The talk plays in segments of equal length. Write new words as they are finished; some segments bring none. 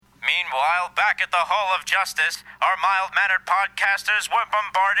Meanwhile, back at the Hall of Justice, our mild-mannered podcasters were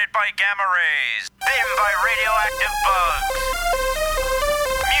bombarded by gamma rays, bitten by radioactive bugs,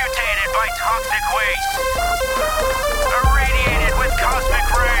 mutated by toxic waste, irradiated with cosmic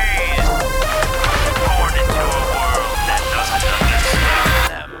rays, born into a world that doesn't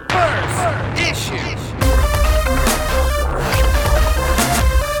understand them. First issue.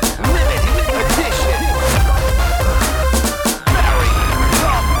 Limited edition.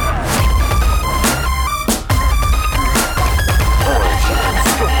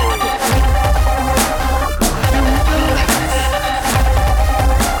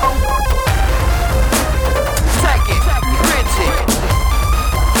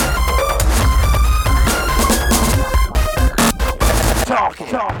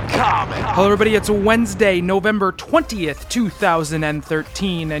 Hello everybody, it's Wednesday, November 20th,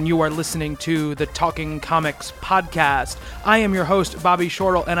 2013, and you are listening to the Talking Comics podcast. I am your host, Bobby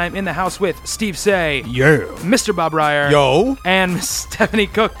Shortle, and I'm in the house with Steve Say. Yeah. Mr. Bob Ryer. Yo. And Miss Stephanie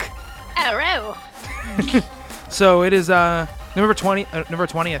Cook. Hello. So it is November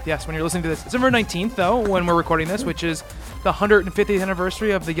 20th, yes, when you're listening to this. It's November 19th, though, when we're recording this, which is the 150th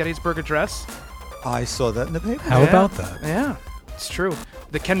anniversary of the Gettysburg Address. I saw that in the paper. How about that? Yeah, it's true.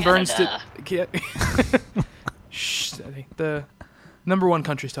 The Ken Burns... Shh, Steady. The number one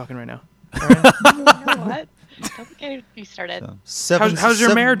country's talking right now. All right? You know what? Don't get me started. How's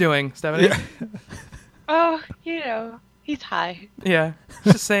your mayor doing, Stephanie? Yeah. Oh, he's high. Yeah.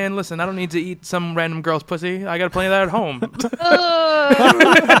 Just saying, listen, I don't need to eat some random girl's pussy. I got plenty of that at home.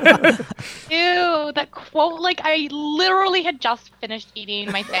 Ew, that quote, I literally had just finished eating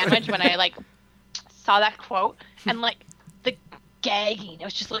my sandwich when I, saw that quote, and, the gagging. It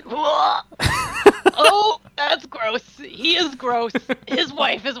was just like, oh, that's gross. He is gross. His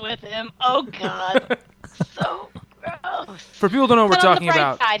wife is with him. Oh, God. So gross. For people who don't know what we're talking about. about.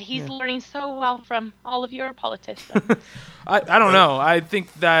 On the bright side, he's learning so well from all of your politicians. I don't know. I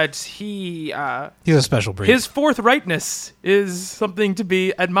think that he's a special breed. His forthrightness is something to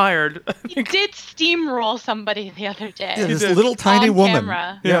be admired. He did steamroll somebody the other day. Yeah, this little tiny on woman.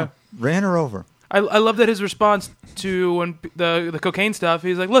 Camera. Yeah. Ran her over. I love that his response to when the cocaine stuff,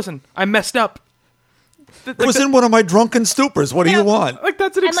 he's like, listen, I messed up. It was in one of my drunken stupors. What do you want?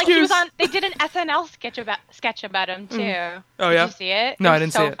 That's an excuse. He was on. They did an SNL sketch about him too. Oh yeah. Did you see it? No, I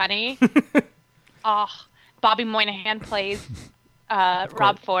didn't see it. So funny. Bobby Moynihan plays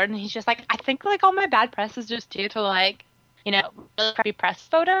Rob Ford, and he's just like, I think all my bad press is just due to really crappy press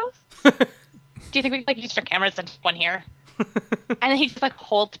photos. Do you think we use your cameras and one here? And then he just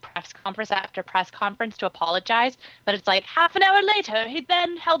holds press conference after press conference to apologize, but it's half an hour later he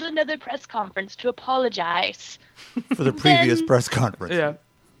then held another press conference to apologize for the previous press conference.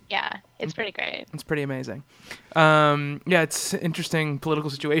 Yeah, it's pretty great. It's pretty amazing. It's an interesting political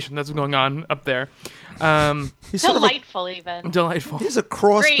situation that's going on up there. He's delightful, Delightful. He's a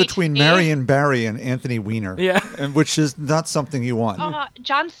cross between Marion Barry and Anthony Weiner. Yeah. And which is not something you want.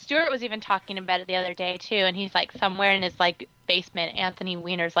 Jon Stewart was even talking about it the other day, too, and he's somewhere in his basement, Anthony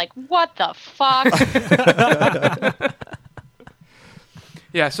Weiner's what the fuck?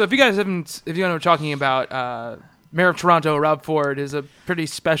 Yeah, so if you guys don't know what we're talking about, Mayor of Toronto, Rob Ford, is a pretty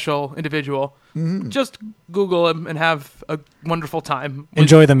special individual. Mm-hmm. Just Google him and have a wonderful time.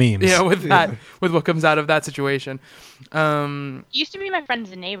 Enjoy the memes. Yeah, with with what comes out of that situation. Used to be my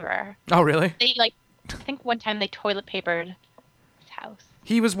friend's neighbor. Oh, really? They I think one time they toilet papered his house.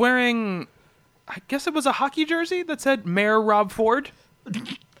 He was wearing, I guess it was a hockey jersey that said Mayor Rob Ford.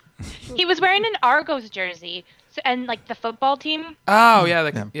 He was wearing an Argos jersey. And the football team. Oh yeah,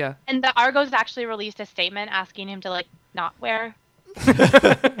 yeah. And the Argos actually released a statement asking him to not wear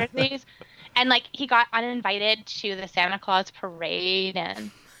jerseys, and he got uninvited to the Santa Claus parade and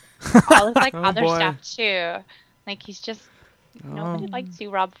all this other stuff too. He's just nobody likes you,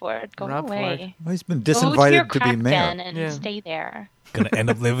 Rob Ford. Go Rob away. Ford. Well, he's been disinvited to be mayor. And stay there. Gonna end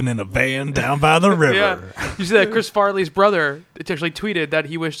up living in a van down by the river. Yeah. You see that Chris Farley's brother actually tweeted that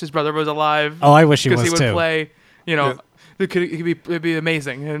he wished his brother was alive. Oh, I wish he was because he would too. Play. It'd be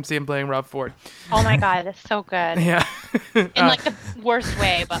amazing and see him playing Rob Ford. Oh my God, that's so good. Yeah. In the worst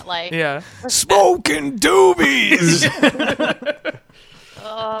way, but yeah. Smoking doobies.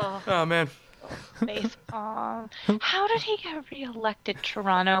 Oh man. Baseball. How did he get reelected,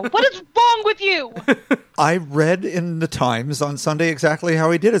 Toronto? What is wrong with you? I read in the Times on Sunday exactly how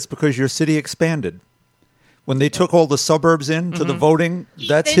he did it. It's because your city expanded. When they took all the suburbs in to the voting,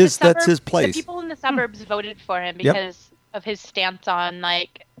 that's his place. The people in the suburbs voted for him because of his stance on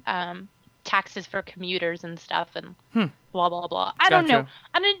taxes for commuters and stuff, and blah blah blah. I don't know. Gotcha.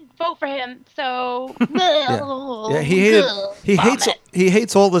 I didn't vote for him, so Yeah, he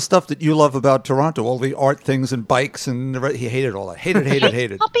hates all the stuff that you love about Toronto, all the art things and bikes, and he hated all that.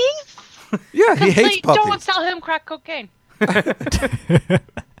 Hated. Puppies? Yeah, he hates Please don't puppies. sell him crack cocaine. You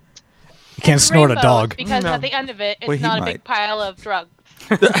can't snort a Rainbows, dog. because No. at the end of it, it's Well, he not a might. big pile of drugs.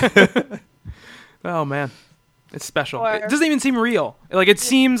 Oh man, it's special. Or- It doesn't even seem real. Like it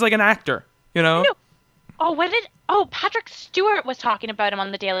seems like an actor. You know? No. Oh, Patrick Stewart was talking about him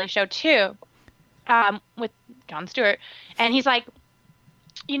on the Daily Show too, with Jon Stewart, and he's like,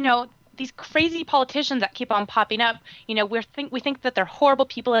 these crazy politicians that keep on popping up, we think that they're horrible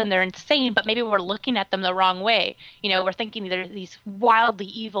people and they're insane, but maybe we're looking at them the wrong way. We're thinking they're these wildly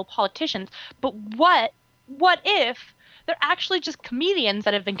evil politicians. But what if they're actually just comedians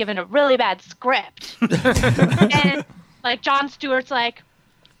that have been given a really bad script? And like Jon Stewart's like,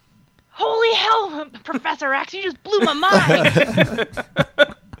 holy hell, Professor X, you just blew my mind.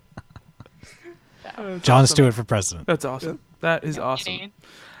 Jon Stewart for president. That's awesome. That is awesome. Kidding.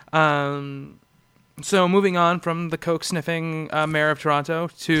 So moving on from the coke sniffing mayor of Toronto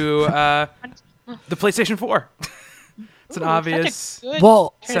to the PlayStation 4. It's an obvious. Such a good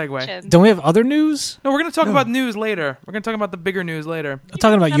Well, transition. Don't we have other news? No, we're going to talk about news later. We're going to talk about the bigger news later. I'm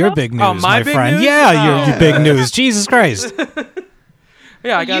talking about your big news, Oh, my my big friend. news? Yeah, your big news. Jesus Christ.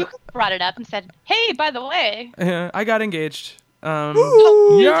 Yeah, I You got brought it up and said, "Hey, by the way." I got engaged.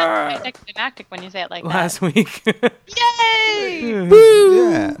 Yeah. Climactic when you say it like Last week that. Yay!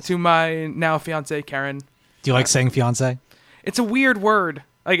 Yeah. to my now fiance Karen. Do you like saying fiance? It's a weird word.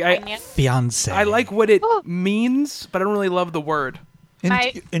 Like Fiance. I like what it means, but I don't really love the word.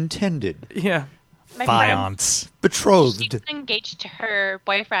 Intended. Yeah. My friend, Fiance. Betrothed. she's engaged to her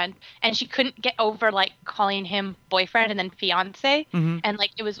boyfriend, and she couldn't get over like calling him boyfriend and then fiance, and like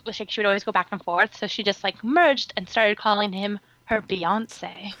it was like she would always go back and forth. So she just like merged and started calling him her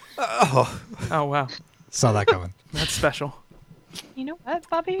Beyonce. Oh wow, Saw that coming. that's special. You know what,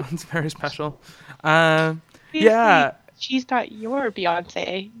 Bobby? It's very special. Obviously, Yeah. she's not your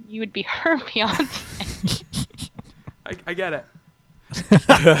Beyonce. You would be her Beyonce. I get it.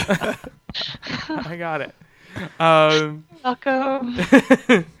 I got it. Welcome.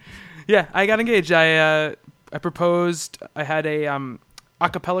 Yeah, I got engaged. I proposed. I had a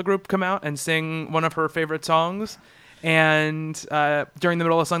cappella group come out and sing one of her favorite songs, and during the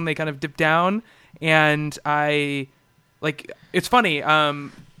middle of the song, they kind of dipped down, and it's funny.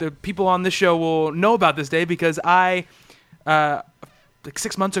 The people on this show will know about this day because like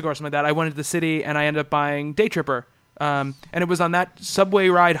 6 months ago or something like that, I went into the city and I ended up buying Day Tripper. And it was on that subway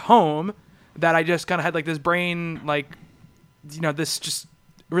ride home that I just kind of had like this brain, this just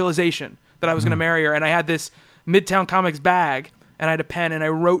realization that I was going to marry her. And I had this Midtown Comics bag and I had a pen and I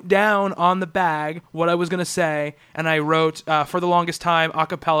wrote down on the bag what I was going to say. And I wrote, for the longest time, a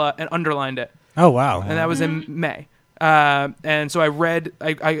cappella, and underlined it. Oh, wow. And that was in May. And so I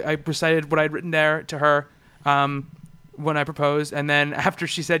recited what I'd written there to her, when I proposed. And then after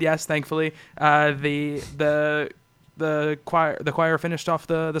she said yes, thankfully, the choir finished off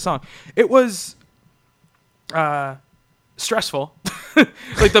the song. It was stressful.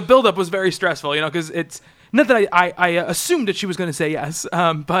 Like the buildup was very stressful, because it's not that I assumed that she was going to say yes,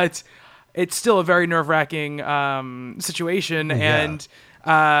 but it's still a very nerve-wracking situation. Yeah.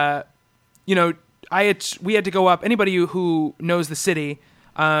 And we had to go up. Anybody who knows the city,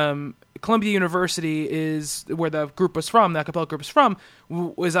 Columbia University is where the group was from. The a cappella group was from.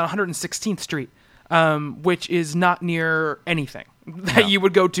 Was on 116th Street. Which is not near anything that you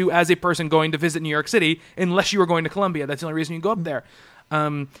would go to as a person going to visit New York City, unless you were going to Columbia. That's the only reason you go up there.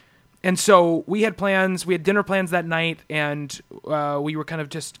 And so we had plans. We had dinner plans that night, and we were kind of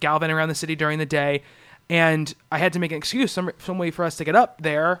just gallivanting around the city during the day. And I had to make an excuse, some way for us to get up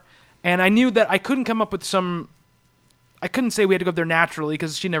there. And I knew that I couldn't come up with I couldn't say we had to go up there naturally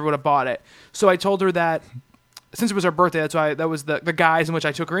because she never would have bought it. So I told her that since it was her birthday, that was the guise in which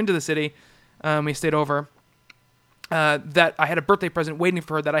I took her into the city. We stayed over. That I had a birthday present waiting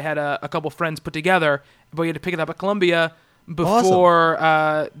for her that I had a couple friends put together, but we had to pick it up at Columbia before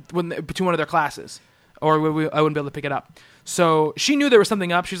between one of their classes, or I wouldn't be able to pick it up. So she knew there was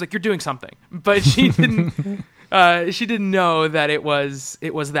something up. She was like, "You're doing something," but she didn't. She didn't know that it was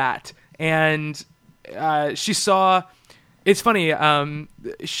that, and she saw. It's funny.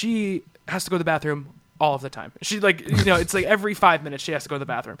 She has to go to the bathroom all of the time. She it's like every 5 minutes she has to go to the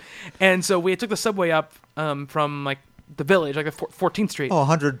bathroom. And so we took the subway up from like the village, like 14th Street.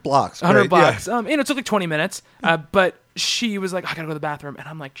 100 blocks. 100 right, blocks. yeah. And it took like 20 minutes. But she was like, I gotta go to the bathroom. And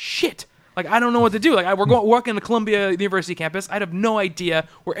I'm like, shit. Like, I don't know what to do. Like, we're walking to Columbia University campus. I'd have no idea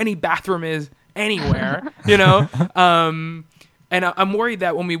where any bathroom is anywhere, you know. And I'm worried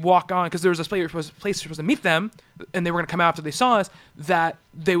that when we walk on, because there was a place we were supposed to meet them, and they were going to come out after they saw us, that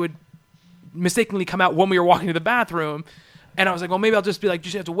they would mistakenly come out when we were walking to the bathroom. And I was like, well, maybe I'll just be like,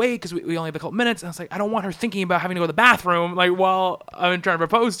 you have to wait because we only have a couple minutes. And I was like, I don't want her thinking about having to go to the bathroom like while I'm trying to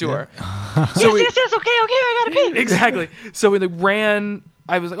propose to her. So yes, okay, I gotta pee. Exactly. So we ran.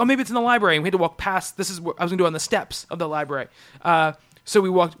 I was like, oh, maybe it's in the library. And we had to walk past. This is what I was going to do on the steps of the library. So we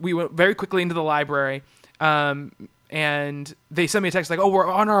went very quickly into the library. And they sent me a text like, oh, we're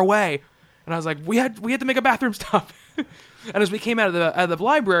on our way. And I was like, we had to make a bathroom stop. And as we came out of the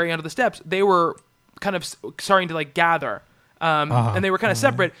library onto the steps, they were kind of starting to like gather. And they were kind of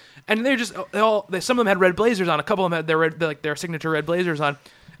separate, and they were just some of them had red blazers on. A couple of them had their signature red blazers on,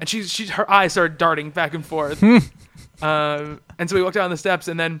 and her eyes started darting back and forth. And so we walked down the steps,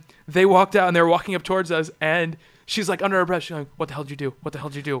 and then they walked out, and they were walking up towards us, and she's like under her breath, she's like, "What the hell did you do? What the hell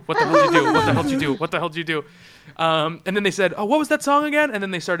did you do? What the hell did you do? What the hell did you do? What the hell did you do?" And then they said, "Oh, what was that song again?" And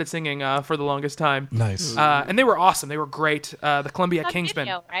then they started singing for the longest time. Nice. And they were awesome. They were great. The Columbia Kingsmen.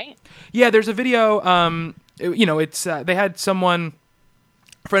 Video, right? Yeah, there's a video. It's they had someone,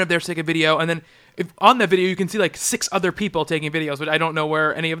 a friend of theirs, take a video, and then on that video you can see like 6 other people taking videos, but I don't know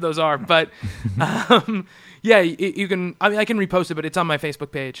where any of those are. But yeah, you can. I mean, I can repost it, but it's on my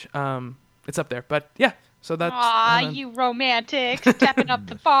Facebook page. It's up there. But yeah, so that's. Aw, you romantic, stepping up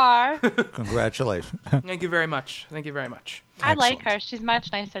the bar. Congratulations. Thank you very much. Thank you very much. I like her. She's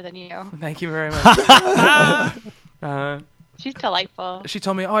much nicer than you. Thank you very much. She's delightful. She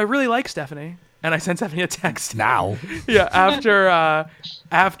told me, "Oh, I really like Stephanie." And I sent Stephanie a text. Now. Yeah, after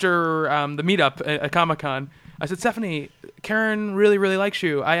the meetup at Comic-Con, I said, Stephanie, Karen really, really likes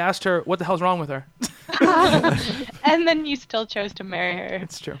you. I asked her, what the hell's wrong with her? And then you still chose to marry her.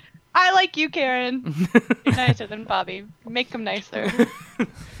 It's true. I like you, Karen. You're nicer than Bobby. Make him nicer.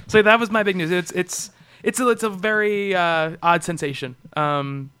 So that was my big news. It's a very odd sensation.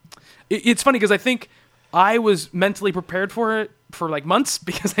 It's funny because I think I was mentally prepared for it for like months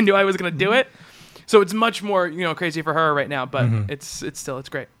because I knew I was going to do it. So it's much more, crazy for her right now, but it's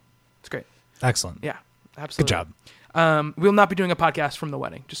great. It's great. Excellent. Yeah, absolutely. Good job. We'll not be doing a podcast from the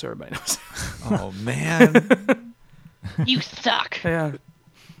wedding, just so everybody knows. Oh, man. You suck. Yeah.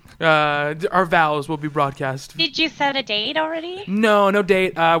 Our vows will be broadcast. Did you set a date already? No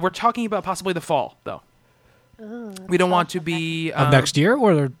date. We're talking about possibly the fall, though. Ooh, We don't want to be Of next year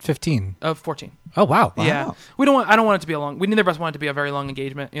or 15? of 14. Oh, wow. Yeah, I don't want it to be a long. We neither of us want it to be a very long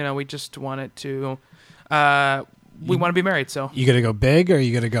engagement. We just want it to. We want to be married, so. You going to go big or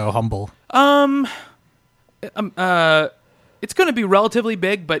you going to go humble? It's going to be relatively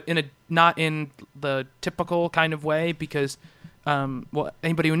big, but not in the typical kind of way because.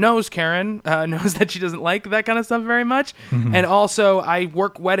 Anybody who knows Karen knows that she doesn't like that kind of stuff very much. Mm-hmm. And also, I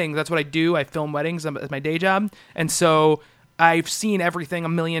work weddings. That's what I do. I film weddings as my day job. And so I've seen everything a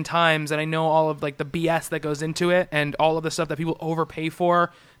million times, and I know all of like the BS that goes into it and all of the stuff that people overpay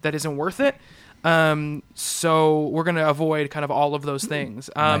for that isn't worth it. So we're going to avoid kind of all of those things.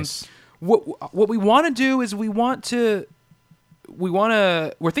 Nice. What we want to do is we're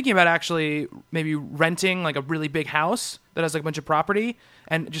thinking about actually maybe renting like a really big house that has like a bunch of property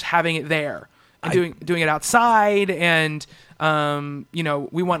and just having it there and doing it outside. And,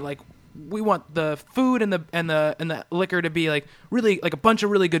 we want the food and the liquor to be like really like a bunch of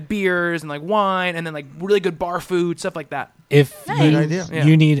really good beers and like wine and then like really good bar food, stuff like that. If idea.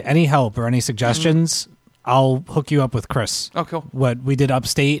 you need any help or any suggestions, I'll hook you up with Chris. Oh, cool. What we did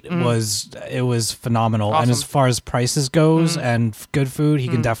upstate was phenomenal. Awesome. And as far as prices goes and good food, he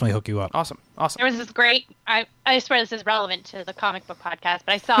can definitely hook you up. Awesome. There was this great. I swear this is relevant to the comic book podcast,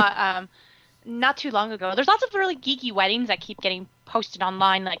 but I saw not too long ago. There's lots of really geeky weddings that keep getting posted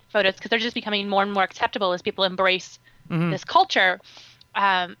online, like photos, because they're just becoming more and more acceptable as people embrace this culture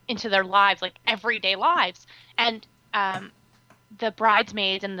into their lives, like everyday lives. And the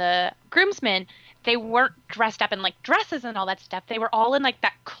bridesmaids and the groomsmen, they weren't dressed up in like dresses and all that stuff. They were all in like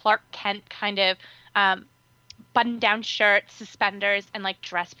that Clark Kent kind of button-down shirt, suspenders, and like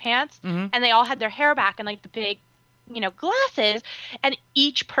dress pants. And they all had their hair back and like the big, glasses. And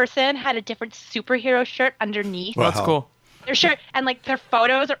each person had a different superhero shirt underneath. Well, that's cool. Their shirt and like their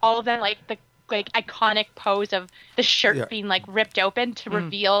photos are all of them like the iconic pose of the shirt being like ripped open to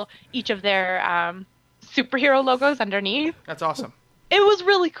reveal each of their superhero logos underneath. That's awesome. It was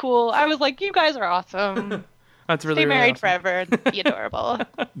really cool. I was like, you guys are awesome. That's really, Stay married awesome. forever and be adorable.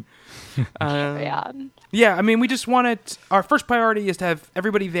 Yeah, I mean, we just want it. Our first priority is to have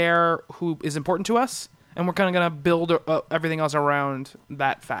everybody there who is important to us, and we're kind of going to build everything else around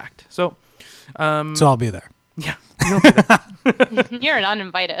that fact. So I'll be there. Yeah. You're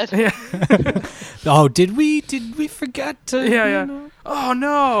uninvited. Oh, did we forget to? Yeah. Oh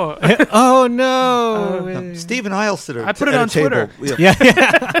no. Oh no. Steve and I'll sit I put it at on a table. Twitter. Yeah.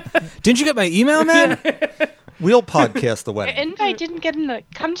 Didn't you get my email, man? We'll podcast the Your wedding. invite didn't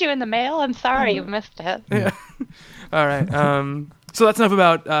come to you in the mail. I'm sorry you missed it. Yeah. All right. So that's enough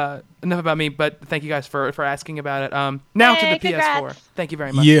about me. But thank you guys for asking about it. Now Hey, to the congrats. PS4. Thank you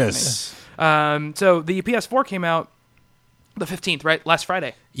very much. Yes. So the PS4 came out the 15th, right? Last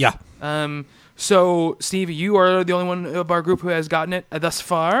Friday. Yeah. So Steve, you are the only one of our group who has gotten it thus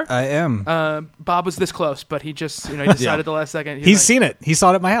far. I am. Bob was this close, but he just he decided the last second. He's seen it. He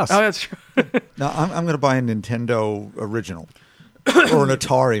saw it at my house. Oh, that's true. No, I'm going to buy a Nintendo original or an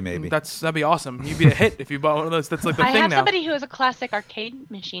Atari, maybe. That'd be awesome. You'd be a hit if you bought one of those. That's like the I thing have now. somebody who has a classic arcade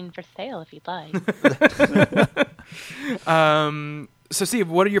machine for sale if you'd like. So Steve,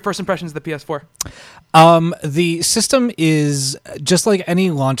 what are your first impressions of the PS4? The system is just like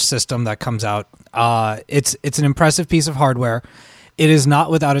any launch system that comes out. It's an impressive piece of hardware. It is not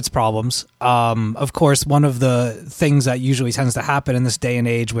without its problems. Of course, one of the things that usually tends to happen in this day and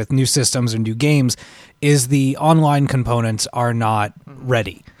age with new systems or new games is the online components are not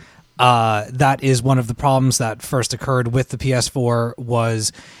ready. That is one of the problems that first occurred with the PS4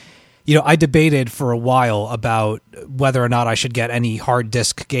 was, I debated for a while about whether or not I should get any hard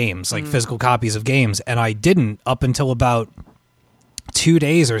disk games, like physical copies of games, and I didn't up until about 2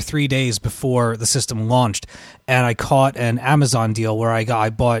 days or 3 days before the system launched, and I caught an Amazon deal where I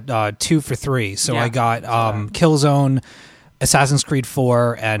bought 2 for $3. So I got Killzone, Assassin's Creed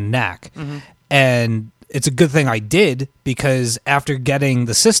 4, and Knack. And it's a good thing I did, because after getting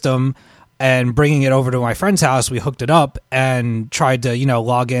the system and bringing it over to my friend's house, we hooked it up and tried to,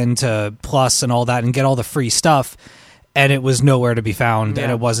 log into Plus and all that and get all the free stuff. And it was nowhere to be found,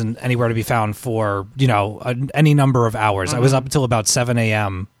 and it wasn't anywhere to be found for, any number of hours. I was up until about 7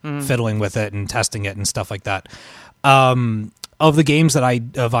 a.m. Fiddling with it and testing it and stuff like that. Of the games that I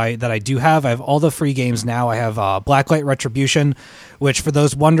do have, I have all the free games now. I have Blacklight Retribution, which, for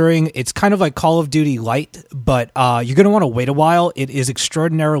those wondering, it's kind of like Call of Duty Light, but you're going to want to wait a while. It is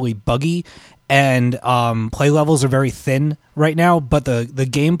extraordinarily buggy, and play levels are very thin right now, but the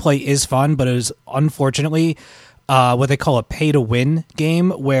gameplay is fun, but it is unfortunately what they call a pay-to-win game,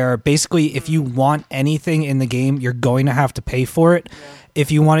 where basically if you want anything in the game, you're going to have to pay for it. Yeah. If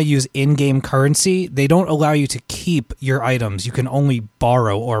you want to use in-game currency, they don't allow you to keep your items. You can only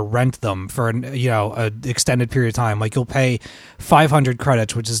borrow or rent them for an extended period of time. Like, you'll pay 500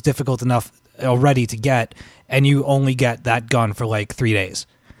 credits, which is difficult enough already to get, and you only get that gun for like 3 days.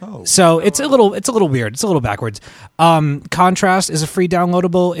 So it's a little weird. It's a little backwards. Contrast is a free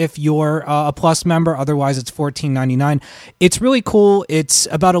downloadable if you're a Plus member. Otherwise, it's $14.99. It's really cool. It's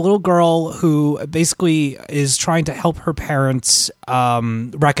about a little girl who basically is trying to help her parents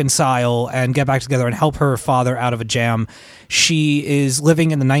reconcile and get back together and help her father out of a jam. She is living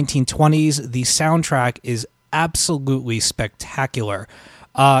in the 1920s. The soundtrack is absolutely spectacular.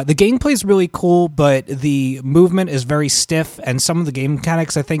 The gameplay is really cool, but the movement is very stiff, and some of the game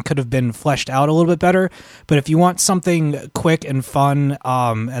mechanics, I think, could have been fleshed out a little bit better. But if you want something quick and fun,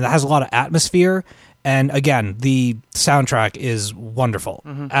 and that has a lot of atmosphere, and again, the soundtrack is wonderful,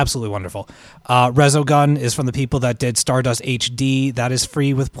 absolutely wonderful. Resogun is from the people that did Stardust HD. That is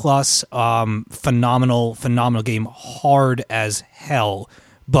free with Plus. Phenomenal game, hard as hell,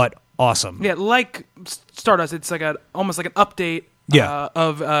 but awesome. Yeah, like Stardust, it's like almost like an update.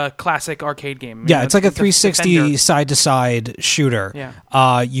 Of a classic arcade game. Yeah, it's like a 360 side-to-side shooter.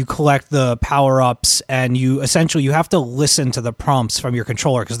 Yeah. You collect the power-ups, and you have to listen to the prompts from your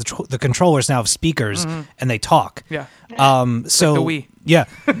controller, because the controllers now have speakers, and they talk. Yeah. So like the Wii. Yeah.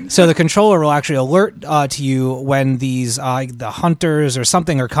 So the controller will actually alert to you when these the hunters or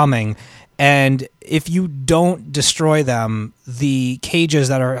something are coming. And if you don't destroy them, the cages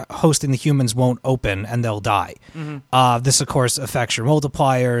that are hosting the humans won't open, and they'll die. This, of course, affects your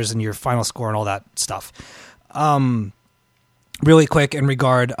multipliers and your final score and all that stuff. Really quick in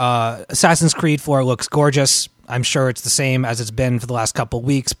regard, Assassin's Creed 4 looks gorgeous. I'm sure it's the same as it's been for the last couple of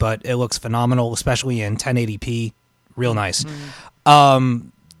weeks, but it looks phenomenal, especially in 1080p. Real nice.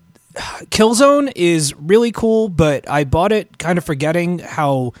 Killzone is really cool, but I bought it kind of forgetting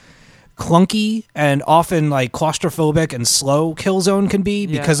how clunky and often like claustrophobic and slow Killzone can be,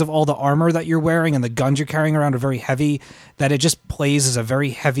 because of all the armor that you're wearing and the guns you're carrying around are very heavy, that it just plays as a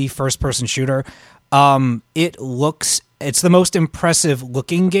very heavy first-person shooter. It's the most impressive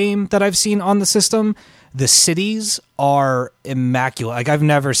looking game that I've seen on the system. The cities are immaculate. Like, I've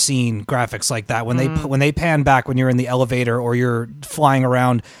never seen graphics like that. When they pan back when you're in the elevator or you're flying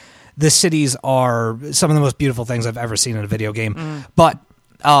around, the cities are some of the most beautiful things I've ever seen in a video game. But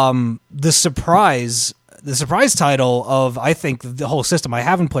the surprise title of, I think, the whole system, I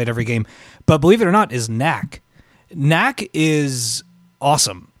haven't played every game, but believe it or not, is Knack. Knack is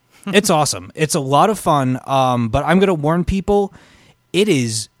awesome. It's awesome. It's a lot of fun, but I'm going to warn people, it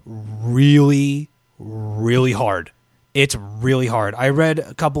is really, really hard. It's really hard. I read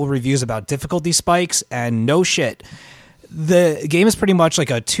a couple of reviews about difficulty spikes, and no shit. The game is pretty much like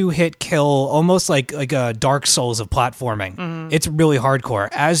a 2-hit kill, almost like a Dark Souls of platforming. It's really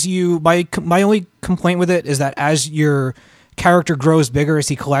hardcore. My only complaint with it is that as your character grows bigger, as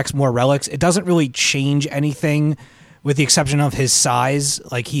he collects more relics, it doesn't really change anything with the exception of his size.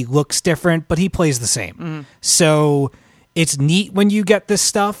 Like, he looks different, but he plays the same. So it's neat when you get this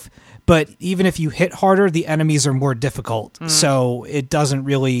stuff, but even if you hit harder, the enemies are more difficult. So it doesn't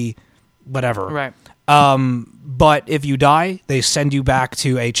really, whatever. Right. But if you die, they send you back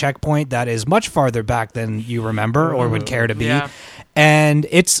to a checkpoint that is much farther back than you remember or would care to be. Yeah. And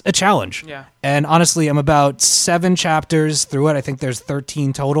it's a challenge. Yeah. And honestly, I'm about 7 chapters through it. I think there's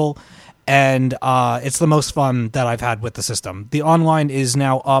 13 total. And it's the most fun that I've had with the system. The online is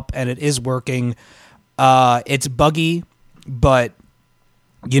now up and it is working. It's buggy, but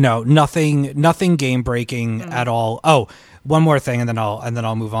nothing game breaking at all. Oh, one more thing, and then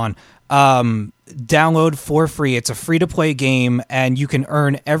I'll move on. Download for free. It's a free to play game, and you can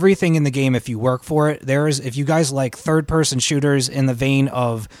earn everything in the game if you work for it. If you guys like third person shooters in the vein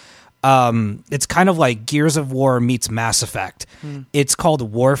of, it's kind of like Gears of War meets Mass Effect. It's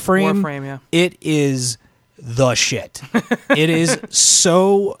called Warframe. Warframe, yeah. It is the shit. It is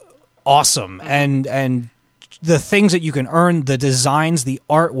so awesome, and the things that you can earn, the designs, the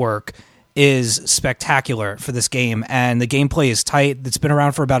artwork is spectacular for this game, and the gameplay is tight. It's been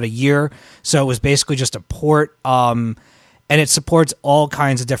around for about a year, so it was basically just a port, and it supports all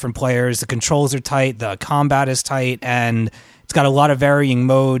kinds of different players. The controls are tight, the combat is tight, and it's got a lot of varying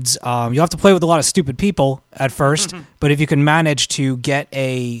modes. You'll have to play with a lot of stupid people at first, but if you can manage to get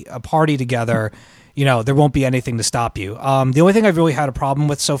a party together, there won't be anything to stop you. The only thing I've really had a problem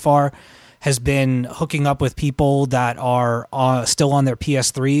with so far has been hooking up with people that are still on their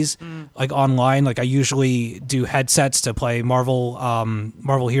PS3s, like online. Like, I usually do headsets to play Marvel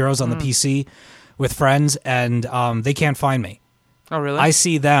Heroes on the PC with friends, and they can't find me. Oh, really? I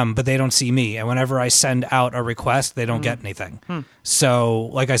see them, but they don't see me. And whenever I send out a request, they don't get anything. So,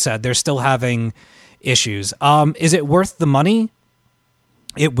 like I said, they're still having issues. Is it worth the money?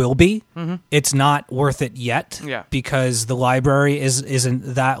 It will be. It's not worth it yet, because the library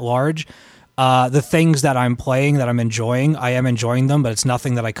isn't that large. The things that I'm playing, that I'm enjoying, I am enjoying them, but it's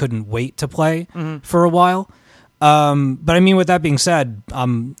nothing that I couldn't wait to play for a while. But I mean, with that being said,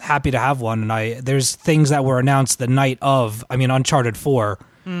 I'm happy to have one. And there's things that were announced the night of. I mean, Uncharted 4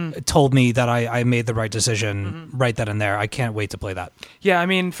 told me that I made the right decision right then and there. I can't wait to play that. Yeah, I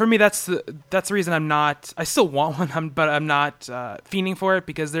mean, for me, that's the reason I'm not. I still want one, but I'm not fiending for it,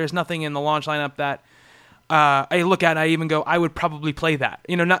 because there's nothing in the launch lineup that I look at and I even go, I would probably play that.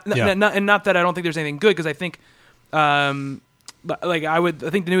 Not that I don't think there's anything good, because I think, I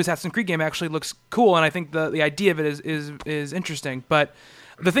think the new Assassin's Creed game actually looks cool, and I think the idea of it is interesting. But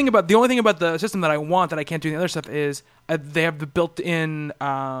the only thing about the system that I want that I can't do in the other stuff is they have the built-in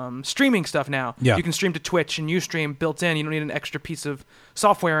streaming stuff now. Yeah. You can stream to Twitch and Ustream built in. You don't need an extra piece of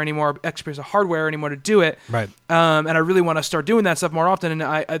software anymore, extra piece of hardware anymore to do it. Right. And I really want to start doing that stuff more often, and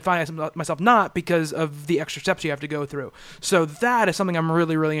I find myself not, because of the extra steps you have to go through. So that is something I'm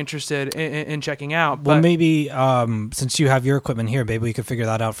really, really interested in checking out. Well, maybe since you have your equipment here, maybe we could figure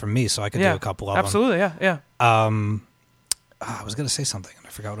that out from me, so I could do a couple of them. Absolutely, yeah. I was going to say something, and I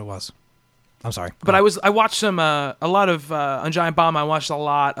forgot what it was. I'm sorry. But I watched a lot of on Giant Bomb. I watched a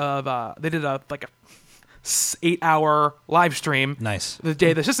lot of. They did a 8-hour live stream. Nice. The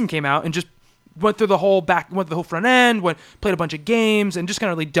day the system came out, and just went through the whole front end, played a bunch of games, and just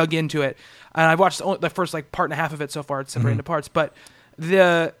kind of really dug into it. And I watched the first part and a half of it so far. It's separated into parts, but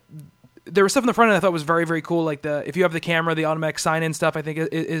there was stuff in the front end I thought was very, very cool. Like if you have the camera, the automatic sign-in stuff, I think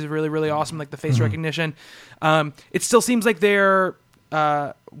is really, really awesome. Like the face recognition. It still seems like they're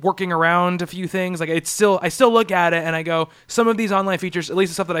working around a few things. Like I still look at it and I go, some of these online features, at least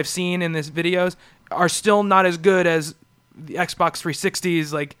the stuff that I've seen in these videos, are still not as good as the Xbox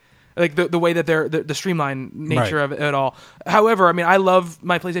 360s. Like the way that they're the streamlined nature of it all. However, I mean, I love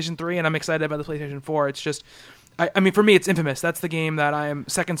my PlayStation 3 and I'm excited about the PlayStation 4. It's just, I mean, for me, it's Infamous. That's the game that I am.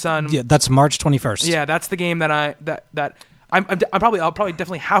 Second Son. Yeah, that's March 21st. Yeah, that's the game that I'll probably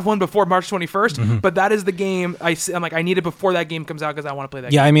definitely have one before March 21st. But that is the game I'm like, I need it before that game comes out because I want to play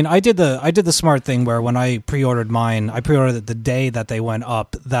that. Yeah, game. I mean, I did the smart thing where when I pre-ordered mine, I pre-ordered it the day that they went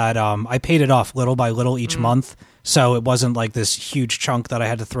up. That I paid it off little by little each month. So it wasn't like this huge chunk that I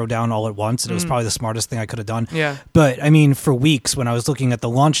had to throw down all at once. And it was probably the smartest thing I could have done. Yeah. But I mean, for weeks when I was looking at the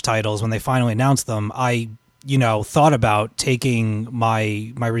launch titles, when they finally announced them, I, thought about taking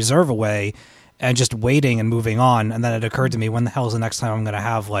my reserve away and just waiting and moving on. And then it occurred to me, when the hell is the next time I'm going to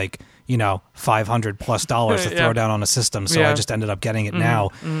have $500+ to throw down on a system? So I just ended up getting it now.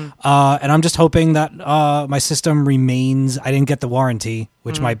 And I'm just hoping that my system remains. I didn't get the warranty,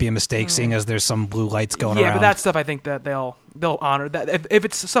 which might be a mistake, seeing as there's some blue lights going around. Yeah, but that stuff, I think that they'll honor that. If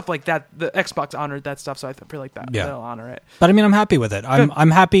it's stuff like that, the Xbox honored that stuff, so I feel like that they'll honor it. But I mean, I'm happy with it.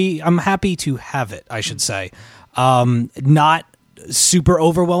 I'm happy to have it, I should say. Not super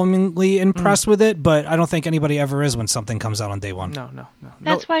overwhelmingly impressed with it, but I don't think anybody ever is when something comes out on day one. No.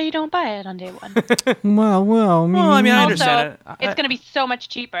 That's why you don't buy it on day one. Well, I mean, I Also, understand it. it's going to be so much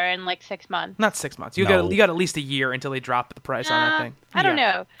cheaper in like 6 months. Not 6 months. You got at least a year until they drop the price on that thing. I don't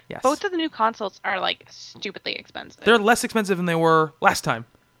know. Yes. Both of the new consoles are like stupidly expensive. They're less expensive than they were last time.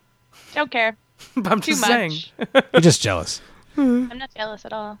 Don't care. But I'm Too just much. saying. You're just jealous. I'm not jealous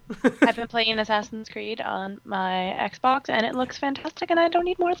at all. I've been playing Assassin's Creed on my Xbox, and it looks fantastic, and I don't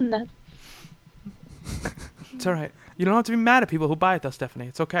need more than that. It's all right. You don't have to be mad at people who buy it, though, Stephanie.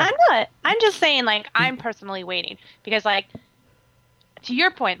 It's okay. I'm not. I'm just saying, like, I'm personally waiting. Because, like, to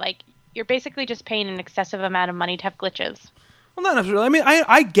your point, like, you're basically just paying an excessive amount of money to have glitches. Well, not necessarily. I mean,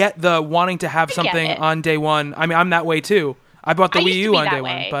 I get the wanting to have something on day one. I mean, I'm that way, too. I bought the Wii U on day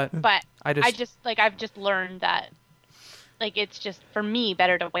one, but I've just learned that, like, it's just, for me,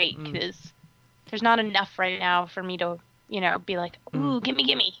 better to wait, because there's not enough right now for me to, be like, ooh,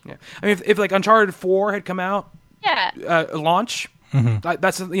 gimme. Yeah. I mean, if like, Uncharted 4 had come out, launch,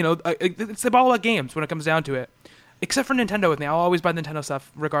 that's, it's all about games when it comes down to it. Except for Nintendo with me. I'll always buy Nintendo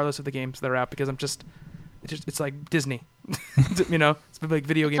stuff, regardless of the games that are out, because it's like Disney. It's like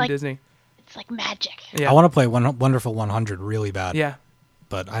video game Disney. It's like magic. Yeah. I want to play Wonderful 100 really bad. Yeah.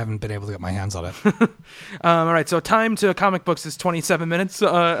 But I haven't been able to get my hands on it. All right, so time to comic books is 27 minutes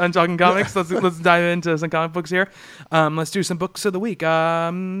on Talking Comics. Let's dive into some comic books here. Let's do some books of the week.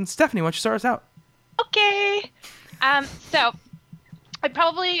 Stephanie, why don't you start us out? Okay. So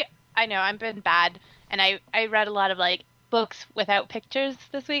I know I've been bad, and I read a lot of like books without pictures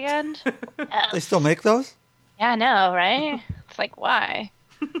this weekend. They still make those? Yeah, I know, right? It's like, why?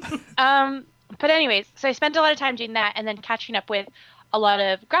 But anyways, so I spent a lot of time doing that, and then catching up with a lot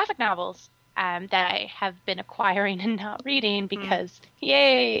of graphic novels that I have been acquiring and not reading because,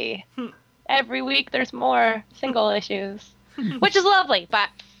 yay, every week there's more single issues, which is lovely. But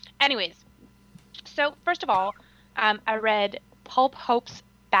anyways, so first of all, I read Pulp Hope's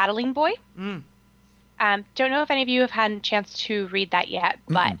Battling Boy. Don't know if any of you have had a chance to read that yet,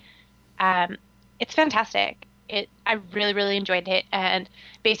 but it's fantastic. I really, really enjoyed it. And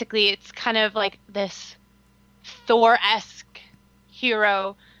basically it's kind of like this Thor-esque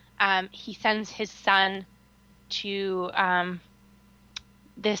hero. He sends his son to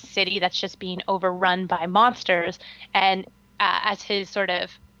this city that's just being overrun by monsters, and as his sort of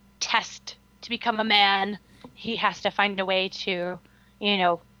test to become a man, he has to find a way to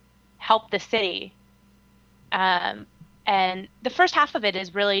help the city. And the first half of it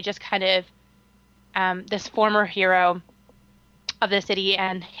is really just kind of this former hero of the city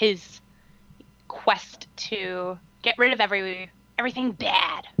and his quest to get rid of everything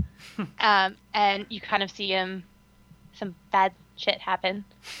bad. And you kind of see some bad shit happen.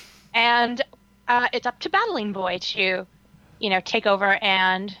 And it's up to Battling Boy to, take over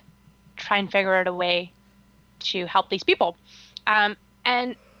and try and figure out a way to help these people. And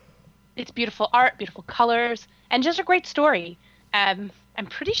it's beautiful art, beautiful colors, and just a great story. I'm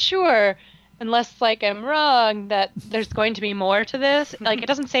pretty sure, unless I'm wrong, that there's going to be more to this. It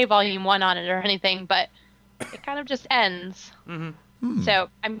doesn't say volume 1 on it or anything, but it kind of just ends. So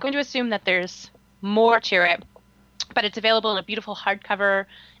I'm going to assume that there's more to it, but it's available in a beautiful hardcover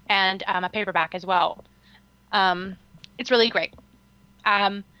and a paperback as well. It's really great.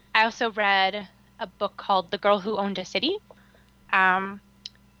 I also read a book called The Girl Who Owned a City. I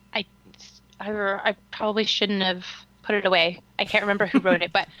probably shouldn't have put it away. I can't remember who wrote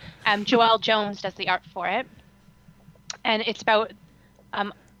it, but Joelle Jones does the art for it. And it's about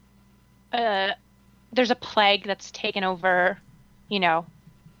there's a plague that's taken over,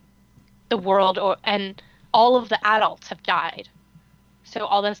 the world, and all of the adults have died. So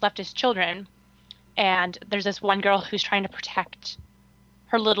all that's left is children. And there's this one girl who's trying to protect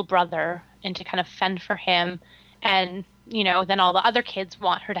her little brother and to kind of fend for him. And then all the other kids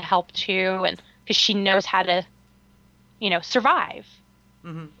want her to help too, and because she knows how to, survive.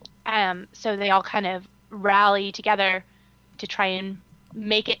 So they all kind of rally together to try and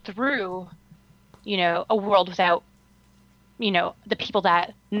make it through, a world without, the people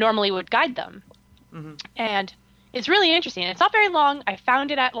that normally would guide them. And it's really interesting. It's not very long. I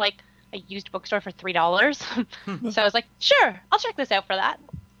found it at like a used bookstore for $3. So I was like, sure, I'll check this out for that.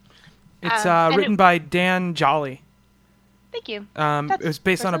 It's written by Dan Jolly. Thank you. It was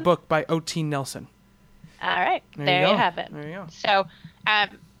based on a book by O.T. Nelson. All right. There you have it. There you go. So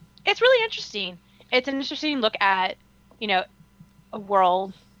it's really interesting. It's an interesting look at, a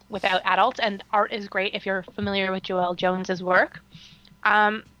world without adults, and art is great if you're familiar with Joelle Jones's work.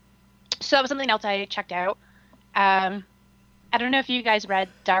 So that was something else I checked out. I don't know if you guys read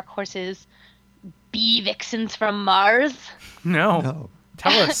Dark Horse's Vixens From Mars. No.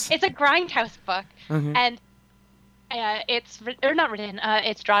 Tell us. It's a Grindhouse book, and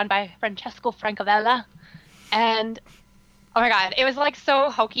it's drawn by Francesco Francavilla, and oh my god, it was like so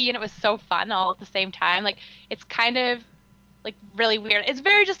hokey and it was so fun all at the same time. Like it's kind of like really weird. It's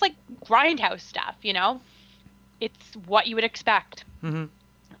very just like Grindhouse stuff, It's what you would expect.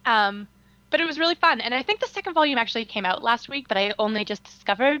 But it was really fun, and I think the second volume actually came out last week, but I only just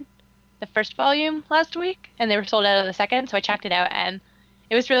discovered the first volume last week, and they were sold out of the second, so I checked it out, and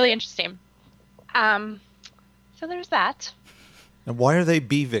it was really interesting. So there's that. And why are they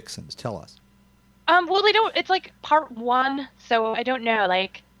bee vixens? Tell us. Well, they don't. It's like part 1, so I don't know.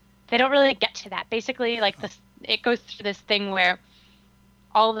 Like, they don't really get to that. Basically, like this, it goes through this thing where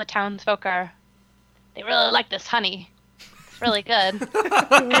all the townsfolk they really like this honey. It's really good.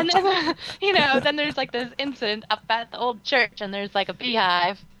 And then, then there's like this incident up at the old church, and there's like a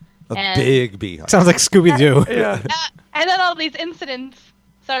beehive. A big beehive. Sounds like Scooby-Doo. Yeah. And then all these incidents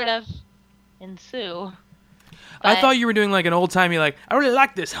sort of ensue. I thought you were doing like an old timey, like, I really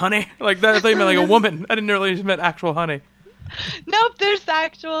like this honey. Like that. I thought you meant like a woman. I didn't really just meant actual honey. Nope, there's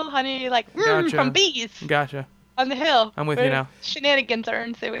actual honey, like Gotcha. from bees Gotcha. on the hill. I'm with you now. Shenanigans are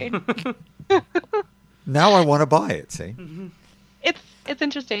ensuing. Now I want to buy it. See, it's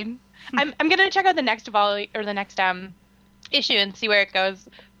interesting. I'm gonna check out the next volume or the next issue and see where it goes.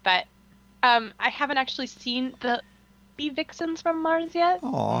 But I haven't actually seen the Vixens from Mars yet.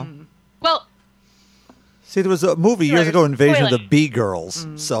 Aw. Well. See, there was a movie years ago, Invasion of the Spoiler. Bee Girls.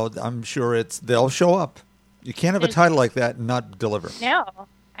 So I'm sure they'll show up. You can't have a title like that and not deliver. No,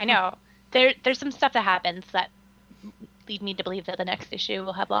 I know. There's some stuff that happens that lead me to believe that the next issue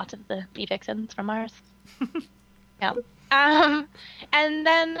will have lots of the bee vixens from Mars. Yeah. And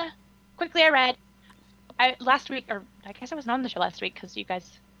then quickly I read last week, or I guess I wasn't on the show last week because you guys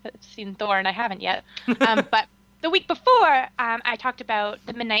have seen Thor and I haven't yet. But the week before, I talked about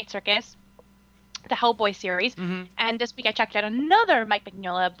the Midnight Circus, the Hellboy series, and this week I checked out another Mike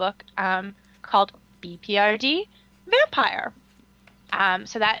Mignola book called B.P.R.D. Vampire.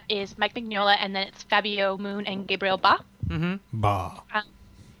 So that is Mike Mignola, and then it's Fabio Moon and Gabriel Ba. Bah.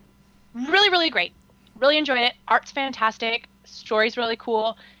 Really, really great. Really enjoyed it. Art's fantastic. Story's really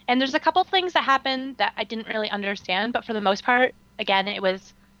cool. And there's a couple things that happen that I didn't really understand, but for the most part, again, it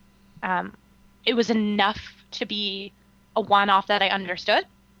was enough to be a one-off that I understood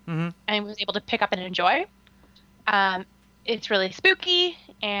and was able to pick up and enjoy. It's really spooky,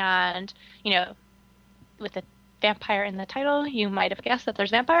 and with the vampire in the title, you might have guessed that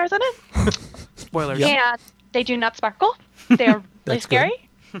there's vampires in it. Spoilers. Yep. And they do not sparkle. They're really That's scary.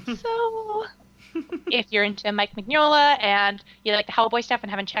 So if you're into Mike Mignola and you like the Hellboy stuff and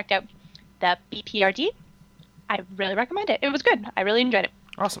haven't checked out the B.P.R.D, I really recommend it. It was good. I really enjoyed it.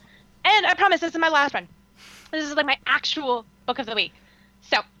 Awesome. And I promise this is my last one. This is like my actual book of the week.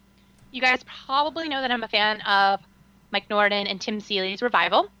 So you guys probably know that I'm a fan of Mike Norton and Tim Seeley's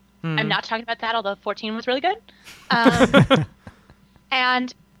Revival. I'm not talking about that, although 14 was really good.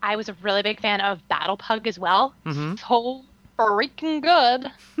 And I was a really big fan of Battle Pug as well. So freaking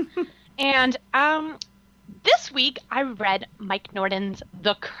good. And this week I read Mike Norton's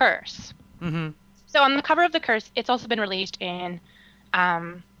The Curse. So on the cover of The Curse, it's also been released in, I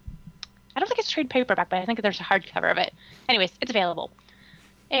don't think it's trade paperback, but I think there's a hardcover of it. Anyways, it's available.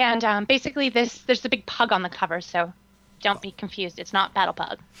 And basically there's a big pug on the cover, so don't be confused. It's not Battle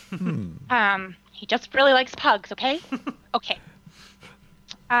Pug. He just really likes pugs, okay? Okay.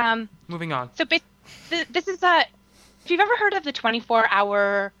 Moving on. So this is if you've ever heard of the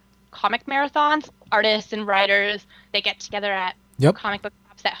 24-hour comic marathons, artists and writers, they get together at comic book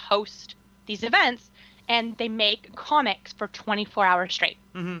shops that host these events, and they make comics for 24 hours straight.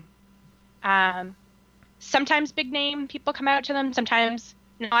 Sometimes big name people come out to them, sometimes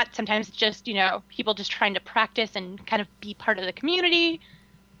not. Sometimes it's just, people just trying to practice and kind of be part of the community,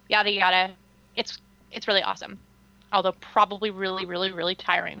 yada, yada. It's really awesome. Although probably really, really, really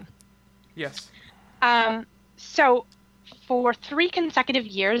tiring. Yes. So for 3 consecutive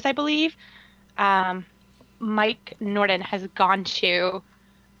years, I believe, Mike Norton has gone to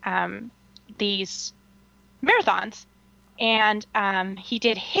these marathons. And he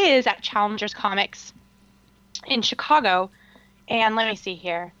did his at Challengers Comics in Chicago. And let me see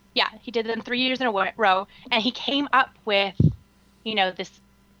here. Yeah, he did them 3 years in a row. And he came up with, this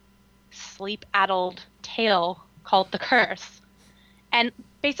sleep-addled tale called The Curse. And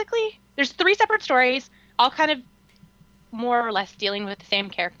basically, there's 3 separate stories, all kind of more or less dealing with the same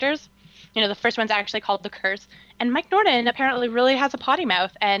characters. The first one's actually called The Curse. And Mike Norton apparently really has a potty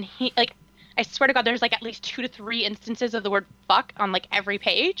mouth. And he, I swear to God, there's at least 2 to 3 instances of the word fuck on every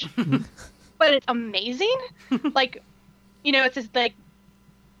page. But it's amazing. It's this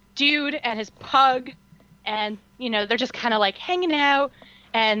dude and his pug, and they're just kind of hanging out,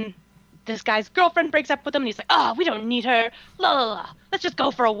 and this guy's girlfriend breaks up with him, and he's like, oh, we don't need her, la la la, let's just go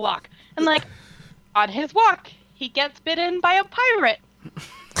for a walk. And on his walk, he gets bitten by a pirate.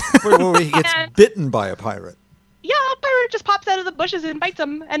 Wait, he gets bitten by a pirate? Yeah, a pirate just pops out of the bushes and bites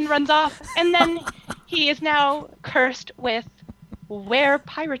him and runs off. And then he is now cursed with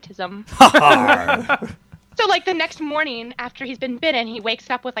were-piratism. So, the next morning after he's been bitten, he wakes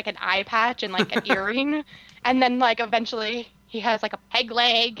up with, an eye patch and, an earring. And then, eventually he has, a peg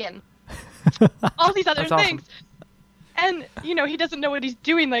leg and all these other things. Awesome. And, he doesn't know what he's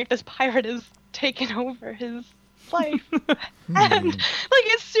doing. This pirate is taking over his life. And,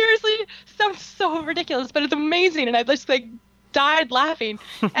 it seriously sounds so ridiculous, but it's amazing. And I just, died laughing.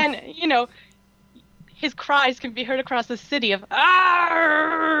 And, his cries can be heard across the city of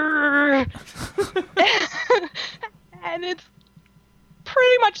 "Arr!" And it's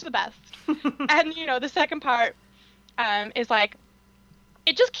pretty much the best. And the second part is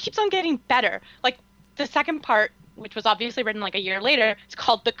it just keeps on getting better. The second part, which was obviously written a year later, it's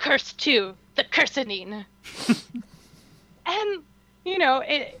called The Curse 2, The Cursening. And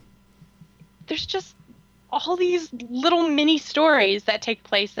there's just all these little mini stories that take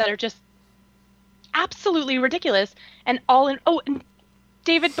place that are just absolutely ridiculous, and and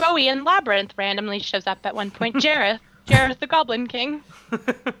David Bowie in Labyrinth randomly shows up at one point. Jareth the Goblin King,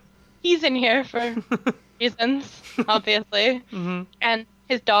 he's in here for reasons, obviously. Mm-hmm. And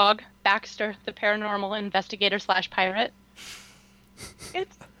his dog Baxter, the paranormal investigator / pirate.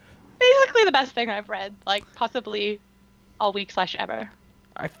 It's basically the best thing I've read, possibly all week / ever.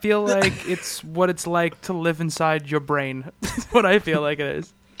 I feel like it's what it's like to live inside your brain. That's what I feel like it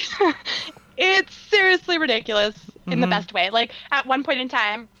is. It's seriously ridiculous in the best way. At one point in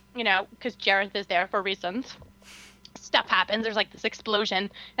time, because Jareth is there for reasons, stuff happens. There's this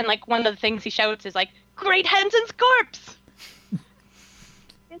explosion, and one of the things he shouts is "Great Henson's corpse!"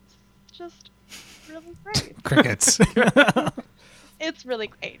 It's just really great. Crickets. It's really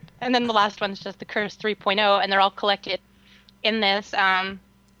great. And then the last one's just The Curse 3.0, and they're all collected in this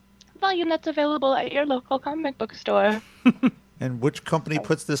volume that's available at your local comic book store. And which company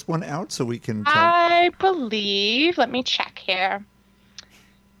puts this one out so we can tell? I believe, let me check here.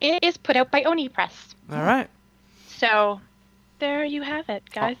 It is put out by Oni Press. All right. So, there you have it,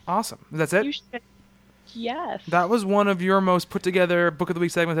 guys. Awesome. That's it? You should. Yes. That was one of your most put together Book of the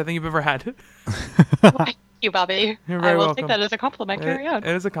Week segments I think you've ever had. Thank you, Bobby. You're very welcome. Take that as a compliment. Carry on.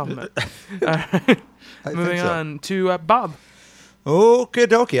 It is a compliment. All right. Moving on to Bob. Okie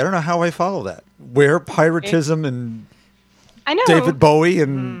dokie. I don't know how I follow that. Where piratism and I know. David Bowie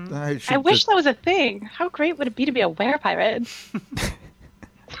and I wish that was a thing. How great would it be to be a werepirate?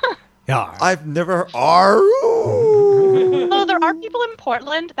 Yeah. I've never. Well, there are people in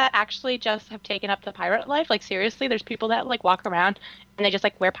Portland that actually just have taken up the pirate life. Seriously, there's people that walk around and they just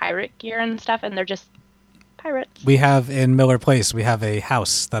wear pirate gear and stuff, and they're just pirates. We have in Miller Place, we have a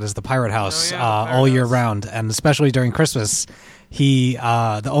house that is the pirate house all year round, and especially during Christmas. He,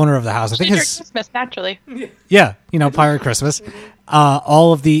 the owner of the house, I think his Christmas naturally. Yeah, Pirate Christmas.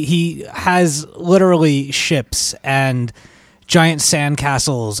 He has literally ships and giant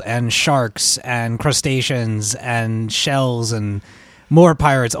sandcastles and sharks and crustaceans and shells and more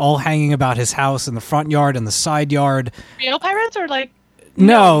pirates all hanging about his house in the front yard and the side yard. Real pirates or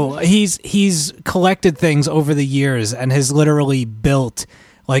No, he's collected things over the years and has literally built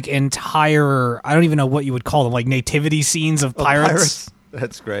entire, I don't even know what you would call them, nativity scenes of pirates.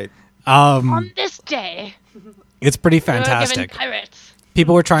 That's great. On this day, it's pretty fantastic. Pirates.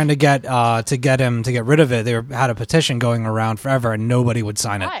 People were trying to get him to get rid of it. They had a petition going around forever, and nobody would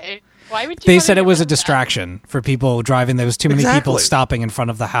sign it. Why? Why would you? They wanna said it get was rid a of that? distraction for people driving. There was too many people Exactly. stopping in front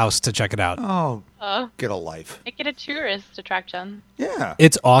of the house to check it out. Oh, Oh, get a life. make it a tourist attraction. Yeah.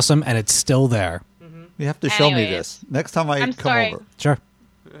 It's awesome, and it's still there. You have to show me Anyways, this next time I I'm come sorry. over. Sure.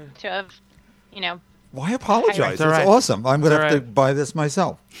 To have, Why apologize? It's all It's right. awesome. I'm going to It's have all to buy this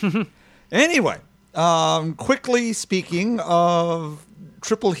myself. Anyway, quickly speaking of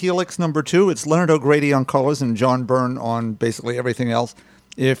Triple Helix #2, it's Leonard O'Grady on colors and John Byrne on basically everything else.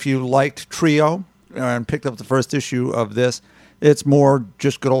 If you liked Trio and picked up the first issue of this, it's more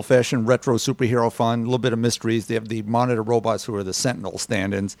just good old-fashioned retro superhero fun, a little bit of mysteries. They have the monitor robots who are the Sentinel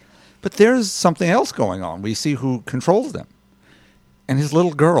stand-ins. But there's something else going on. We see who controls them. And his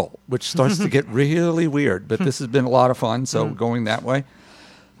little girl, which starts to get really weird. But this has been a lot of fun, so going that way.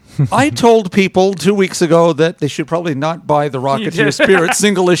 I told people 2 weeks ago that they should probably not buy the Rocketeer Spirit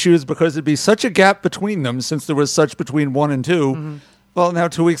single issues because there'd be such a gap between them since there was such between 1 and 2. Well, now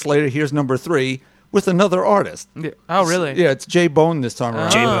 2 weeks later, here's #3 with another artist. Yeah. Oh, really? Yeah, it's Jay Bone this time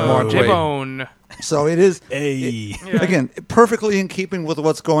around. Mark Waid. J-Bone. So it is, Hey. again, perfectly in keeping with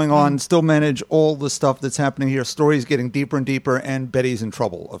what's going on, still manage all the stuff that's happening here. Stories getting deeper and deeper, and Betty's in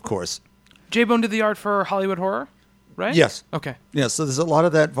trouble, of course. J-Bone did the art for Hollywood Horror, right? Yes. Okay. Yeah, so there's a lot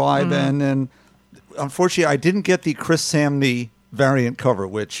of that vibe, and then, unfortunately, I didn't get the Chris Samney variant cover,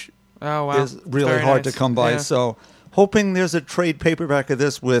 which Oh, wow. is really Very hard nice. to come by. Yeah. So hoping there's a trade paperback of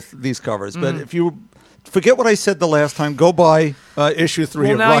this with these covers. But if you forget what I said the last time, go buy issue 3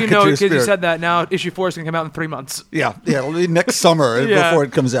 Well, of now Rocketeer you know because Spirit. you said that. Now issue 4 is going to come out in 3 months. Yeah, it'll be next summer Yeah. before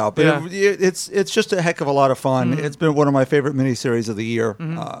it comes out. But Yeah. it's just a heck of a lot of fun. It's been one of my favorite miniseries of the year.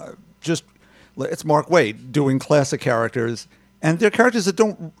 It's Mark Waid doing classic characters, and they're characters that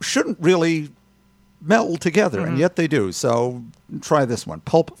shouldn't really meld together, and yet they do. So try this one,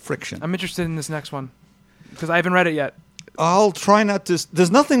 Pulp Friction. I'm interested in this next one because I haven't read it yet. I'll try not to. There's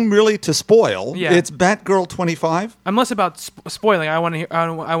nothing really to spoil. Yeah. It's Batgirl 25. I'm less about spoiling. I want to hear. I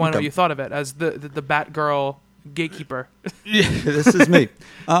want to know Okay. what you thought of it as the Batgirl gatekeeper. This is me.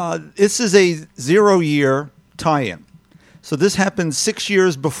 This is a 0-year tie-in. So this happened 6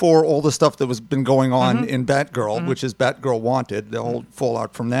 years before all the stuff that was been going on in Batgirl, which is Batgirl Wanted, the whole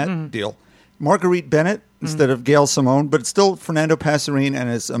fallout from that deal. Marguerite Bennett instead of Gail Simone, but it's still Fernando Passerin and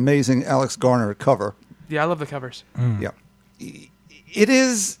his amazing Alex Garner cover. Yeah, I love the covers. Yeah. It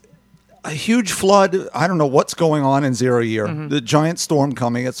is a huge flood. I don't know what's going on in 0 year. The giant storm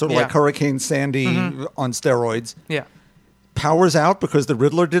coming. It's sort of Yeah. like Hurricane Sandy on steroids. Yeah. Powers out because the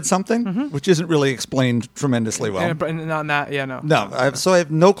Riddler did something, which isn't really explained tremendously well. And not in that. Yeah, no. No, I have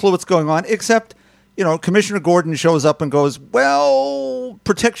no clue what's going on, except, Commissioner Gordon shows up and goes, well,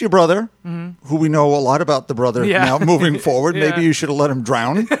 protect your brother, who we know a lot about the brother Yeah. now moving forward. Yeah. Maybe you should have let him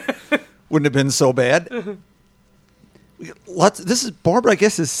drown. Wouldn't have been so bad. This is, Barbara, I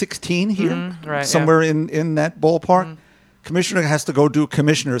guess, is 16 here, right, somewhere in that ballpark. Commissioner has to go do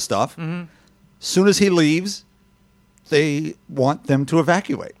commissioner stuff. Soon as he leaves, they want them to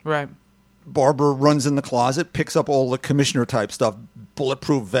evacuate. Right. Barbara runs in the closet, picks up all the commissioner type stuff,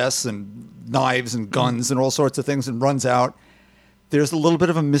 bulletproof vests and knives and guns and all sorts of things, and runs out. There's a little bit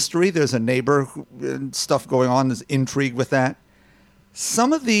of a mystery. There's a neighbor and stuff going on. There's intrigue with that.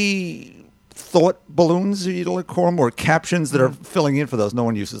 Some of the thought balloons, you don't call them, or captions that are filling in for those. No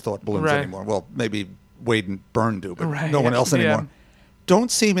one uses thought balloons Right. anymore. Well, maybe Wade and Byrne do, but Right, no one yeah. else anymore. Yeah.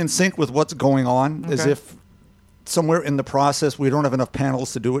 Don't seem in sync with what's going on, as Okay. if somewhere in the process we don't have enough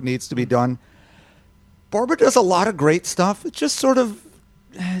panels to do what needs to be done. Barbara does a lot of great stuff. It's just sort of,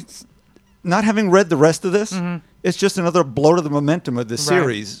 it's not having read the rest of this, it's just another blow to the momentum of the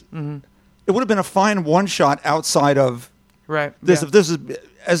series. It would have been a fine one-shot outside of Right. this. Yeah. If this is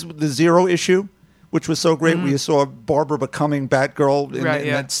as the 0 issue, which was so great, where you saw Barbara becoming Batgirl in, Right, in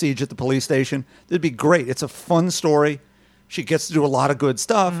yeah. that siege at the police station, it'd be great. It's a fun story. She gets to do a lot of good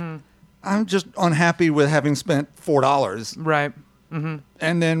stuff. I'm just unhappy with having spent $4, Right. and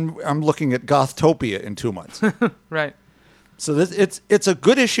then I'm looking at Gothtopia in 2 months. Right. So it's a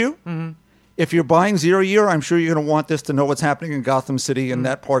good issue. If you're buying 0 year, I'm sure you're going to want this to know what's happening in Gotham City and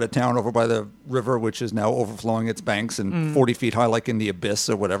that part of town over by the river, which is now overflowing its banks and 40 feet high, like in the abyss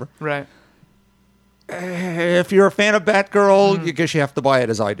or whatever. Right. If you're a fan of Batgirl, I guess you have to buy it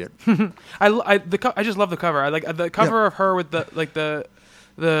as I did. I just love the cover. I like the cover of her with the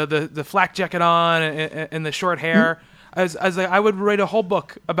flak jacket on and the short hair. As like, I would write a whole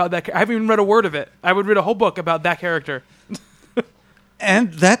book about that. I haven't even read a word of it. I would read a whole book about that character.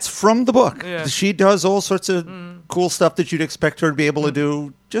 And that's from the book. Yeah. She does all sorts of cool stuff that you'd expect her to be able to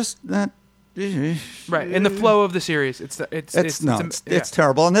do. Just that. Right. In the flow of the series, It's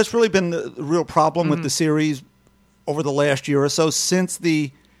terrible, and that's really been the real problem with the series over the last year or so, since the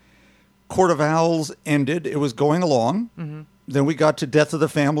Court of Owls ended. It was going along. Mm-hmm. Then we got to Death of the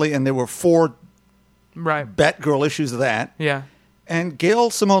Family, and there were 4 Right. Batgirl issues of that. Yeah. And Gail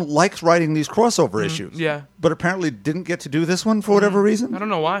Simone likes writing these crossover issues. Yeah. But apparently didn't get to do this one for whatever reason. I don't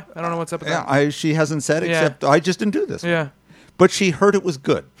know why. I don't know what's up with Yeah, that. she hasn't said, Yeah. except I just didn't do this one. Yeah. But she heard it was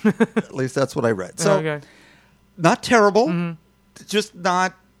good. At least that's what I read. So, okay. not terrible, just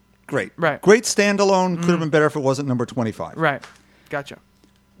not great. Right. Great standalone. Could have been better if it wasn't number 25. Right. Gotcha.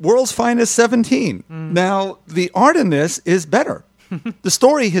 World's Finest 17. Now, the art in this is better. The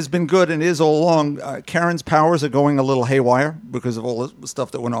story has been good and is all along. Karen's powers are going a little haywire because of all the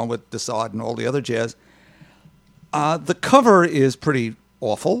stuff that went on with Desaad and all the other jazz. The cover is pretty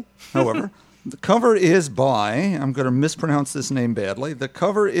awful, however. The cover is by, I'm going to mispronounce this name badly, the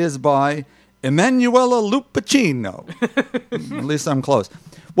cover is by Emanuela Lupacchino. At least I'm close.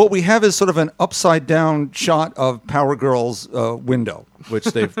 What we have is sort of an upside-down shot of Power Girl's window, which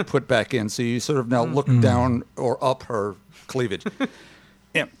they've put back in. So you sort of now look down or up her cleavage.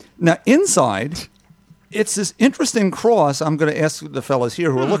 Yeah. Now, inside, it's this interesting cross. I'm going to ask the fellas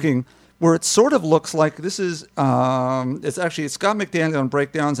here who are looking, where it sort of looks like this is, it's actually Scott McDaniel on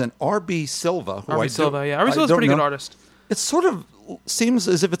breakdowns and R.B. Silva. R.B. Silva, yeah. R.B. Silva's a pretty good artist. It sort of seems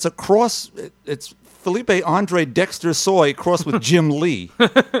as if it's a cross. It's Felipe Andre Dexter Soy crossed with Jim Lee.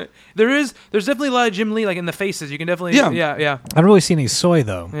 There's definitely a lot of Jim Lee, like in the faces. You can definitely, yeah. I don't really see any soy,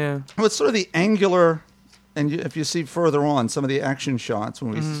 though. Yeah. Well, it's sort of the angular, and if you see further on, some of the action shots,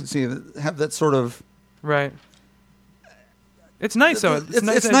 when we see have that sort of... Right. It's nice, though. It's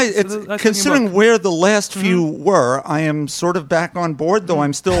nice. It's considering where the last few were, I am sort of back on board, though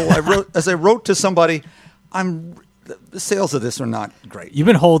I'm still... I wrote to somebody, the sales of this are not great. You've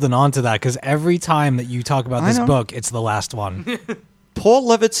been holding on to that because every time that you talk about this book, it's the last one. Paul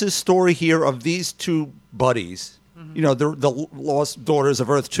Levitz's story here of these two buddies, you know, the Lost Daughters of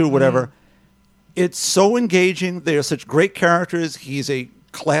Earth 2, whatever, it's so engaging. They are such great characters. He's a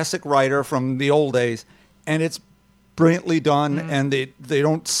classic writer from the old days, and it's brilliantly done, and they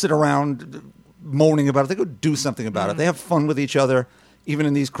don't sit around moaning about it. They go do something about it. They have fun with each other. Even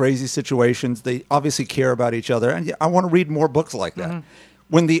in these crazy situations, they obviously care about each other. And I want to read more books like that.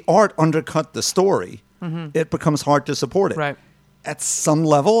 When the art undercut the story, it becomes hard to support it. Right. At some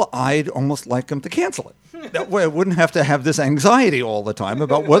level, I'd almost like them to cancel it. That way I wouldn't have to have this anxiety all the time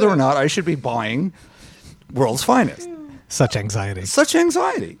about whether or not I should be buying World's Finest. Such anxiety. Such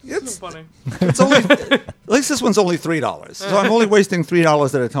anxiety. It's So funny. It's only, at least this one's only $3. So I'm only wasting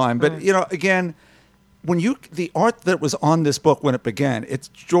 $3 at a time. But, you know, again... the art that was on this book when it began, it's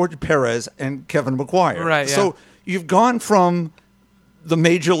George Perez and Kevin McGuire. Right, yeah. So you've gone from the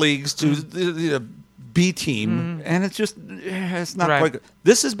major leagues to the B team, and it's just, it's not quite good.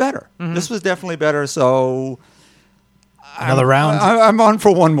 This is better. This was definitely better, so... Another round? I'm on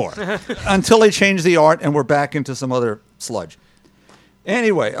for one more. Until they change the art and we're back into some other sludge.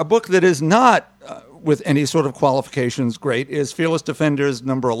 Anyway, a book that is not... with any sort of qualifications, great, is Fearless Defenders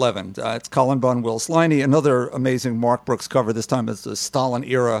number 11. It's Colin Bunn, Will Sliney, another amazing Mark Brooks cover. This time it's the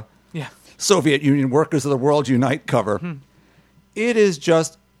Stalin-era Soviet Union Workers of the World Unite cover. It is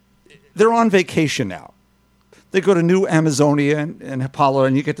just, they're on vacation now. They go to New Amazonia and Apollo,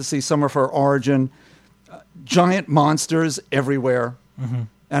 and you get to see some of her origin. Giant monsters everywhere.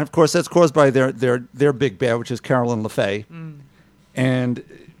 And, of course, that's caused by their big bad, which is Carolyn LeFay. And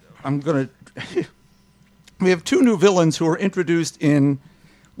I'm going to... We have two new villains who are introduced in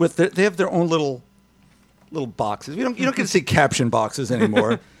with they have their own little boxes. You don't get to see caption boxes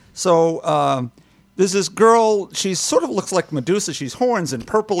anymore. So there's this girl. She sort of looks like Medusa. She's horns and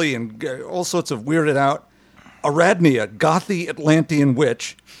purpley and all sorts of weirded out. Aradnia, gothy Atlantean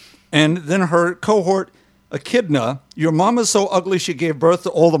witch, and then her cohort, Echidna. Your mama's so ugly she gave birth to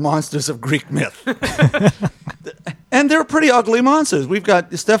all the monsters of Greek myth. And they're pretty ugly monsters. We've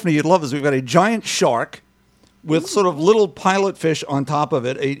got, Stephanie, you'd love this. We've got a giant shark with sort of little pilot fish on top of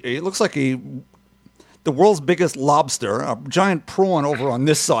it. It looks like the world's biggest lobster, a giant prawn over on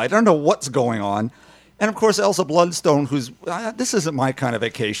this side. I don't know what's going on. And, of course, Elsa Bloodstone, who's, this isn't my kind of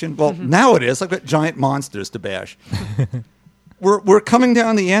vacation. Well, now it is. I've got giant monsters to bash. We're coming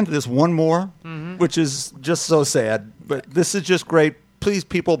down the end of this one more, which is just so sad. But this is just great. Please,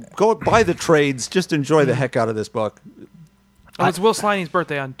 people, go buy the trades. Just enjoy the heck out of this book. Oh, it's Will Sliney's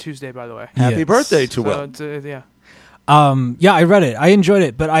birthday on Tuesday, by the way. Happy birthday to Will. Yeah. Yeah, I read it. I enjoyed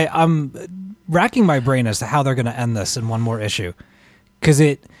it, but I'm racking my brain as to how they're going to end this in one more issue. Because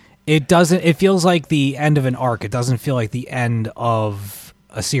it doesn't. It feels like the end of an arc. It doesn't feel like the end of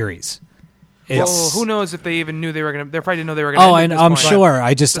a series. Well, who knows if they even knew they were going to... They probably didn't know they were going to end and at this I'm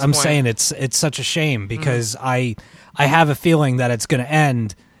point. sure. I'm saying it's such a shame because I have a feeling that it's going to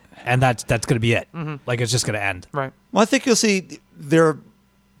end and that's going to be it. Like it's just going to end. Right. Well, I think you'll see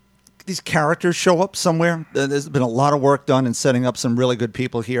these characters show up somewhere. There's been a lot of work done in setting up some really good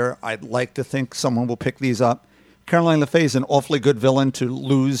people here. I'd like to think someone will pick these up. Caroline Le Fay is an awfully good villain to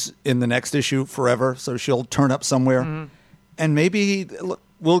lose in the next issue forever, so she'll turn up somewhere. And maybe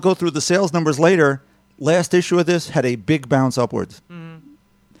we'll go through the sales numbers later. Last issue of this had a big bounce upwards.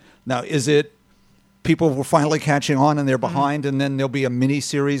 Now, is it people were finally catching on and they're behind, and then there'll be a mini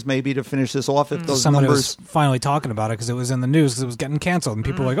series maybe to finish this off if those Someone numbers... was finally talking about it because it was in the news because it was getting canceled, and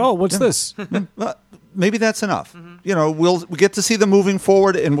people were like, "Oh, what's this?" Well, maybe that's enough. You know, we'll get to see them moving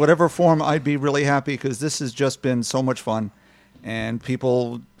forward in whatever form. I'd be really happy because this has just been so much fun, and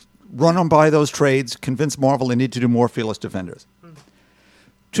people run on by those trades, convince Marvel they need to do more Fearless Defenders.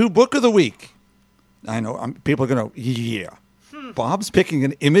 To Book of the Week. I know people are going to, yeah. Bob's picking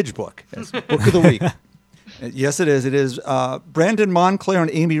an Image book as Book of the Week. Yes, it is. It is Brandon Montclair and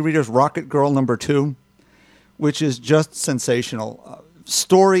Amy Reeder's Rocket Girl #2, which is just sensational.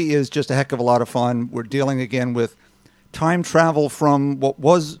 Story is just a heck of a lot of fun. We're dealing again with time travel from what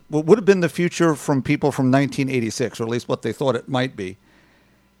would have been the future from people from 1986, or at least what they thought it might be.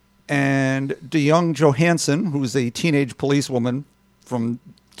 And DeYoung Johansson, who's a teenage policewoman from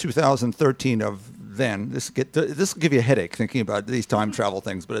 2013 of then. This will give you a headache thinking about these time travel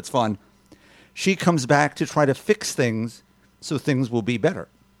things, but it's fun. She comes back to try to fix things so things will be better.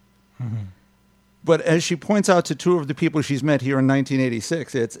 But as she points out to two of the people she's met here in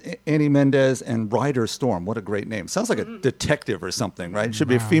 1986, it's Annie Mendez and Ryder Storm. What a great name. Sounds like a detective or something, right? It should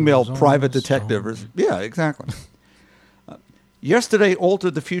be a female private detective. Yeah, exactly. Yesterday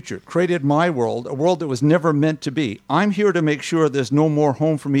altered the future, created my world, a world that was never meant to be. I'm here to make sure there's no more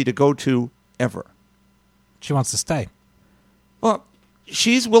home for me to go to ever. She wants to stay. Well,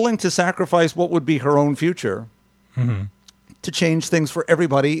 she's willing to sacrifice what would be her own future to change things for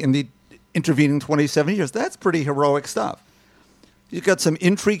everybody in the intervening 27 years. That's pretty heroic stuff. You've got some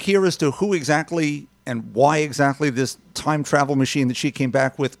intrigue here as to who exactly and why exactly this time travel machine that she came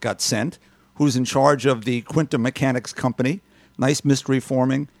back with got sent, who's in charge of the Quantum Mechanics Company. Nice mystery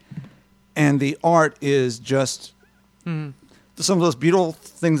forming. And the art is just some of those beautiful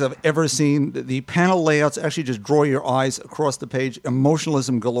things I've ever seen. The panel layouts actually just draw your eyes across the page.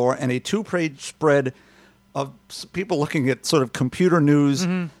 Emotionalism galore. And a 2-page spread of people looking at sort of computer news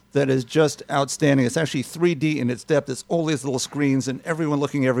that is just outstanding. It's actually 3D in its depth. It's all these little screens and everyone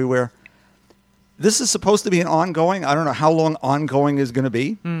looking everywhere. This is supposed to be an ongoing. I don't know how long ongoing is going to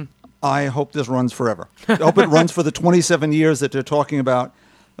be. I hope this runs forever. I hope it runs for the 27 years that they're talking about.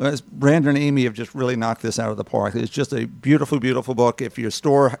 As Brandon and Amy have just really knocked this out of the park. It's just a beautiful, beautiful book. If your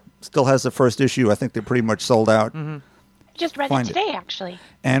store still has the first issue, I think they're pretty much sold out. Just read it today, actually.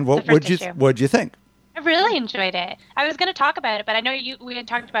 And what'd you think? I really enjoyed it. I was going to talk about it, but I know we had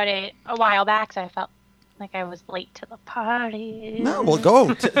talked about it a while back, so I felt like I was late to the party. No, well,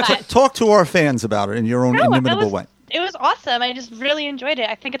 go. Talk to our fans about it in your own inimitable way. It was awesome. I just really enjoyed it.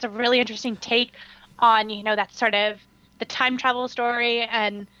 I think it's a really interesting take on, that sort of the time travel story,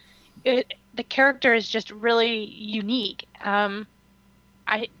 and the character is just really unique.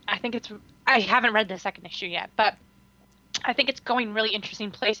 I think it's. I haven't read the second issue yet, but I think it's going really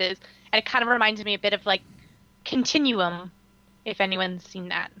interesting places, and it kind of reminds me a bit of like Continuum, if anyone's seen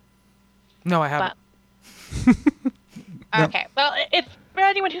that. No, I haven't. Okay, well, if for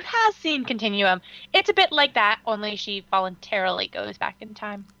anyone who has seen Continuum, it's a bit like that, only she voluntarily goes back in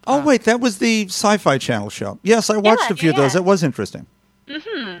time. Oh, wait, that was the Sci-Fi Channel show. Yes, I watched a few of those. It was interesting.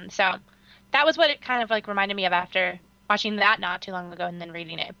 So that was what it kind of like reminded me of after watching that not too long ago and then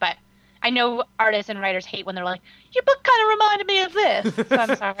reading it. But I know artists and writers hate when they're like, your book kind of reminded me of this. So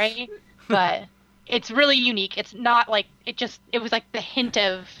I'm sorry. But it's really unique. It's not like, it was like the hint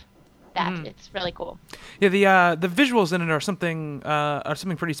of that. It's really cool. Yeah, the visuals in it are something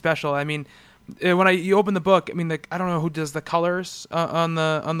pretty special. I mean, when you open the book, I mean, I don't know who does the colors on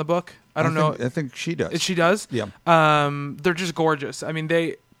the book. I don't know. I think she does. She does. Yeah. They're just gorgeous. I mean,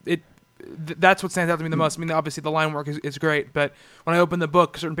 that's what stands out to me the most. I mean, obviously the line work is great, but when I open the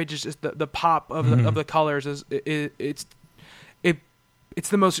book, certain pages, just the pop of the colors it's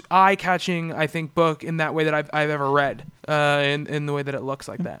the most eye-catching, I think, book in that way that I've ever read. In the way that it looks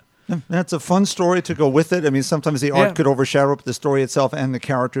like that. That's a fun story to go with it. I mean, sometimes the art could overshadow the story itself, and the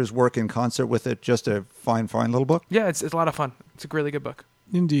characters work in concert with it. Just a fine, fine little book. Yeah, it's a lot of fun. It's a really good book.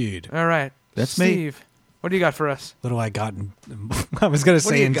 Indeed. All right. That's Steve, me. what do you got for us? What do I got? I was going to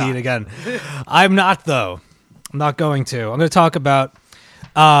say indeed again. I'm not, though. I'm not going to. I'm going to talk about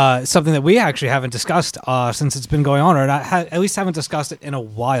something that we actually haven't discussed since it's been going on, or at least haven't discussed it in a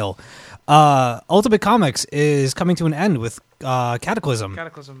while. Ultimate Comics is coming to an end with Cataclysm.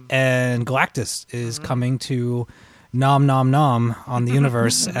 Cataclysm. And Galactus is coming to nom nom nom on the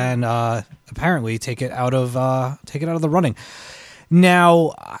universe and apparently take it out of the running.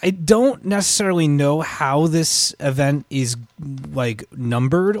 Now, I don't necessarily know how this event is like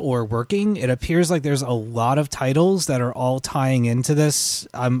numbered or working. It appears like there's a lot of titles that are all tying into this.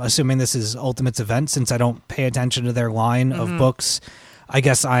 I'm assuming this is Ultimate's event since I don't pay attention to their line of books. I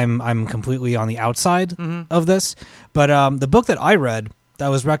guess I'm completely on the outside of this. But the book that I read that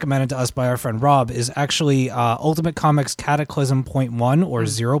was recommended to us by our friend Rob is actually Ultimate Comics Cataclysm .1 or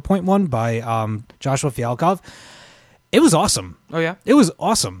 0.1 by Joshua Fialkov. It was awesome. Oh, yeah? It was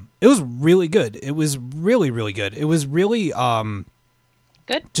awesome. It was really good. It was really, really good. It was really...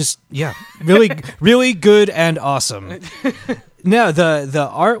 Good? Just, yeah. Really, really good and awesome. No, the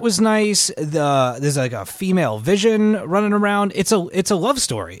art was nice. There's like a female Vision running around. It's a love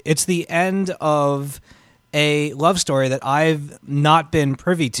story. It's the end of a love story that I've not been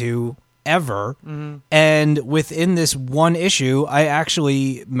privy to ever. And within this one issue, I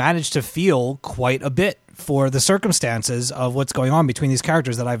actually managed to feel quite a bit for the circumstances of what's going on between these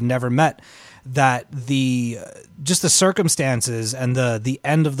characters that I've never met. That just the circumstances and the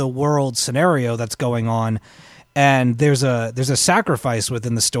end of the world scenario that's going on, and there's a sacrifice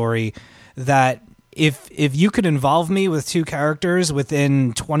within the story that if you could involve me with two characters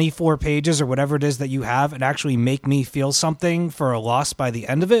within 24 pages or whatever it is that you have and actually make me feel something for a loss by the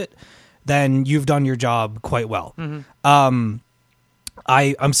end of it, then you've done your job quite well.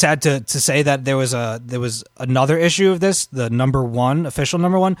 I'm sad to say that there was another issue of this, the official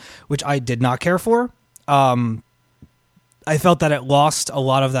number one, which I did not care for. I felt that it lost a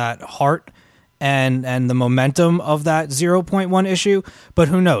lot of that heart and the momentum of that 0.1 issue, but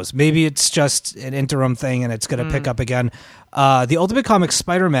who knows? Maybe it's just an interim thing and it's going to pick up again. The Ultimate Comics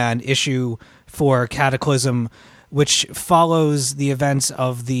Spider-Man issue for Cataclysm, which follows the events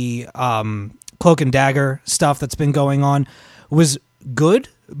of the Cloak and Dagger stuff that's been going on, was good,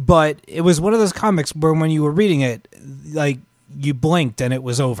 but it was one of those comics where when you were reading it, like, you blinked and it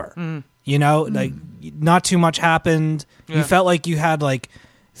was over. You know, like, not too much happened. Yeah. You felt like you had like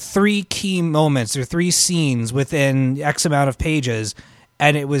 3 key moments or 3 scenes within X amount of pages,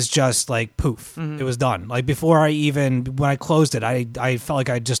 and it was just like poof, it was done. Like, before when I closed it, I felt like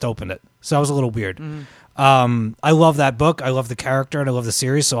I just opened it. So that was a little weird. I love that book. I love the character and I love the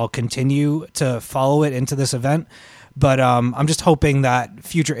series, so I'll continue to follow it into this event. But I'm just hoping that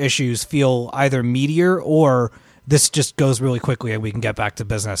future issues feel either meatier or this just goes really quickly and we can get back to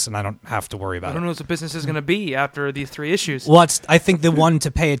business and I don't have to worry about it. I don't know what the business is going to be after these 3 issues. Well, I think the one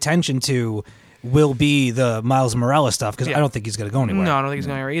to pay attention to will be the Miles Morales stuff because I don't think he's going to go anywhere. No, I don't think he's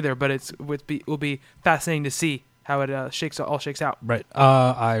going anywhere either, but it will be fascinating to see how it shakes out. Right.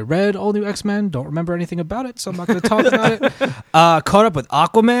 I read all new X-Men. Don't remember anything about it, so I'm not going to talk about it. Caught up with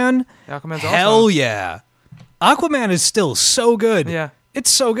Aquaman. Aquaman's Hell awesome. Yeah. Aquaman is still so good. Yeah.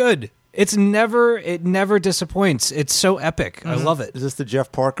 It's so good. It never disappoints. It's so epic. I love it. Is this the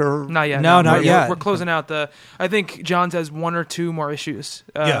Jeff Parker? Not yet. No, not yet. We're closing out I think Johns has 1 or 2 more issues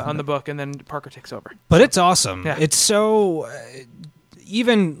on the book, and then Parker takes over. But it's awesome. Yeah. It's so...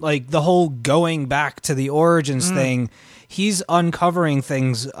 even like the whole going back to the Origins thing, he's uncovering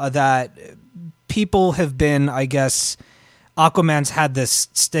things that people have been, I guess... Aquaman's had this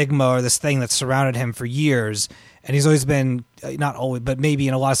stigma or this thing that surrounded him for years, and he's always been, not always, but maybe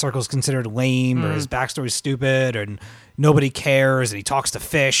in a lot of circles considered lame, or his backstory's stupid, and nobody cares, and he talks to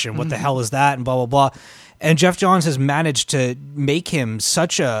fish, and what the hell is that, and blah, blah, blah. And Jeff Johns has managed to make him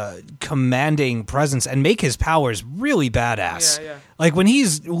such a commanding presence and make his powers really badass. Yeah. Like when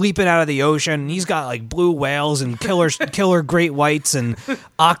he's leaping out of the ocean, he's got like blue whales and killer great whites and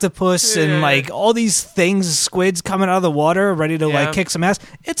octopus and like all these things, squids coming out of the water ready to like kick some ass.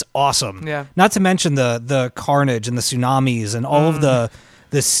 It's awesome. Yeah. Not to mention the carnage and the tsunamis and all of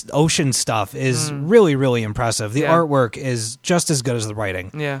this ocean stuff is really, really impressive. The artwork is just as good as the writing.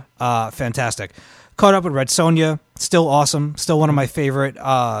 Yeah. Fantastic. Caught up with Red Sonja. Still awesome. Still one of my favorite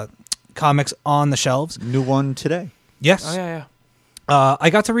comics on the shelves. New one today. Yes. Oh, yeah. I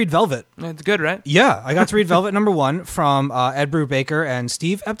got to read Velvet. It's good, right? Yeah, I got to read Velvet #1 from Ed Brubaker and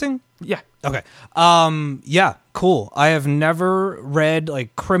Steve Epting. Yeah. Okay. Yeah, cool. I have never read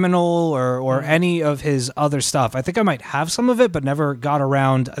like Criminal or any of his other stuff. I think I might have some of it, but never got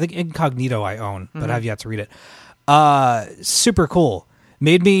around. I think Incognito I own, but I have yet to read it. Super cool.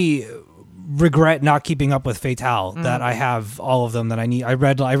 Made me regret not keeping up with Fatale, that I have all of them that I need. I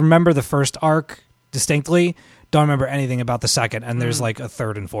remember the first arc distinctly. Don't remember anything about the second, and there's like a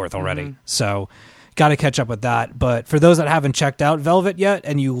third and fourth already. So got to catch up with that. But for those that haven't checked out Velvet yet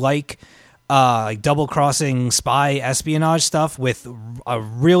and you like like double-crossing spy espionage stuff with a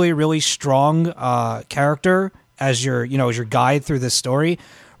really, really strong character as your guide through this story.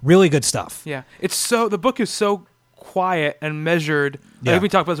 Really good stuff. Yeah, the book is so quiet and measured. Yeah. I think we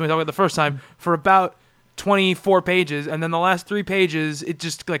talked about this when we talked about it the first time for about 24 pages, and then the last 3 pages it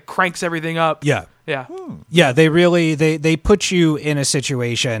just like cranks everything up. Yeah. Yeah. They really they put you in a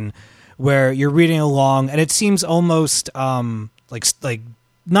situation where you're reading along, and it seems almost like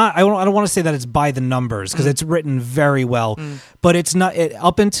not. I don't want to say that it's by the numbers because it's written very well, but it's not.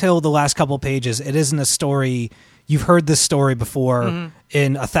 Up until the last couple pages, it isn't a story. You've heard this story before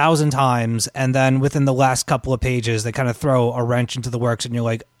in 1,000 times, and then within the last couple of pages, they kind of throw a wrench into the works, and you're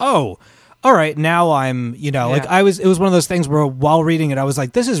like, oh. All right, now I'm, like it was one of those things where while reading it, I was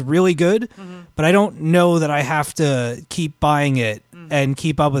like, this is really good, but I don't know that I have to keep buying it and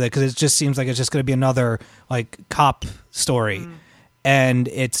keep up with it because it just seems like it's just going to be another like cop story, and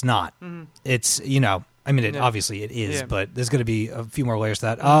it's not. It's, obviously it is, but there's going to be a few more layers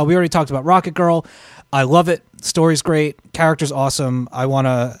to that. We already talked about Rocket Girl. I love it. Story's great. Character's awesome. I want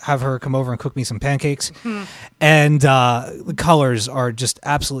to have her come over and cook me some pancakes. And the colors are just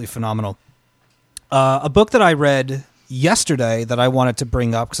absolutely phenomenal. A book that I read yesterday that I wanted to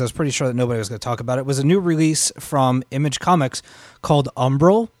bring up because I was pretty sure that nobody was going to talk about it was a new release from Image Comics called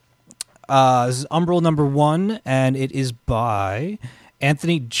Umbral. This is Umbral #1, and it is by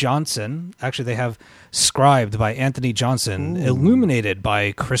Anthony Johnson. Actually, they have scribed by Anthony Johnson, illuminated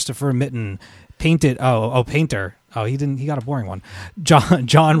by Christopher Mitten, painter. Oh, he got a boring one.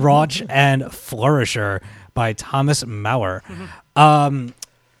 John Roach, and Flourisher by Thomas Maurer.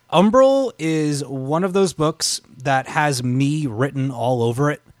 Umbral is one of those books that has me written all over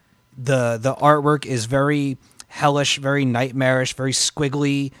it. The artwork is very hellish, very nightmarish, very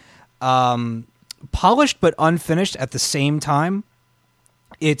squiggly, polished but unfinished at the same time.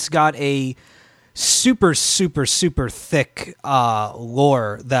 It's got a super, super, super thick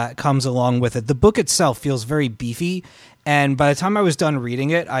lore that comes along with it. The book itself feels very beefy, and by the time I was done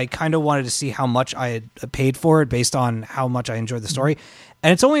reading it, I kind of wanted to see how much I had paid for it based on how much I enjoyed the story.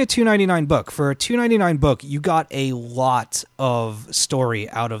 And it's only a $2.99 book. For a $2.99 book, you got a lot of story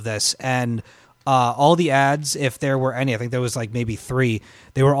out of this, and all the ads, if there were any, I think there was like maybe 3,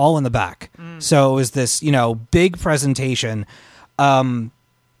 they were all in the back. So it was this, big presentation.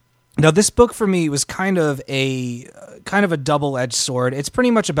 Now, this book for me was kind of a double-edged sword. It's pretty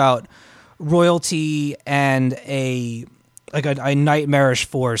much about royalty and a nightmarish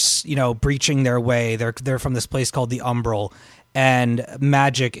force, breaching their way. They're from this place called the Umbral, and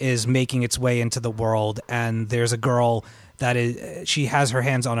magic is making its way into the world. And there's a girl she has her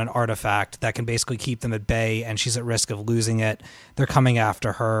hands on an artifact that can basically keep them at bay, and she's at risk of losing it. They're coming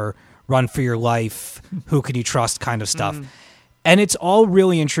after her. Run for your life. Who can you trust? Kind of stuff. And it's all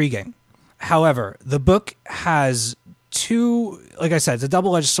really intriguing. However, the book has 2, like I said, it's a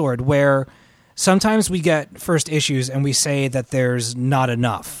double-edged sword where sometimes we get first issues and we say that there's not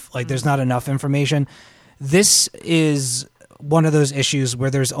enough. Like there's not enough information. This is one of those issues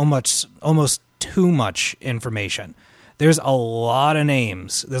where there's almost too much information. There's a lot of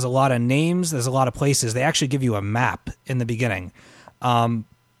names. There's a lot of places. They actually give you a map in the beginning. I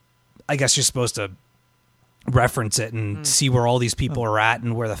guess you're supposed to reference it and see where all these people are at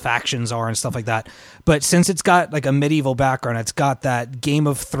and where the factions are and stuff like that. But since it's got like a medieval background, it's got that Game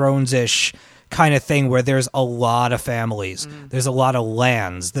of Thrones-ish kind of thing where there's a lot of families. There's a lot of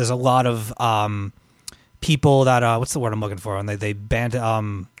lands. There's a lot of people that what's the word I'm looking for? And they band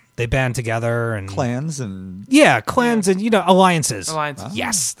together and Clans and and alliances.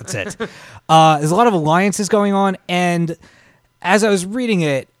 Yes, that's it. There's a lot of alliances going on, and as I was reading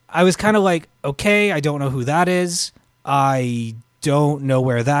it, I was kind of like, okay, I don't know who that is. I don't know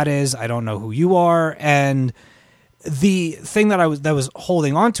where that is. I don't know who you are. And the thing that was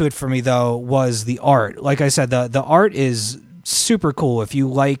holding on to it for me, though, was the art. Like I said, the art is super cool. If you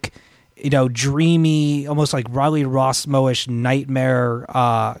like, dreamy, almost like Riley Rossmo-ish nightmare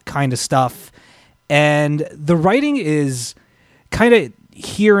kind of stuff. And the writing is kind of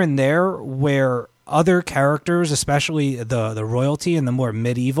here and there where other characters, especially the royalty and the more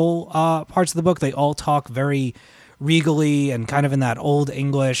medieval parts of the book, they all talk very regally and kind of in that old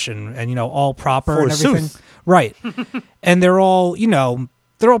English and all proper and everything. Right. And they're all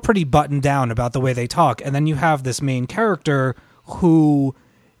pretty buttoned down about the way they talk. And then you have this main character who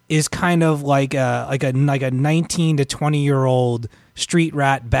is kind of like a 19 to 20-year-old street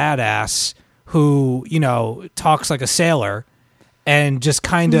rat badass who, talks like a sailor and just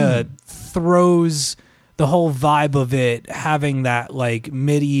kind of throws the whole vibe of it having that like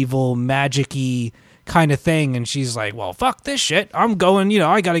medieval magic-y kind of thing. And she's like, well, fuck this shit. I'm going,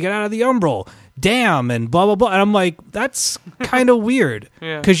 I got to get out of the Umbral. Damn, and blah, blah, blah. And I'm like, that's kind of weird.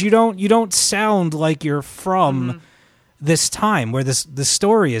 Because you don't sound like you're from this time where this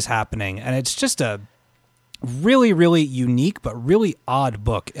story is happening. And it's just a really, really unique but really odd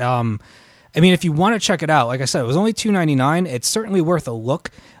book. I mean, if you want to check it out, like I said, it was only $2.99. It's certainly worth a look.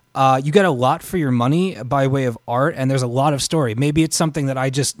 You get a lot for your money by way of art, and there's a lot of story. Maybe it's something that I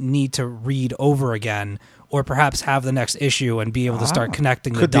just need to read over again, or perhaps have the next issue and be able to start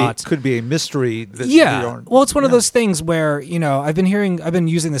connecting the dots. Could be a mystery. Well, it's one of those things where, I've been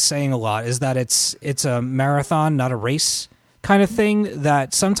using the saying a lot, is that it's a marathon, not a race kind of thing,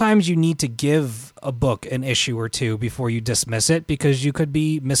 that sometimes you need to give a book an issue or two before you dismiss it, because you could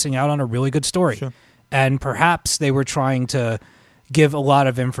be missing out on a really good story. Sure. And perhaps they were trying to give a lot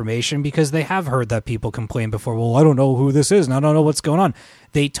of information because they have heard that people complain before, well, I don't know who this is and I don't know what's going on.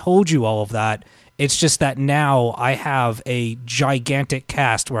 They told you all of that. It's just that now I have a gigantic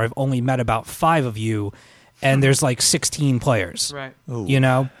cast where I've only met about 5 of you, and there's like 16 players. Right.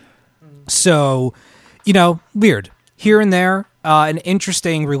 Ooh. So, weird. Here and there, an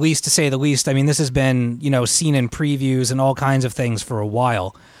interesting release to say the least. I mean, this has been, seen in previews and all kinds of things for a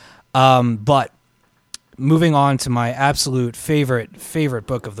while. But moving on to my absolute favorite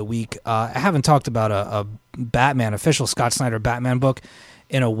book of the week. I haven't talked about a Batman, official Scott Snyder Batman book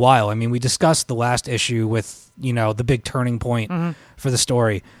in a while. I mean, we discussed the last issue with, the big turning point for the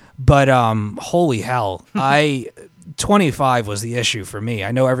story. But holy hell, 25 was the issue for me.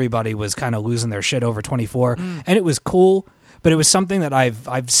 I know everybody was kind of losing their shit over 24, and it was cool, but it was something that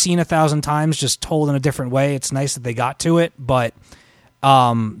I've seen 1,000 times, just told in a different way. It's nice that they got to it, but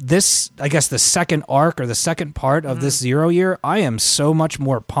this, I guess the second arc or the second part of this 0 year, I am so much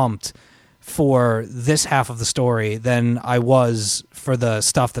more pumped for this half of the story than I was for the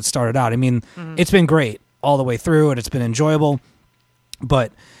stuff that started out. I mean, it's been great all the way through, and it's been enjoyable,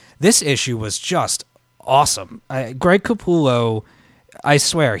 but this issue was just awesome. Greg Capullo, I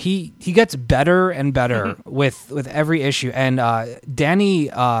swear, he gets better and better with every issue, and Danny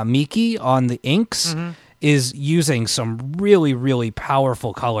Miki on the inks is using some really, really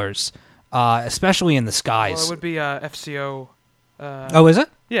powerful colors, especially in the skies. Well, it would be FCO. Oh, is it?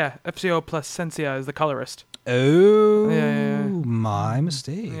 Yeah, FCO plus Sensia is the colorist. Oh, yeah. My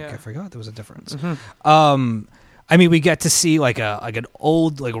mistake. Yeah. I forgot there was a difference. I mean, we get to see like an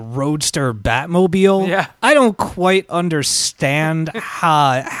old roadster Batmobile. Yeah. I don't quite understand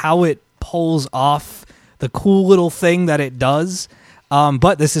how it pulls off the cool little thing that it does.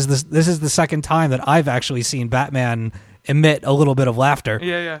 But this is the second time that I've actually seen Batman emit a little bit of laughter.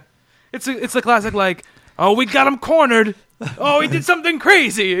 Yeah. It's the classic, like, oh, we got him cornered. Oh, he did something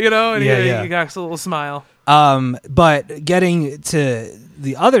crazy, and he got a little smile. But getting to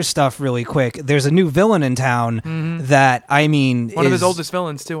the other stuff really quick, there's a new villain in town that, I mean, one of his oldest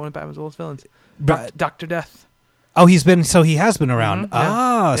villains too. One of Batman's oldest villains, Dr. Death. Oh, he has been around.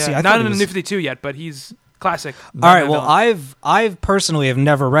 Yeah. See, I not thought in the New 52 yet, but he's classic. All right. Well, I've personally have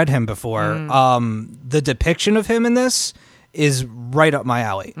never read him before. The depiction of him in this is right up my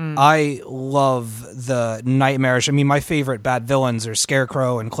alley. I love the nightmarish. I mean, my favorite bad villains are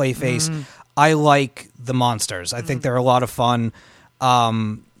Scarecrow and Clayface. I like the monsters. I think they're a lot of fun.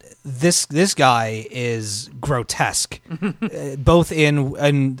 This guy is grotesque, both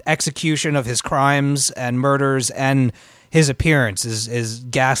in execution of his crimes and murders, and his appearance is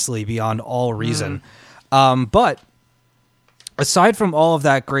ghastly beyond all reason. But aside from all of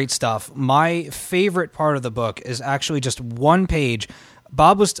that great stuff, my favorite part of the book is actually just one page.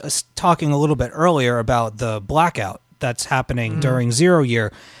 Bob was talking a little bit earlier about the blackout that's happening during 0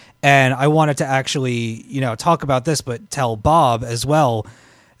 year, and I wanted to actually, talk about this, but tell Bob as well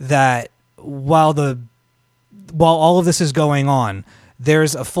that while all of this is going on,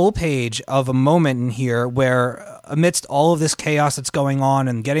 there's a full page of a moment in here where, amidst all of this chaos that's going on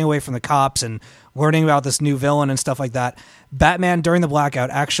and getting away from the cops and learning about this new villain and stuff like that, Batman, during the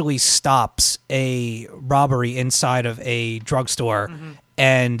blackout, actually stops a robbery inside of a drugstore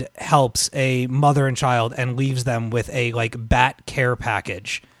and helps a mother and child and leaves them with a bat care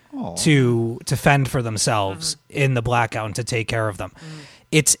package to fend for themselves in the blackout and to take care of them.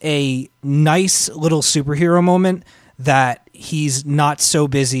 It's a nice little superhero moment that he's not so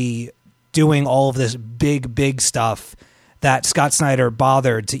busy doing all of this big stuff that Scott Snyder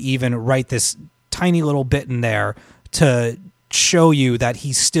bothered to even write this tiny little bit in there to show you that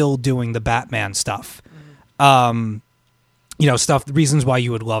he's still doing the Batman stuff. Stuff, the reasons why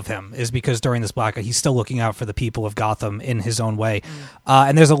you would love him is because during this blackout, he's still looking out for the people of Gotham in his own way.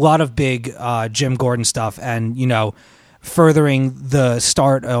 And there's a lot of big Jim Gordon stuff. And, furthering the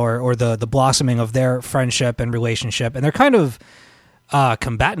start or the blossoming of their friendship and relationship. And they're kind of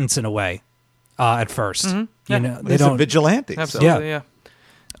combatants in a way at first. Mm-hmm. You know, they He's a don't. vigilante. So. Absolutely, yeah.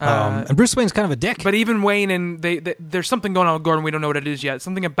 And Bruce Wayne's kind of a dick. But even Wayne and they there's something going on with Gordon. We don't know what it is yet.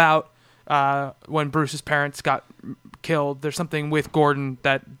 Something about when Bruce's parents got killed. There's something with Gordon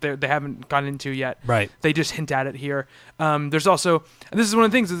that they haven't gone into yet. Right. They just hint at it here. There's also, and this is one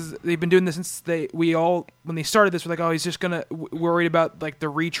of the things, is they've been doing this since when they started this, we're like, oh, he's just gonna worried about like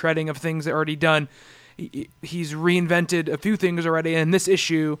the retreading of things that are already done. He's reinvented a few things already, and in this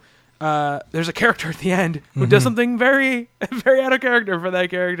issue, there's a character at the end who does something very, very out of character for that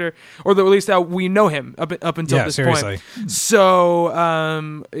character, or at least how we know him up until this seriously. point. So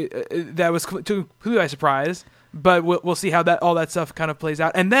that was completely by surprise, but we'll see how all that stuff kind of plays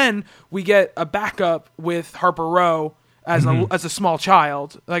out. And then we get a backup with Harper Row as a small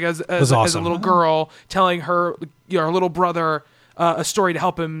child, like as a little girl, telling her her little brother a story to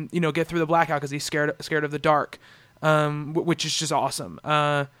help him get through the blackout because he's scared of the dark, which is just awesome.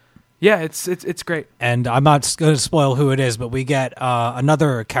 Yeah, it's great. And I'm not going to spoil who it is, but we get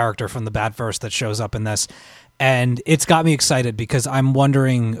another character from the Batverse that shows up in this. And it's got me excited because I'm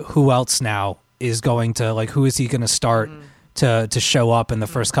wondering who else now is going to, like, who is he going to start to show up in the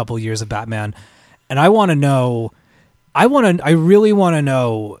first couple of years of Batman. And I want to know, I really want to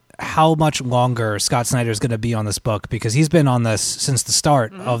know how much longer Scott Snyder is going to be on this book, because he's been on this since the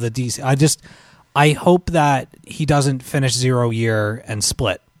start of the DC. I hope that he doesn't finish 0 year and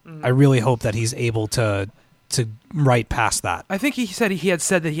split. I really hope that he's able to write past that. I think he had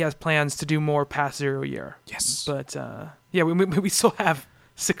said that he has plans to do more past 0 year. Yes. But yeah, we still have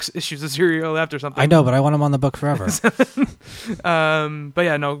 6 issues of 0 year left or something. I know, but I want him on the book forever. But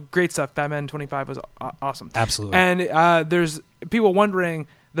yeah, no, great stuff. Batman 25 was awesome. Absolutely. And there's people wondering,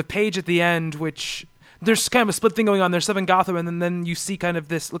 the page at the end, which there's kind of a split thing going on. There's stuff in Gotham, and then you see kind of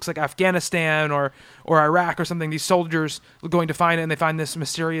this, looks like Afghanistan or Iraq or something. These soldiers going to find it, and they find this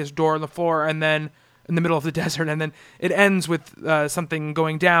mysterious door on the floor, and then in the middle of the desert, and then it ends with something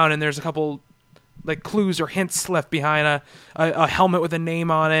going down, and there's a couple like clues or hints left behind, a helmet with a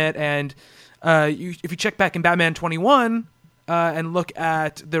name on it, and if you check back in Batman 21 and look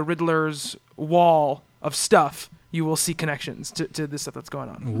at the Riddler's wall of stuff, you will see connections to this stuff that's going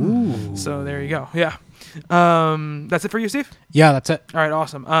on. Ooh. So there you go. Yeah. That's it for you, Steve? Yeah, that's it. All right,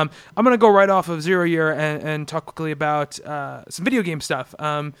 awesome. I'm going to go right off of 0 year and talk quickly about some video game stuff.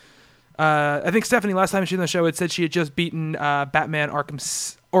 I think Stephanie, last time she was on the show, had said she had just beaten Batman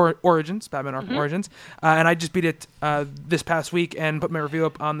Arkham Origins, and I just beat it this past week and put my review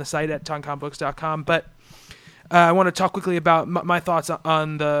up on the site at toncomicbooks.com. But I want to talk quickly about my thoughts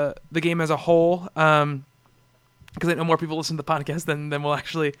on the game as a whole, because I know more people listen to the podcast than will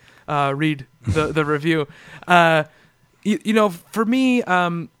actually read the review. For me,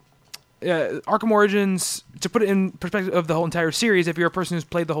 Arkham Origins, to put it in perspective of the whole entire series, if you're a person who's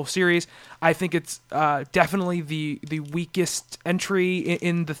played the whole series, I think it's definitely the weakest entry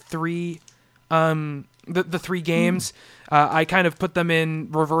in the three the three games. I kind of put them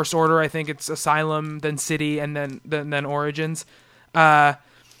in reverse order. I think it's Asylum, then City, and then Origins. That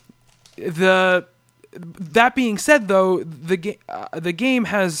being said, though, the game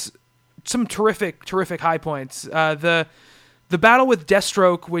has some terrific high points. The battle with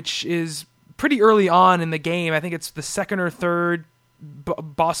Deathstroke, which is pretty early on in the game, I think it's the second or third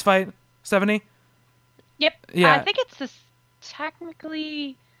boss fight. 70. Yep. Yeah. I think it's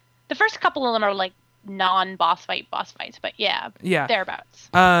technically the first couple of them are like non-boss fights, but yeah, thereabouts.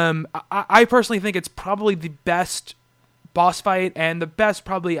 I personally think it's probably the best boss fight and the best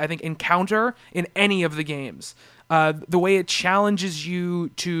probably, I think, encounter in any of the games. The way it challenges you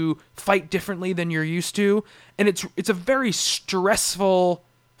to fight differently than you're used to, and it's a very stressful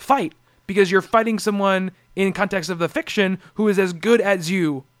fight because you're fighting someone in context of the fiction who is as good as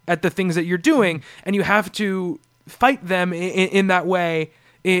you at the things that you're doing, and you have to fight them in that way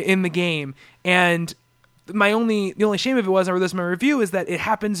in the game. And the only shame of it was, I wrote this in my review, is that it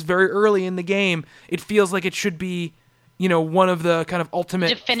happens very early in the game. It feels like it should be, one of the kind of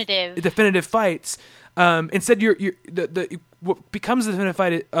ultimate definitive fights. Instead, what becomes the definitive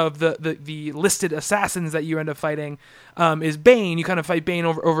fight of the listed assassins that you end up fighting is Bane. You kind of fight Bane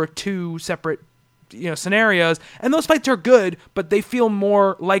over two separate scenarios, and those fights are good, but they feel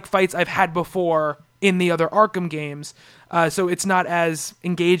more like fights I've had before in the other Arkham games. So it's not as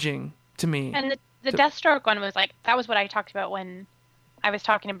engaging to me. And the Deathstroke one was like, that was what I talked about when I was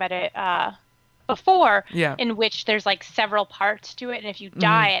talking about it before, in which there's like several parts to it, and if you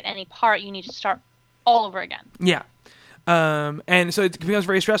die at any part, you need to start all over again. Yeah. And so it becomes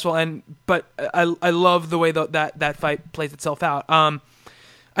very stressful. But I love the way that fight plays itself out.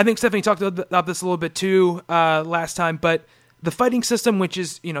 I think Stephanie talked about this a little bit too last time, but the fighting system, which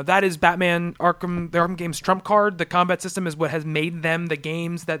is, that is Batman the Arkham games trump card. The combat system is what has made them the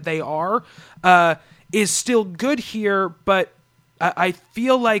games that they are, is still good here, but I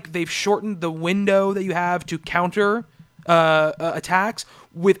feel like they've shortened the window that you have to counter attacks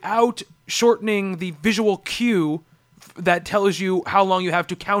without shortening the visual cue that tells you how long you have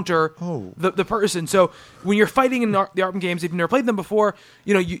to counter the person. So when you're fighting in the Arkham games, if you've never played them before,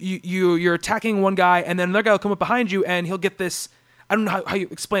 you're attacking one guy, and then another guy will come up behind you, and he'll get this. I don't know how you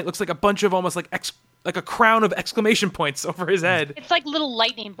explain it. It looks like a bunch of almost like a crown of exclamation points over his head. It's like little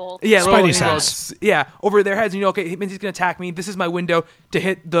lightning bolts. Yeah, little Spidey lightning sense. bolts. Yeah, over their heads. And okay, he means he's going to attack me. This is my window to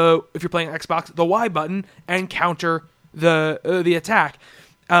hit if you're playing Xbox, the Y button and counter the attack.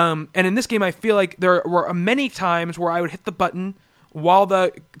 And in this game, I feel like there were many times where I would hit the button while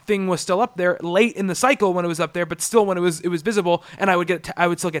the thing was still up there, late in the cycle when it was up there, but still when it was visible, and I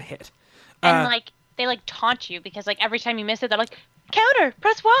would still get hit. And they taunt you because every time you miss it, they're like, counter,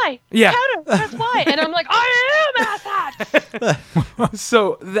 press Y. Yeah. Counter, press Y. And I'm like, I am asshat.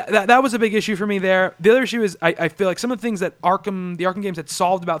 So that was a big issue for me there. The other issue is I feel like some of the things that the Arkham games had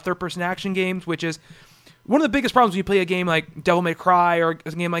solved about third-person action games, which is one of the biggest problems when you play a game like Devil May Cry or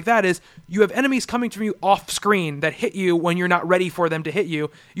a game like that, is you have enemies coming from you off screen that hit you when you're not ready for them to hit you.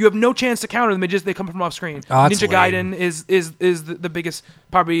 You have no chance to counter them; they come from off screen. That's Ninja lame. Gaiden is the biggest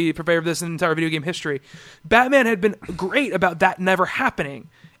probably purveyor of this in entire video game history. Batman had been great about that never happening,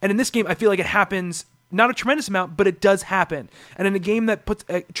 and in this game, I feel like it happens not a tremendous amount, but it does happen. And in a game that puts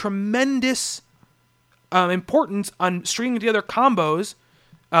a tremendous importance on stringing together combos.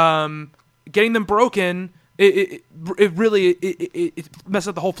 Getting them broken, it really messes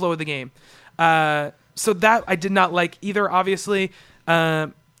up the whole flow of the game. So that I did not like either, obviously.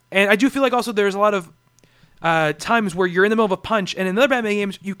 And I do feel like also there's a lot of times where you're in the middle of a punch, and in other Batman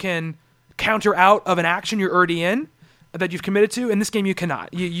games you can counter out of an action you're already in that you've committed to. In this game you cannot.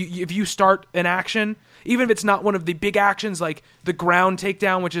 If you start an action, even if it's not one of the big actions like the ground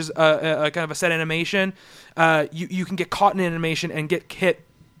takedown, which is a kind of a set animation, you can get caught in an animation and get hit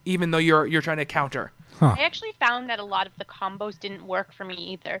even though you're trying to counter. I actually found that a lot of the combos didn't work for me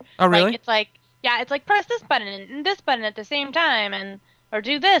either. Oh, really? It's like press this button and this button at the same time, or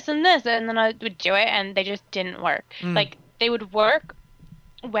do this and this, and then I would do it, and they just didn't work. They would work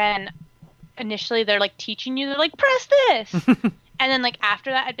when initially they're teaching you, they're like, press this, and then after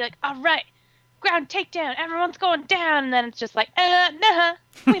that I'd be like, all right, ground takedown, everyone's going down, and then it's just nah,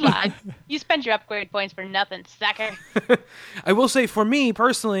 we lied. You spent your upgrade points for nothing, sucker. I will say, for me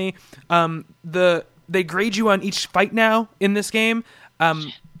personally, they grade you on each fight now in this game.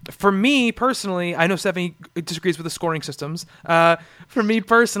 For me personally, I know Stephanie disagrees with the scoring systems. For me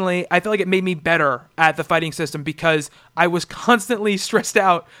personally, I feel like it made me better at the fighting system because I was constantly stressed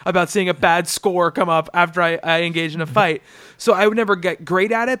out about seeing a bad score come up after I engaged in a fight. So I would never get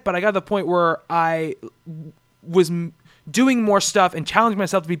great at it, but I got to the point where I was doing more stuff and challenging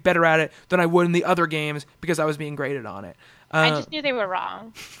myself to be better at it than I would in the other games because I was being graded on it. I just knew they were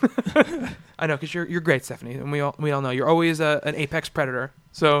wrong. I know, because you're great, Stephanie, and we all know you're always an apex predator.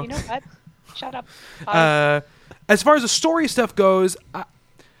 So You know what? Shut up. As far as the story stuff goes,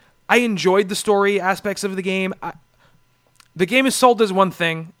 I enjoyed the story aspects of the game. The game is sold as one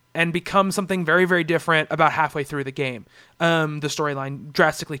thing and becomes something very, very different about halfway through the game. The storyline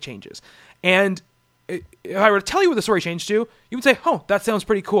drastically changes. And if I were to tell you what the story changed to, you would say, oh, that sounds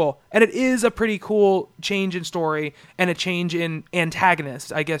pretty cool. And it is a pretty cool change in story and a change in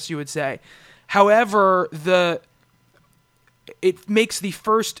antagonist, I guess you would say. However, it makes the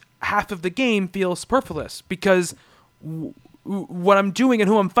first half of the game feel superfluous because what I'm doing and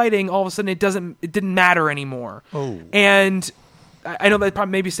who I'm fighting, all of a sudden it didn't matter anymore. Oh. And I know that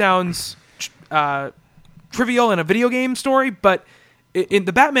probably maybe sounds trivial in a video game story, but in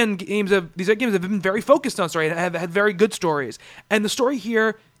the Batman games, these games have been very focused on story and have had very good stories. And the story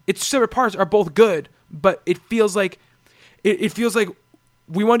here, its separate parts are both good, but it feels like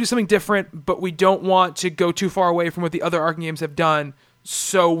we want to do something different, but we don't want to go too far away from what the other Arkham games have done.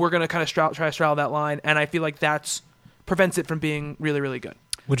 So we're going to kind of try to straddle that line, and I feel like that prevents it from being really, really good.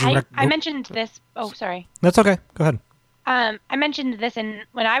 Would you? I mentioned this. Oh, sorry. That's okay. Go ahead. I mentioned this when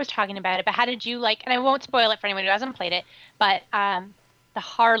I was talking about it, but how did you like? And I won't spoil it for anyone who hasn't played it, but the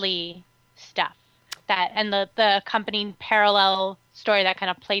Harley stuff and the accompanying parallel story that kind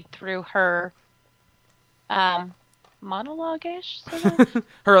of played through her monologue-ish. Sort of?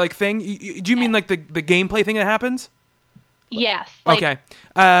 Her thing. Do you mean like the gameplay thing that happens? Yes. Okay.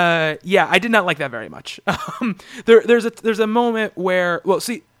 Yeah, I did not like that very much. There's a moment where, well,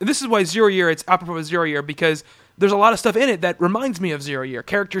 see, this is why Zero Year, it's apropos of Zero Year, because there's a lot of stuff in it that reminds me of Zero Year.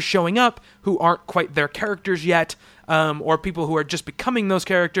 Characters showing up who aren't quite their characters yet, or people who are just becoming those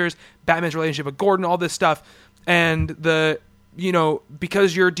characters, Batman's relationship with Gordon, all this stuff. And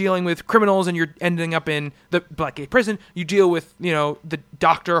because you're dealing with criminals and you're ending up in the Blackgate prison, you deal with, the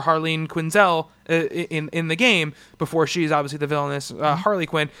Dr. Harleen Quinzel in the game before she's obviously the villainous Harley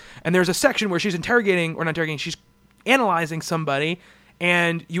Quinn. And there's a section where she's she's analyzing somebody,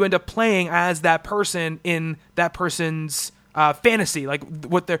 and you end up playing as that person in that person's fantasy, like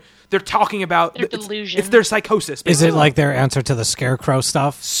what they're talking about. Their delusion. It's their psychosis. Is it like their answer to the Scarecrow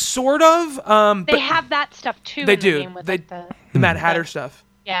stuff? Sort of. They have that stuff too. They in do. The game with, the Mad Hatter stuff.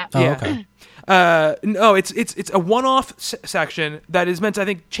 Yeah. Oh, Yeah. okay. No, it's a one-off section that is meant to, I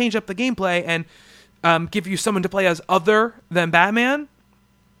think, change up the gameplay and give you someone to play as other than Batman.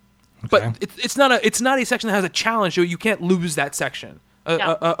 Okay. But it's not a section that has a challenge to it. You can't lose that section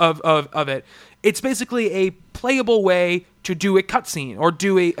of it. It's basically a playable way to do a cutscene or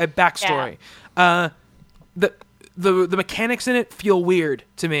do a backstory. Yeah. The mechanics in it feel weird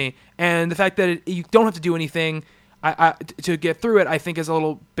to me, and the fact that you don't have to do anything to get through it, I think, is a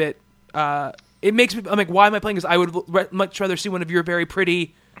little bit. It makes me. I'm like, why am I playing this? I would much rather see one of your very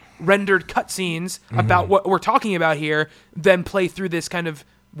pretty rendered cutscenes about what we're talking about here than play through this kind of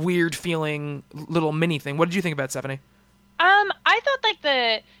weird feeling little mini thing. What did you think about it, Stephanie? I thought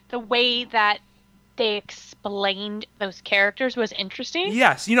like the way that they explained those characters was interesting.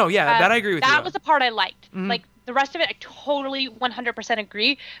 Yes, that I agree with you. That was the part I liked. Like the rest of it, I totally 100%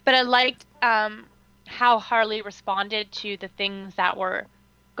 agree. But I liked how Harley responded to the things that were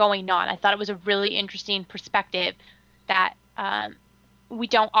going on. I thought it was a really interesting perspective that we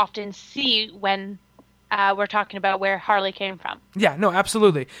don't often see when we're talking about where Harley came from. Yeah, no,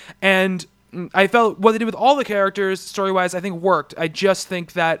 absolutely. And I felt what they did with all the characters, story-wise, I think worked. I just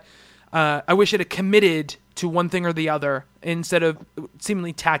think that I wish it had committed to one thing or the other instead of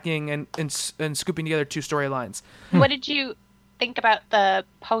seemingly tacking and scooping together two storylines. What did you think about the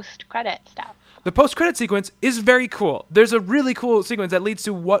post-credit stuff? The post-credit sequence is very cool. There's a really cool sequence that leads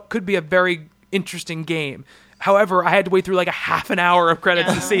to what could be a very interesting game. However, I had to wait through like a half an hour of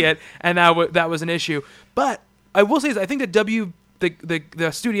credits to see it, and that was an issue. But I will say this, I think that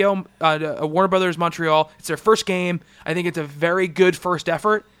the studio, Warner Brothers Montreal, it's their first game. I think it's a very good first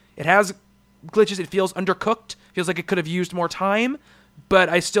effort. It has glitches. It feels undercooked. Feels like it could have used more time. But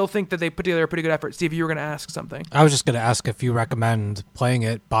I still think that they put together a pretty good effort. Steve, you were going to ask something. I was just going to ask if you recommend playing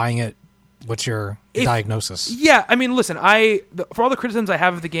it, buying it. What's your diagnosis? Yeah, I mean, listen, for all the criticisms I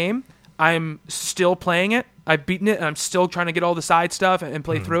have of the game, I'm still playing it. I've beaten it, and I'm still trying to get all the side stuff and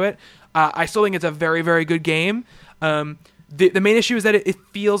play through it. I still think it's a very, very good game. The main issue is that it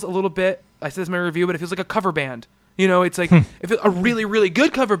feels a little bit, I said this in my review, but it feels like a cover band. It's like if a really, really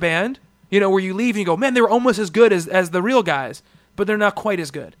good cover band, where you leave and you go, man, they were almost as good as the real guys, but they're not quite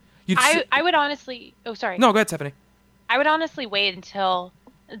as good. I would honestly... Oh, sorry. No, go ahead, Stephanie. I would honestly wait until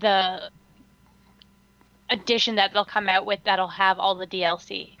the edition that they'll come out with that'll have all the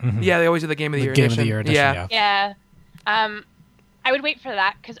DLC. Mm-hmm. Yeah, they always do the Game of the Year edition. Yeah. I would wait for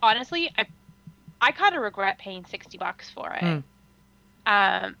that because honestly, I kind of regret paying $60 for it.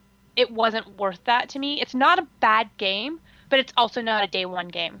 It wasn't worth that to me. It's not a bad game, but it's also not a day one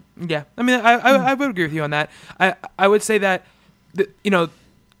game. Yeah, I mean, I would agree with you on that. I would say that the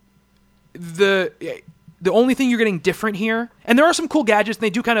only thing you're getting different here, and there are some cool gadgets. And they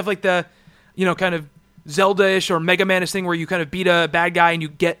do kind of like the kind of Zelda-ish or Mega Man-ish thing where you kind of beat a bad guy and you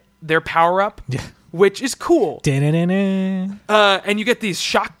get their power up, which is cool. And you get these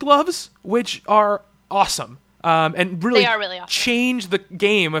shock gloves, which are awesome. And really, they are really awesome. Change the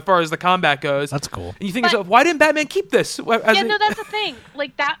game as far as the combat goes. That's cool. And you think to yourself, why didn't Batman keep this? No, that's the thing.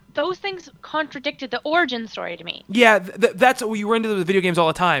 Like those things contradicted the origin story to me. Yeah, that's what you run into the video games all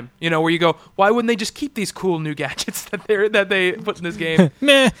the time. Where you go, why wouldn't they just keep these cool new gadgets that they put in this game?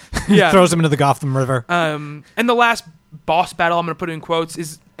 Meh. Yeah. Throws them into the Gotham River. And the last boss battle, I'm going to put in quotes,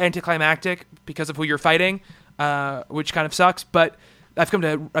 is anticlimactic because of who you're fighting, which kind of sucks. But I've come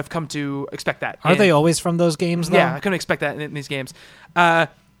to expect that. Are they always from those games, though? Yeah, I come to expect that in these games.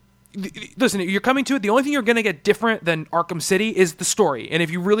 Listen, you're coming to it. The only thing you're going to get different than Arkham City is the story. And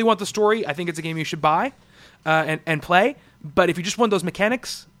if you really want the story, I think it's a game you should buy and play. But if you just want those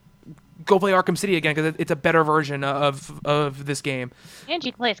mechanics, go play Arkham City again because it's a better version of this game. And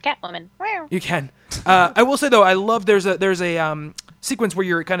you can play as Catwoman. You can. I will say though, I love there's a sequence where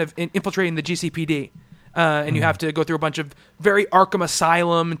you're kind of infiltrating the GCPD. And you have to go through a bunch of very Arkham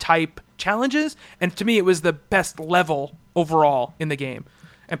Asylum type challenges. And to me, it was the best level overall in the game.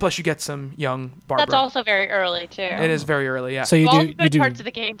 And plus, you get some young Barbara. That's also very early too. It is very early, yeah. So you All do the good you parts do of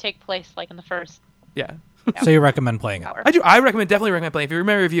the game take place like in the first yeah. so you recommend playing it. hour. I do. Definitely recommend playing. If you read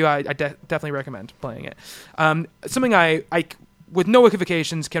my review, I definitely recommend playing it. Something I with no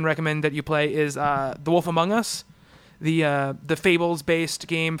equivocations can recommend that you play is The Wolf Among Us, the Fables-based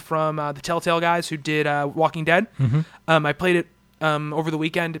game from the Telltale guys who did Walking Dead. I played it over the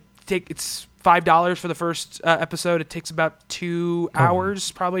weekend. It's $5 for the first episode. It takes about 2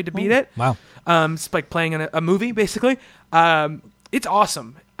 hours probably to beat it. Wow. It's like playing in a movie, basically. It's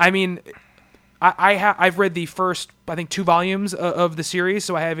awesome. I mean, I've read the first, I think, 2 volumes of the series,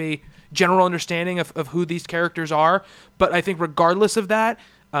 so I have a general understanding of who these characters are. But I think regardless of that,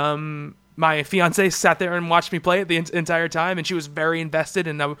 my fiance sat there and watched me play it the entire time, and she was very invested,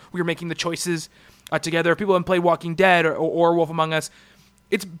 and we were making the choices together. If people haven't played Walking Dead or Wolf Among Us,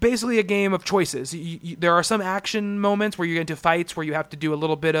 it's basically a game of choices. There are some action moments where you get into fights where you have to do a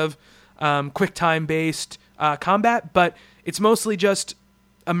little bit of quick time-based combat, but it's mostly just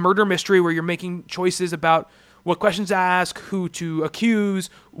a murder mystery where you're making choices about what questions to ask, who to accuse,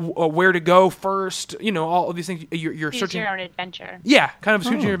 where to go first. All of these things. You're Choose searching your own adventure. Yeah, kind of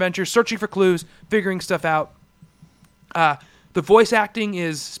choosing your adventure, searching for clues, figuring stuff out. The voice acting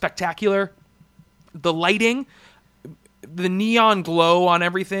is spectacular. The lighting, the neon glow on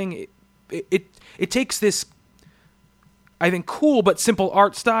everything, it takes this, I think, cool but simple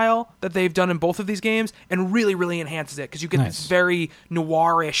art style that they've done in both of these games and really, really enhances it because you get this very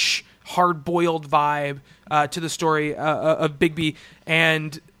noirish, hard-boiled vibe to the story of Bigby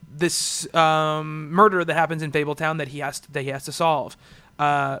and this murder that happens in Fabletown that he has to solve.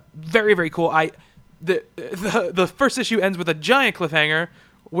 Very, very cool. The first issue ends with a giant cliffhanger,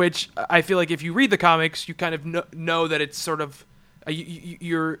 which I feel like if you read the comics, you kind of know that it's sort of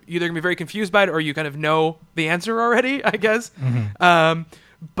you're either going to be very confused by it or you kind of know the answer already, I guess.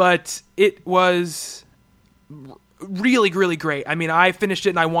 But it was really, really great. I mean, I finished it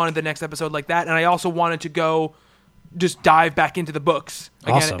and I wanted the next episode like that, and I also wanted to go just dive back into the books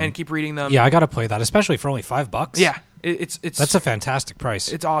again and keep reading them. Yeah, I got to play that, especially for only $5. Yeah, it's that's a fantastic price.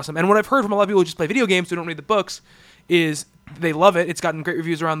 It's awesome. And what I've heard from a lot of people who just play video games who don't read the books is they love it. It's gotten great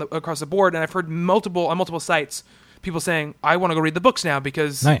reviews across the board, and I've heard on multiple sites people saying, I want to go read the books now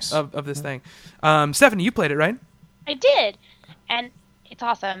because of this thing. Stephanie, you played it, right? I did, and it's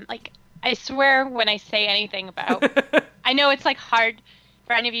awesome. Like, I swear when I say anything about... I know it's, like, hard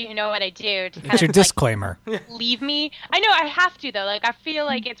for any of you who know what I do to kind It's your of, disclaimer. like, leave me. I know I have to, though. Like, I feel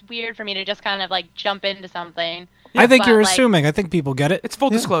like it's weird for me to just kind of, like, jump into something. I think you're like, assuming. I think people get it. It's full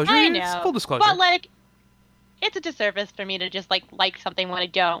disclosure. I know. It's full disclosure. But, like, it's a disservice for me to just, like something when I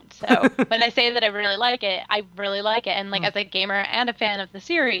don't. So when I say that I really like it, I really like it. And, like, as a gamer and a fan of the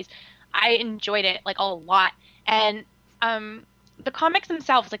series, I enjoyed it, like, a lot. And the comics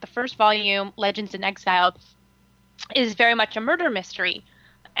themselves, like the first volume, Legends in Exile, is very much a murder mystery.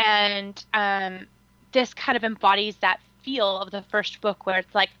 And this kind of embodies that feel of the first book where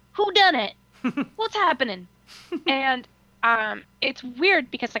it's like, who done it? What's happening? And it's weird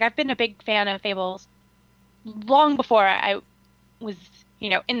because, like, I've been a big fan of Fables long before I was,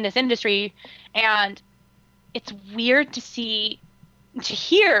 in this industry. And it's weird to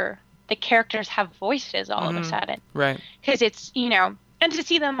hear the characters have voices all of a sudden. Right. Because it's, and to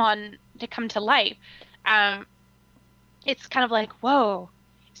see them to come to life, it's kind of like, whoa.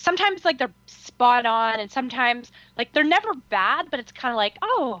 Sometimes, like, they're spot on, and sometimes, like, they're never bad, but it's kind of like,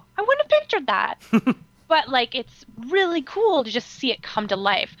 oh, I wouldn't have pictured that. But, like, it's really cool to just see it come to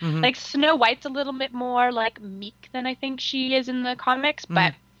life. Like, Snow White's a little bit more, like, meek than I think she is in the comics,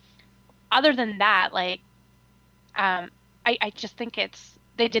 but other than that, like, I just think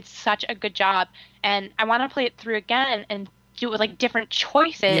they did such a good job, and I want to play it through again and do it with, like, different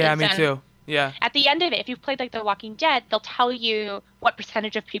choices. Yeah, me too. Yeah. At the end of it, if you've played, like, The Walking Dead, they'll tell you what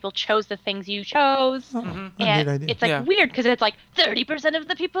percentage of people chose the things you chose. And it's, like, weird because it's, like, 30% of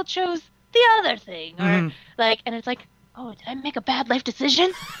the people chose the other thing. Or, like, and it's like, oh, did I make a bad life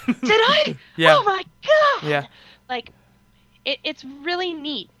decision? Did I? Yeah. Oh, my God. Yeah. Like, it's really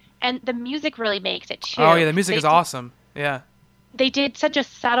neat. And the music really makes it, too. Oh, yeah, the music is awesome. Yeah. They did such a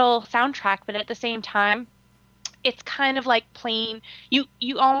subtle soundtrack, but at the same time, it's kind of like playing. You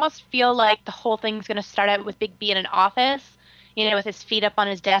almost feel like the whole thing's going to start out with Big B in an office, with his feet up on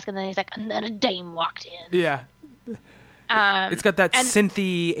his desk, and then he's like, and then a dame walked in. Yeah. It's got that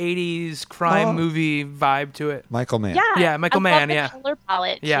synthy 80s crime movie vibe to it. Michael Mann. Yeah, Michael Mann, I love the color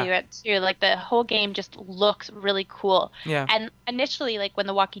palette to it, too. Like, the whole game just looks really cool. Yeah. And initially, like, when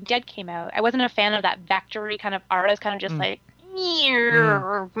The Walking Dead came out, I wasn't a fan of that vectory kind of art. I was kind of just like,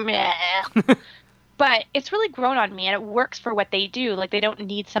 meh. But it's really grown on me, and it works for what they do. Like, they don't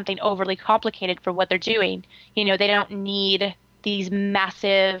need something overly complicated for what they're doing. You know, they don't need these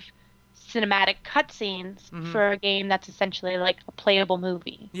massive cinematic cutscenes for a game that's essentially like a playable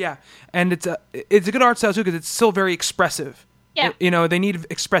movie. Yeah, and it's a good art style too because it's still very expressive. Yeah. You know, they need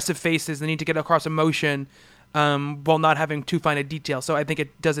expressive faces. They need to get across emotion while not having too fine a detail. So I think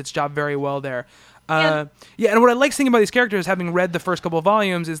it does its job very well there. And what I like seeing about these characters, having read the first couple of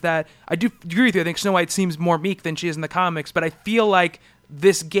volumes, is that I do agree with you. I think Snow White seems more meek than she is in the comics, but I feel like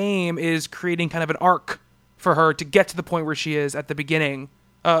this game is creating kind of an arc for her to get to the point where she is at the beginning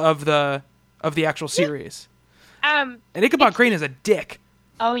of the actual series. And Ichabod Crane is a dick.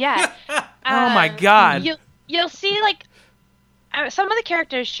 Oh yeah. Oh my god. You'll see like some of the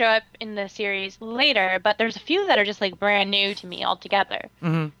characters show up in the series later, but there's a few that are just like brand new to me altogether.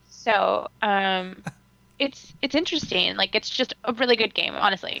 Mm-hmm. So, it's interesting. Like, it's just a really good game,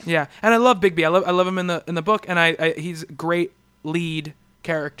 honestly. Yeah, and I love Big B. I love him in the book, and he's a great lead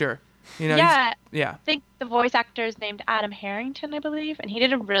character. You know, yeah. Yeah. I think the voice actor is named Adam Harrington, I believe, and he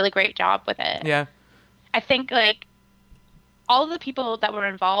did a really great job with it. Yeah. I think like all of the people that were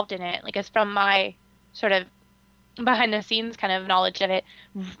involved in it, like, as from my sort of behind the scenes kind of knowledge of it,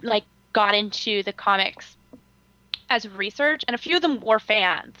 like, got into the comics as research, and a few of them were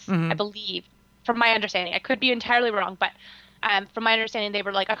fans, I believe, from my understanding. I could be entirely wrong, but from my understanding, they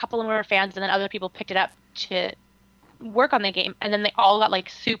were like, a couple of them were fans, and then other people picked it up to work on the game, and then they all got like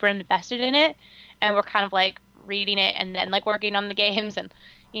super invested in it, and were kind of like reading it, and then like working on the games, and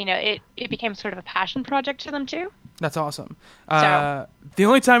you know, it became sort of a passion project to them too. That's awesome. The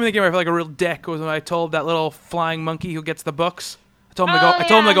only time in the game I felt like a real dick was when I told that little flying monkey who gets the books. I told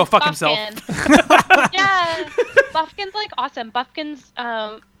him to go fuck himself. Yeah, Buffkin's like awesome. Buffkin's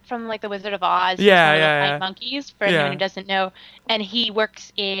from like the Wizard of Oz. Yeah. Monkeys for anyone who doesn't know, and he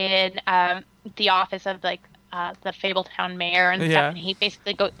works in the office of like the Fabletown mayor and stuff. And he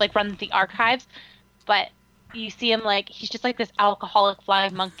basically runs the archives. But you see him like he's just like this alcoholic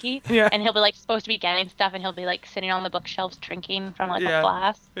flying monkey, and he'll be like supposed to be getting stuff, and he'll be like sitting on the bookshelves drinking from like a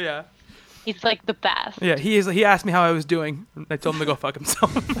glass. Yeah. He's like the best. Yeah, he asked me how I was doing. I told him to go fuck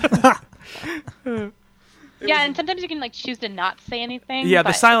himself. Yeah, and sometimes you can like choose to not say anything. Yeah,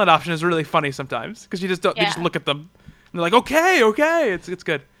 the silent option is really funny sometimes because you just don't. You just look at them. And they're like, okay. It's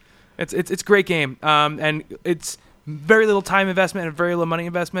good. It's a great game. And it's very little time investment and very little money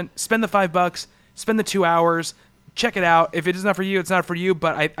investment. Spend the $5. Spend the 2 hours. Check it out. If it is not for you, it's not for you.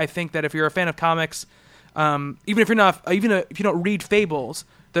 But I think that if you're a fan of comics, even if you're not, even if you don't read fables,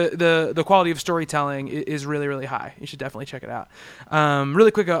 the quality of storytelling is really, really high. You should definitely check it out.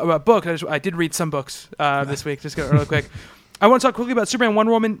 Really quick about books. I did read some books this week. Just go really quick. I want to talk quickly about Superman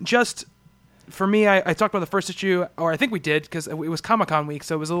Wonder Woman. Just for me, I talked about the first issue, or I think we did because it was Comic-Con week,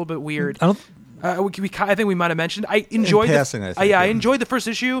 so it was a little bit weird. I think we might have mentioned. I enjoyed I enjoyed the first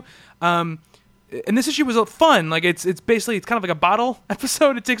issue. And this issue was fun. Like it's basically it's kind of like a bottle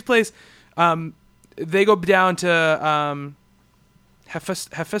episode. It takes place. They go down to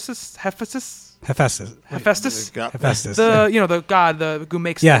Hephaestus. The god who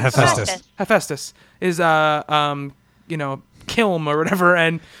makes Hephaestus. Hephaestus is Kilm or whatever,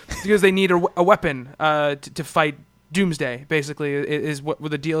 and because they need a weapon to fight Doomsday. Basically, is what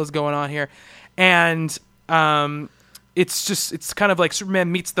the deal is going on here, and it's kind of like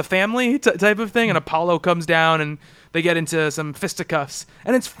Superman meets the family type of thing, and Apollo comes down and they get into some fisticuffs,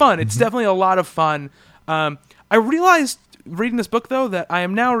 and it's fun. It's definitely a lot of fun. I realized reading this book though that I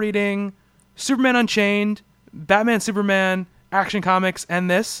am now reading Superman Unchained, Batman Superman, Action Comics, and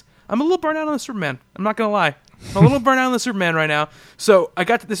this. I'm a little burnt out on the Superman. I'm not gonna lie. I'm a little burnt out on the Superman right now. So I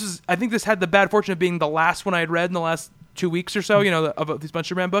think this had the bad fortune of being the last one I had read in the last 2 weeks or so. Of these bunch of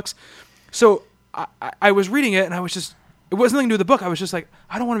Superman books. So I was reading it, and I was just. It wasn't nothing to do with the book. I was just like,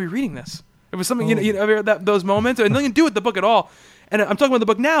 I don't want to be reading this. It was something, those moments. It had nothing to do with the book at all. And I'm talking about the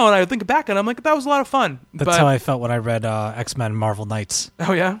book now, and I think back, and I'm like, that was a lot of fun. That's how I felt when I read X-Men Marvel Knights.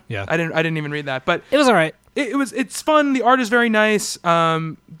 Oh yeah, yeah. I didn't even read that, but it was all right. It's fun. The art is very nice. If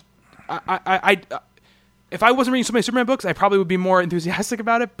I wasn't reading so many Superman books, I probably would be more enthusiastic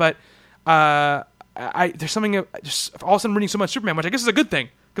about it. But there's something just all of a sudden reading so much Superman, which I guess is a good thing.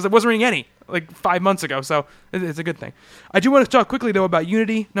 Because I wasn't reading any, 5 months ago, so it's a good thing. I do want to talk quickly, though, about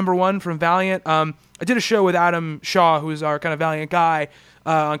Unity, #1 from Valiant. I did a show with Adam Shaw, who's our kind of Valiant guy,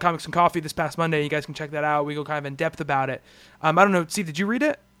 on Comics and Coffee this past Monday. You guys can check that out. We go kind of in depth about it. I don't know, Steve, did you read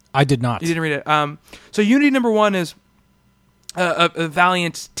it? I did not. You didn't read it. So Unity #1 is a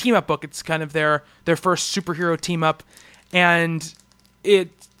Valiant team-up book. It's kind of their first superhero team-up, and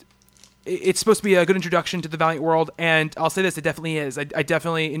it's supposed to be a good introduction to the Valiant world, and I'll say this, it definitely is. I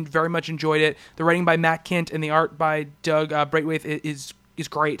definitely very much enjoyed it. The writing by Matt Kint and the art by Doug Braithwaite is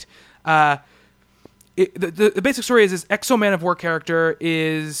great. The basic story is this Exo Man of War character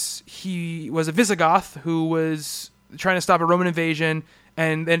he was a Visigoth who was trying to stop a Roman invasion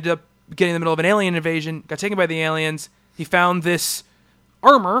and ended up getting in the middle of an alien invasion, got taken by the aliens. He found this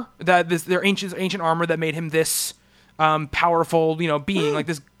armor, their ancient armor that made him this powerful, being, like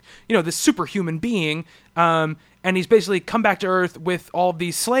this, this superhuman being. And he's basically come back to Earth with all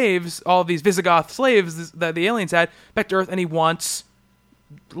these slaves, all these Visigoth slaves that the aliens had, back to Earth, and he wants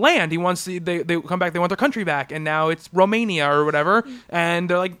land. He wants they come back, they want their country back, and now it's Romania or whatever. And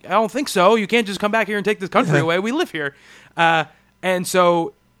they're like, I don't think so. You can't just come back here and take this country away. We live here. And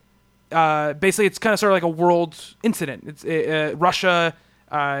so basically it's kind of sort of like a world incident. It's Russia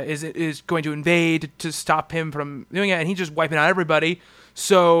is going to invade to stop him from doing it, and he's just wiping out everybody.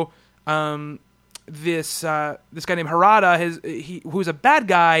 So this guy named Harada, who's a bad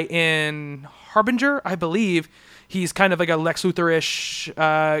guy in Harbinger, I believe. He's kind of like a Lex Luthor-ish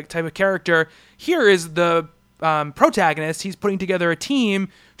type of character. Here is the protagonist. He's putting together a team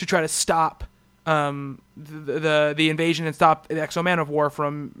to try to stop the invasion and stop the Exo Man of War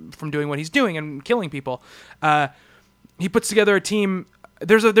from doing what he's doing and killing people. He puts together a team.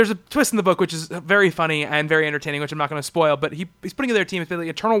 There's a twist in the book which is very funny and very entertaining, which I'm not going to spoil. But he's putting together a team. It's basically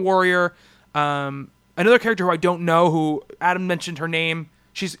Eternal Warrior, another character who I don't know, who Adam mentioned her name.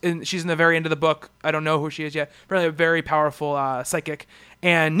 She's in the very end of the book. I don't know who she is yet. Apparently a very powerful psychic.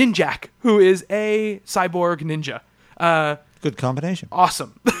 And Ninjak, who is a cyborg ninja. Good combination.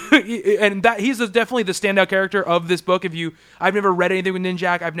 Awesome. And he's definitely the standout character of this book. I've never read anything with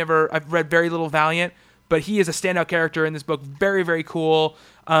Ninjak. I've read very little Valiant, but he is a standout character in this book. Very, very cool.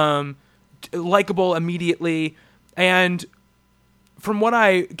 Likeable immediately. And from what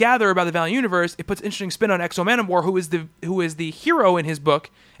I gather about the Valiant universe, it puts interesting spin on Exo Man of War, who is the hero in his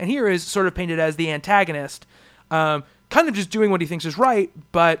book, and here is sort of painted as the antagonist, kind of just doing what he thinks is right,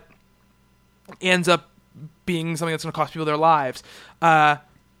 but ends up being something that's going to cost people their lives.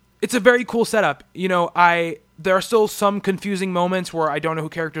 It's a very cool setup. There are still some confusing moments where I don't know who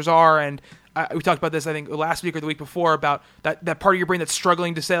characters are, and we talked about this, I think, last week or the week before, about that part of your brain that's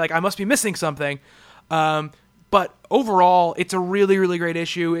struggling to say, like, I must be missing something. But overall, it's a really, really great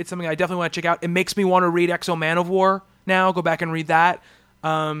issue. It's something I definitely want to check out. It makes me want to read Exo Man of War now, go back and read that.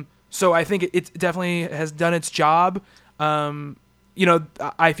 So I think it definitely has done its job. I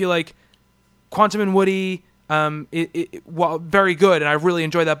feel like Quantum and Woody, while very good, and I really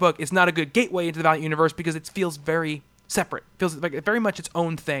enjoyed that book, it's not a good gateway into the Valiant universe because it feels very separate. It feels like very much its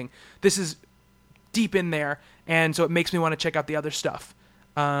own thing. This is deep in there, and so it makes me want to check out the other stuff.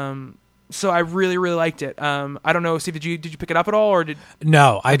 So I really, really liked it. I don't know, Steve, did you pick it up at all, or did?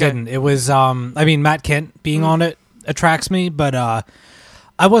 No, I didn't. It was, Matt Kent being on it attracts me, but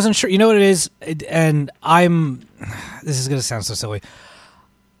I wasn't sure. You know what it is? And this is going to sound so silly.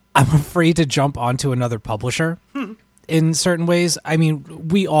 I'm afraid to jump onto another publisher in certain ways. I mean,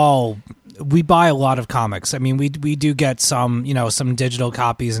 we buy a lot of comics. I mean, we do get some digital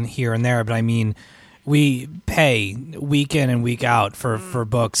copies and here and there, but I mean, we pay week in and week out for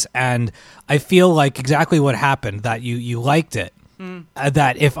books, and I feel like exactly what happened, that you liked it,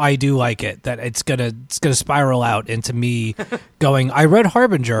 that if I do like it, that it's gonna spiral out into me going, I read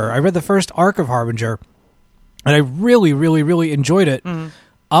Harbinger, I read the first arc of Harbinger, and I really, really, really enjoyed it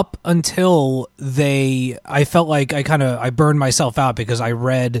up until I felt like I burned myself out because I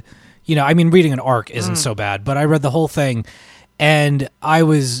read, reading an arc isn't so bad, but I read the whole thing, and I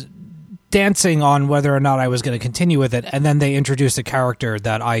was dancing on whether or not I was going to continue with it, and then they introduced a character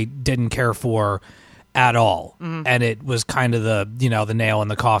that I didn't care for at all, and it was kind of the nail in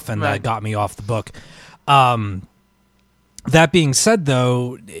the coffin that got me off the book. That being said,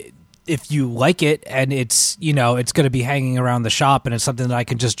 though, if you like it and it's it's going to be hanging around the shop and it's something that I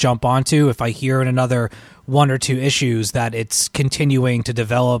can just jump onto, if I hear in another one or two issues that it's continuing to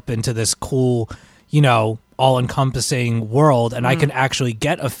develop into this cool, all-encompassing world, and I can actually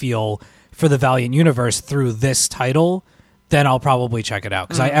get a feel for the Valiant universe through this title, then I'll probably check it out,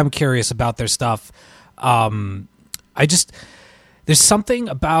 because I am curious about their stuff. There's something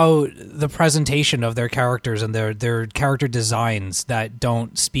about the presentation of their characters and their character designs that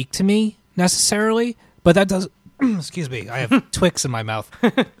don't speak to me necessarily, but that does excuse me, I have Twix in my mouth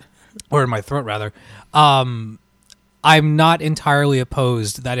or in my throat rather. I'm not entirely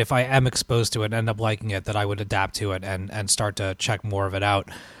opposed that if I am exposed to it and end up liking it, that I would adapt to it and start to check more of it out.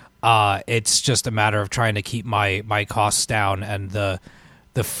 It's just a matter of trying to keep my costs down and the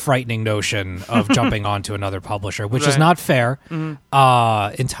the frightening notion of jumping onto another publisher, which is Right. not fair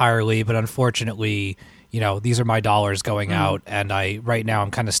entirely, but unfortunately, these are my dollars going out, and right now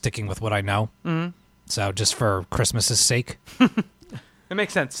I'm kind of sticking with what I know. So just for Christmas's sake. It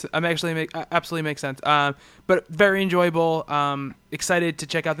makes sense. Absolutely makes sense. But very enjoyable. Excited to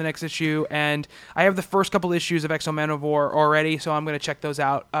check out the next issue, and I have the first couple issues of Exo Manowar already, so I'm going to check those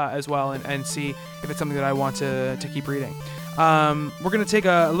out as well and see if it's something that I want to keep reading. We're going to take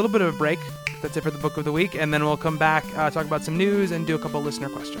a little bit of a break. That's it for the book of the week, and then we'll come back, talk about some news, and do a couple listener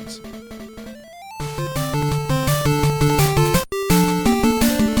questions.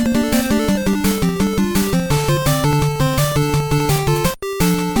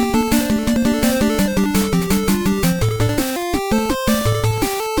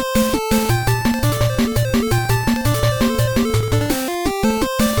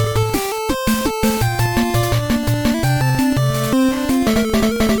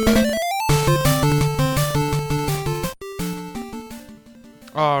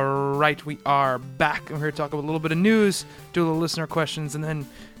 Right, we are back. I'm here to talk about a little bit of news, do a little listener questions, and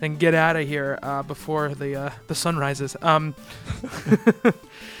then get out of here before the sun rises. We're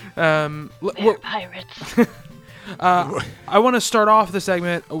pirates. I want to start off the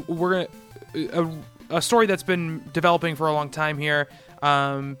segment. We're a story that's been developing for a long time here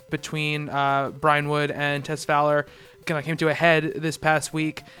between Brian Wood and Tess Fowler. Kind of came to a head this past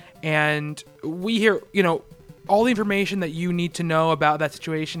week, and we hear all the information that you need to know about that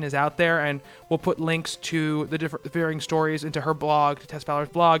situation is out there, and we'll put links to the varying stories into her blog, to Tess Fowler's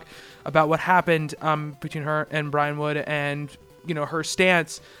blog, about what happened between her and Brian Wood and her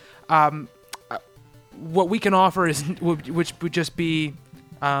stance. What we can offer is, which would just be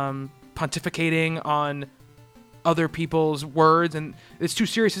pontificating on other people's words, and it's too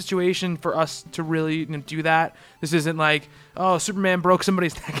serious a situation for us to really do that. This isn't like, oh, Superman broke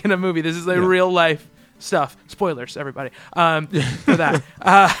somebody's neck in a movie. This is real life stuff. Spoilers, everybody, for that.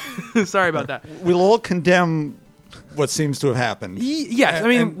 Sorry about that. We'll all condemn what seems to have happened. Yes,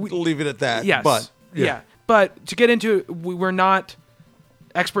 we'll leave it at that. Yes, but but to get into, we're not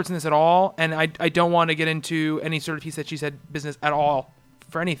experts in this at all, and I don't want to get into any sort of he said she said business at all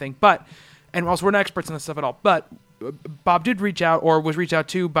for anything. And also we're not experts in this stuff at all. But Bob did reach out, or was reached out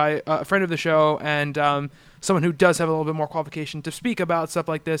to by a friend of the show, and someone who does have a little bit more qualification to speak about stuff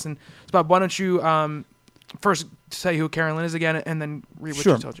like this. And so Bob, why don't you first say who Carolyn is again, and then read what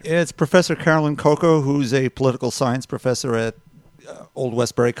she told you. It's Professor Carolyn Coco, who's a political science professor at Old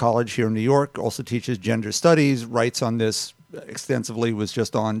Westbury College here in New York. Also teaches gender studies, writes on this extensively, was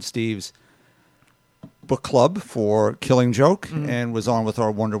just on Steve's book club for Killing Joke, and was on with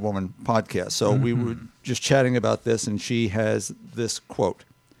our Wonder Woman podcast. So we were just chatting about this, and she has this quote.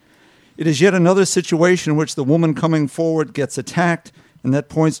 "It is yet another situation in which the woman coming forward gets attacked, and that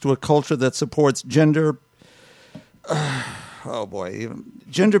points to a culture that supports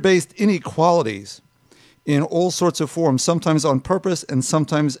gender-based inequalities in all sorts of forms, sometimes on purpose and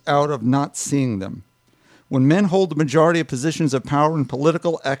sometimes out of not seeing them. When men hold the majority of positions of power in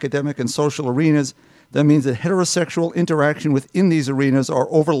political, academic, and social arenas, that means that heterosexual interaction within these arenas are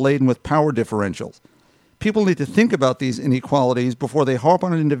overladen with power differentials. People need to think about these inequalities before they harp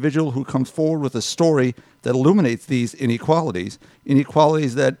on an individual who comes forward with a story that illuminates these inequalities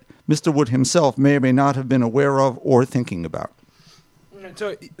that Mr. Wood himself may or may not have been aware of or thinking about."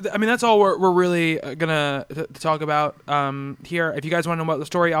 So, that's all we're really gonna talk about here. If you guys want to know about the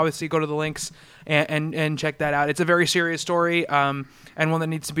story, obviously go to the links and check that out. It's a very serious story, and one that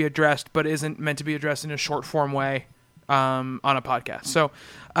needs to be addressed, but isn't meant to be addressed in a short form way on a podcast. So,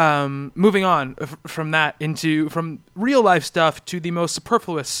 moving on from that from real life stuff to the most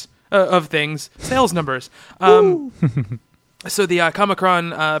superfluous of things, sales numbers. So the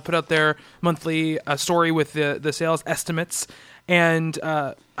Comic-Con put out their monthly story with the sales estimates, and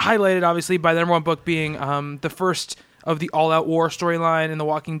highlighted obviously by the number one book being the first of the All Out War storyline in The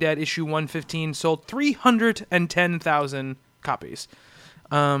Walking Dead, issue 115, sold 310,000 copies,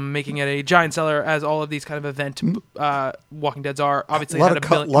 making it a giant seller, as all of these kind of event Walking Deads are. Obviously, it had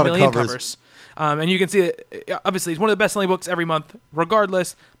a million covers. And you can see that, obviously, it's one of the best-selling books every month,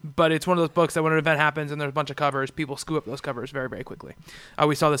 regardless, but it's one of those books that when an event happens and there's a bunch of covers, people scoop up those covers very, very quickly.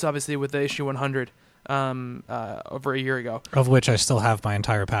 We saw this, obviously, with the issue 100 over a year ago. Of which I still have my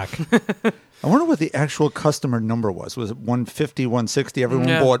entire pack. I wonder what the actual customer number was. Was it 150, 160? Everyone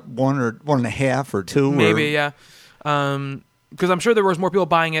bought one or one and a half or two? Maybe, yeah. Because I'm sure there was more people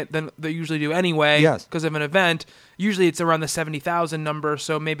buying it than they usually do anyway. Yes. Because of an event. Usually it's around the 70,000 number,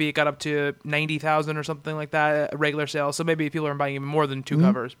 so maybe it got up to 90,000 or something like that, regular sales. So maybe people are buying even more than two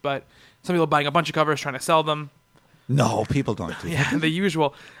covers. But some people are buying a bunch of covers, trying to sell them. No, people don't do that. Yeah, the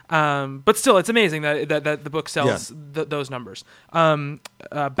usual. But still, it's amazing that the book sells those numbers.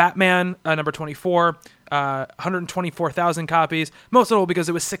 Batman, number 24, 124,000 copies. Most notable because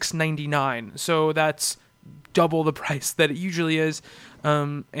it was $6.99, so that's double the price that it usually is.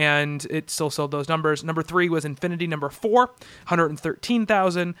 And it still sold those numbers. Number 3 was Infinity. Number 4,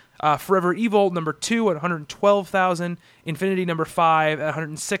 113,000. Forever Evil, number 2 at 112,000. Infinity, number 5 at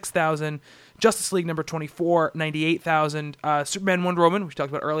 106,000. Justice League, number 24, 98,000. Superman Wonder Woman, which we talked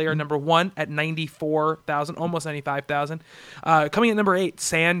about earlier, number 1 at 94,000, almost 95,000. Coming at number 8,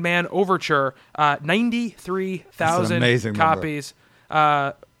 Sandman Overture, 93,000 amazing copies.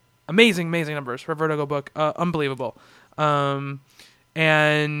 Amazing numbers for a Vertigo book. Unbelievable.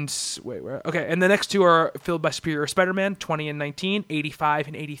 And wait, where? Okay, and the next two are filled by Superior Spider-Man, 20 and 19, 85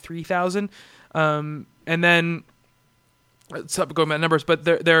 and 83,000. And then let's stop going by numbers, but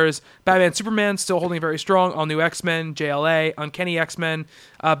there's Batman Superman still holding very strong. All New X-Men, JLA, Uncanny X-Men,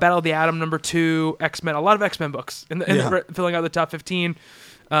 Battle of the Atom number 2, X-Men. A lot of X-Men books filling out the top 15.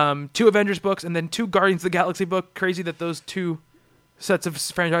 2 Avengers books, and then 2 Guardians of the Galaxy book. Crazy that those 2 sets of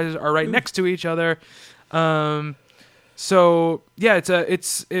franchises are right next to each other. So yeah, it's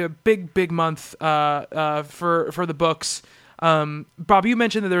a big month for the books. Bob, you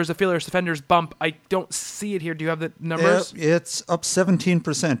mentioned that there was a Fearless Defenders bump. I don't see it here. Do you have the numbers? It's up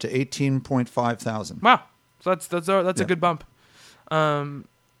 17% to 18.5 thousand. Wow, so that's a good bump.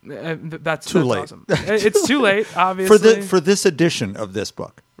 That's too late. Awesome. It's too late, obviously, for this edition of this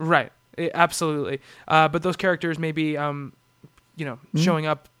book. Right, absolutely. But those characters may be, showing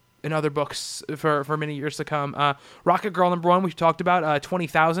up in other books for many years to come. Rocket Girl number 1, we talked about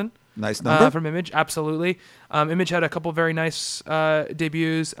 20,000. Nice number from Image, absolutely. Image had a couple very nice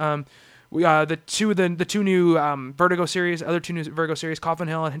debuts. The two new Vertigo series, Coffin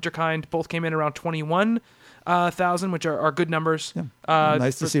Hill and Hinterkind, both came in around 21,000, which are good numbers. Yeah.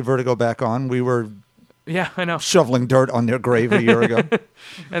 Nice to see Vertigo back on. We were I know, shoveling dirt on their grave a year ago,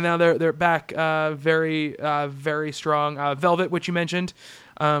 and now they're back, very strong. Velvet, which you mentioned,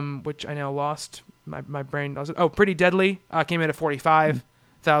 which I now lost. My brain doesn't. Oh, Pretty Deadly came in at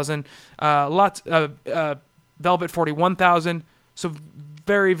 45,000. Lots of Velvet 41,000. So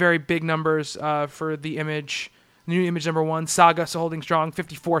very big numbers for the Image. New Image number 1, Saga still holding strong,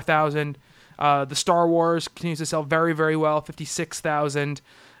 54,000. The Star Wars continues to sell very well, 56,000.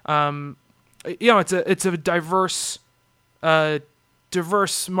 It's a diverse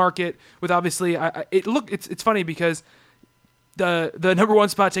market with obviously. It's funny because the number 1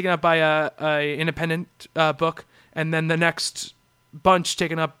 spot taken up by a independent book, and then the next bunch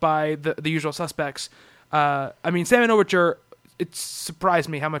taken up by the usual suspects. Sandman Overture, it surprised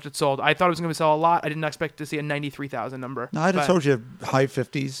me how much it sold. I thought it was going to sell a lot. I didn't expect to see a 93,000 number. No, I'd have told you high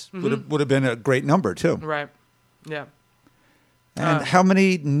 50s would have been a great number too. Right. Yeah. And how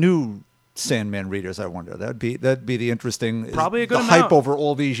many new Sandman readers, I wonder? That'd be the interesting. Probably a good amount. The hype over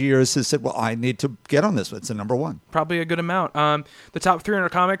all these years has said, well, I need to get on this. It's a number 1. Probably a good amount. The top 300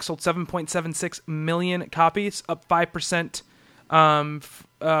 comics sold 7.76 million copies, up 5% from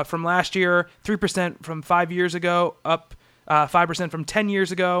last year, 3% from 5 years ago, up 5% from 10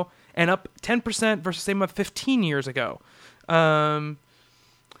 years ago, and up 10% versus same month 15 years ago.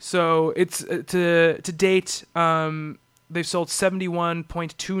 So it's to date, they've sold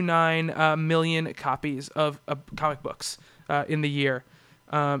 71.29 million copies of comic books in the year,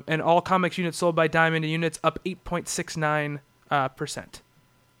 and all comics units sold by Diamond units up 8.69%.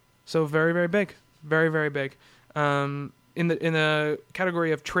 So very big, very big. In the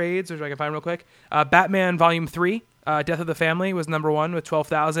category of trades, which I can find real quick, Batman Volume 3. Death of the Family was number 1 with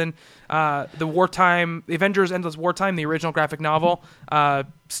 12,000. The Avengers Endless Wartime, the original graphic novel,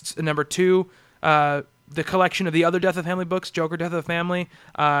 number 2. The collection of the other Death of the Family books, Joker Death of the Family,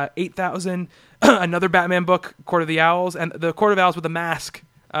 8,000. Another Batman book, Court of the Owls, and the Court of Owls with a mask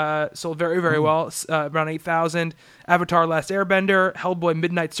sold very well, around 8,000. Avatar Last Airbender, Hellboy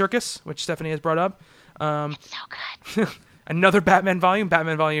Midnight Circus, which Stephanie has brought up. It's so good. Another Batman volume,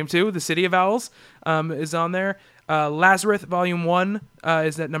 Batman Volume 2, The City of Owls, is on there. Lazarus Volume 1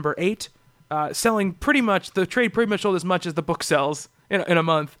 is at number 8, selling the trade pretty much sold as much as the book sells in a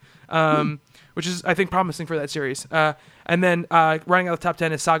month, which is, I think, promising for that series. And then running out of the top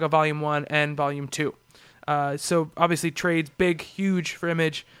 10 is Saga Volume 1 and Volume 2. So obviously trades big, huge for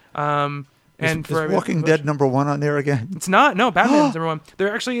Image. Is Walking Dead number 1 on there again? It's not. No, Batman's number 1.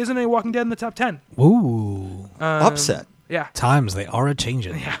 There actually isn't any Walking Dead in the top 10. Ooh. Upset. Yeah. Times they are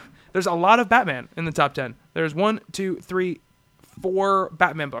a-changing. Yeah. There's a lot of Batman in the top 10. There's 1, 2, 3, 4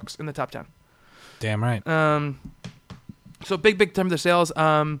 Batman books in the top 10. Damn right. So big time of the sales.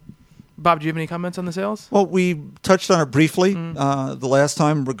 Bob, do you have any comments on the sales? Well, we touched on it briefly the last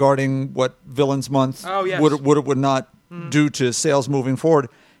time regarding what Villains Month would not do to sales moving forward.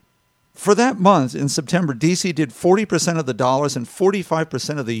 For that month in September, DC did 40% of the dollars and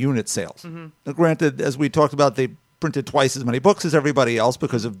 45% of the unit sales. Now, granted, as we talked about, they printed twice as many books as everybody else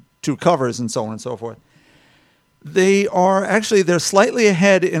because of 2 covers and so on and so forth. They're slightly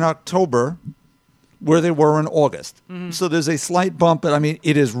ahead in October where they were in August. So there's a slight bump, but I mean,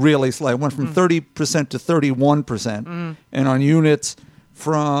 it is really slight. It went from 30% to 31%, and on units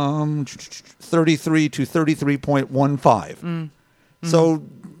from 33 to 33.15. So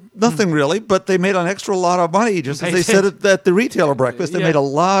nothing really, but they made an extra lot of money, just as they said at the retailer breakfast. They made a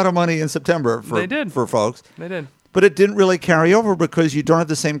lot of money in September for folks. They did. But it didn't really carry over because you don't have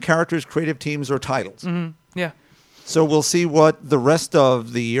the same characters, creative teams, or titles. Yeah. So we'll see what the rest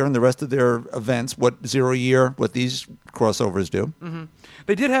of the year and the rest of their events, what Zero Year, what these crossovers do.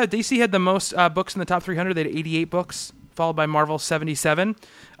 They did have, DC had the most books in the top 300. They had 88 books, followed by Marvel 77.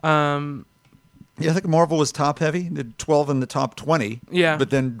 Yeah, I think Marvel was top heavy, did 12 in the top 20, but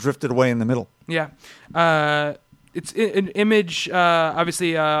then drifted away in the middle. Yeah. It's an Image,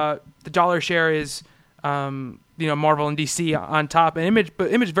 obviously, the dollar share is, Marvel and DC on top, and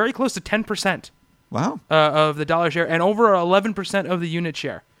Image very close to 10%. Wow. Of the dollar share, and over 11% of the unit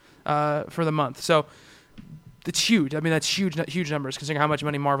share for the month. So it's huge. I mean, that's huge numbers considering how much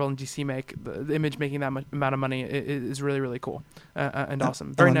money Marvel and DC make. The Image making that amount of money is really, really cool and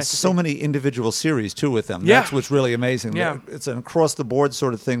awesome. Very nice. So many individual series, too, with them. That's what's really amazing. Yeah. It's an across-the-board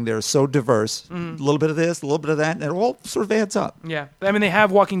sort of thing. They're so diverse. A little bit of this, a little bit of that, and it all sort of adds up. Yeah. I mean, they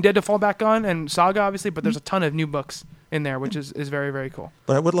have Walking Dead to fall back on and Saga, obviously, but there's a ton of new books in there, which is very, very cool.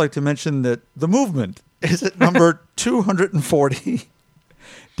 But I would like to mention that The Movement is at number 240,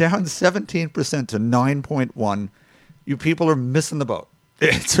 down 17% to 9.1. You people are missing the boat.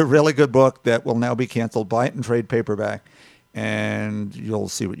 It's a really good book that will now be canceled. Buy it in trade paperback, and you'll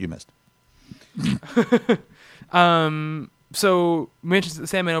see what you missed. So, we mentioned the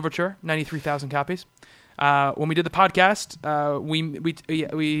Sandman Overture, 93,000 copies. When we did the podcast,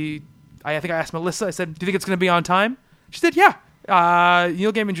 I think I asked Melissa, I said, do you think it's going to be on time? She said, yeah.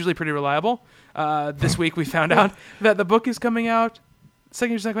 Neil Gaiman's usually pretty reliable. This week we found out that the book is coming out,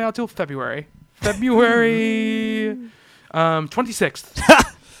 second issue's not coming out till February 26th.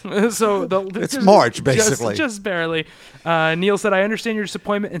 So it's March, basically. Just barely. Neil said, I understand your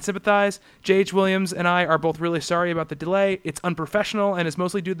disappointment and sympathize. J.H. Williams and I are both really sorry about the delay. It's unprofessional and is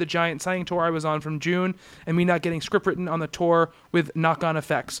mostly due to the giant signing tour I was on from June and me not getting script written on the tour with knock-on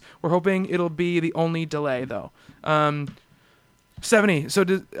effects. We're hoping it'll be the only delay, though. 70. So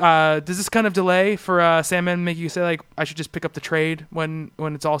does this kind of delay for Sandman make you say, like, I should just pick up the trade when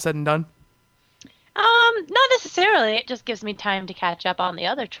it's all said and done? Not necessarily. It just gives me time to catch up on the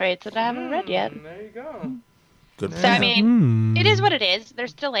other trades that I haven't read yet. There you go. Good. So, I mean, it is what it is.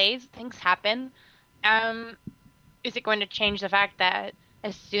 There's delays. Things happen. Is it going to change the fact that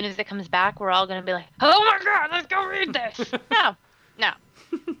as soon as it comes back, we're all going to be like, oh my God, let's go read this? No.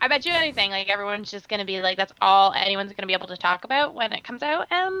 I bet you anything. Like, everyone's just going to be like, that's all anyone's going to be able to talk about when it comes out.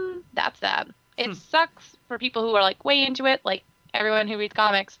 And that's that. It sucks for people who are, like, way into it, like everyone who reads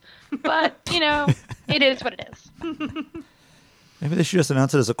comics. But, it is what it is. Maybe they should just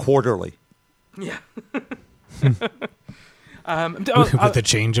announce it as a quarterly. Yeah. With the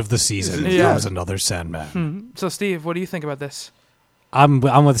change of the season, there was another Sandman. So, Steve, what do you think about this? I'm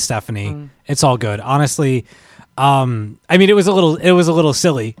with Stephanie. It's all good, honestly. I mean, it was a little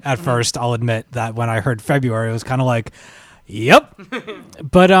silly at first. I'll admit that when I heard February, it was kind of like, yep.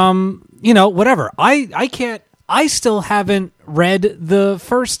 But whatever. I still haven't read the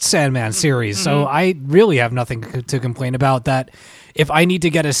first Sandman series, so I really have nothing to complain about. That if I need to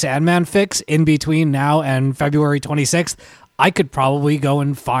get a Sandman fix in between now and February 26th, I could probably go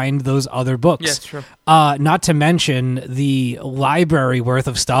and find those other books. Yes, true. Not to mention the library worth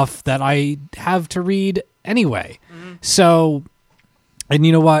of stuff that I have to read anyway. So, and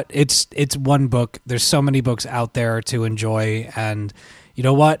you know what? It's one book. There's so many books out there to enjoy, and you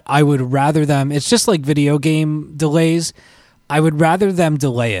know what? I would rather them. It's just like video game delays. I would rather them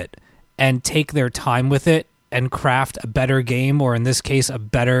delay it and take their time with it and craft a better game, or in this case, a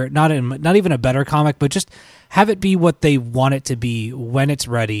better, not even a better comic, but just have it be what they want it to be when it's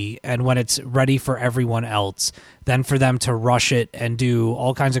ready and when it's ready for everyone else, than for them to rush it and do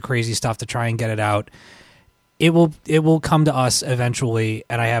all kinds of crazy stuff to try and get it out. It will come to us eventually,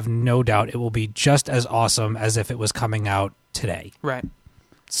 and I have no doubt it will be just as awesome as if it was coming out today. Right.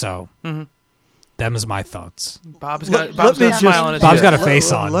 So Them's my thoughts. Bob's Let got me a smile on his Bob's face. got a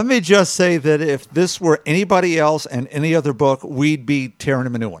face on. Let me just say that if this were anybody else and any other book, we'd be tearing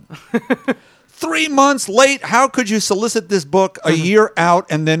him a new one. 3 months late. How could you solicit this book a year out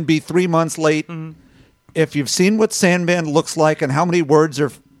and then be 3 months late? If you've seen what Sandman looks like and how many words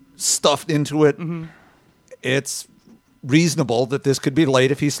are stuffed into it, it's reasonable that this could be late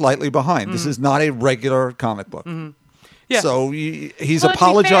if he's slightly behind. This is not a regular comic book. Yeah. So he's Well, to be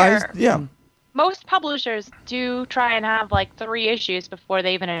apologized. fair, Yeah. Most publishers do try and have like 3 issues before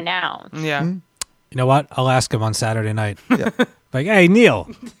they even announce. Yeah. You know what? I'll ask him on Saturday night. Yeah. Like, hey, Neil,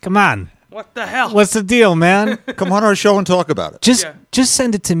 come on. What the hell? What's the deal, man? Come on our show and talk about it. Just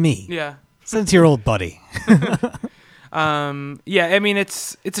send it to me. Yeah. Send it to your old buddy. Yeah, I mean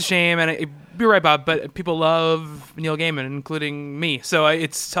it's a shame, and you're right, Bob. But people love Neil Gaiman, including me. So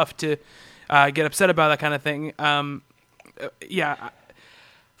it's tough to get upset about that kind of thing.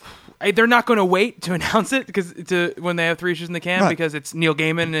 They're not going to wait to announce it when they have 3 issues in the can, Right. because it's Neil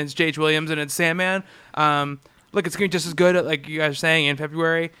Gaiman and it's J.H. Williams and it's Sandman. Look, it's going to be just as good, like you guys are saying, in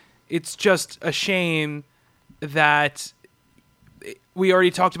February. It's just a shame that we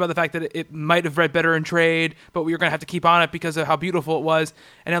already talked about the fact that it might have read better in trade, but we were going to have to keep on it because of how beautiful it was.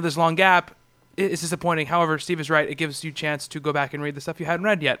 And now this long gap is disappointing. However, Steve is right. It gives you a chance to go back and read the stuff you hadn't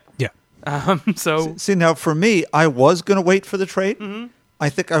read yet. Yeah. So See, now for me, I was going to wait for the trade. I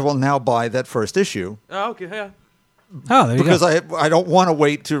think I will now buy that first issue okay, yeah. Oh, there you because go. I don't want to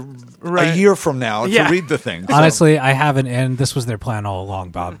wait to a Right. year from now Yeah. to read the thing. So Honestly, I haven't, and this was their plan all along,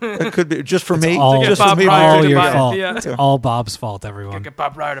 Bob. it could be just for me. all- Just Bob for me. Pryor all to your buy it, fault. yeah. It's all Bob's fault, everyone. Get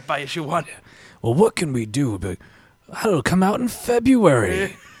Bob Pryor to buy issue 1. Well, what can we do? But it'll come out in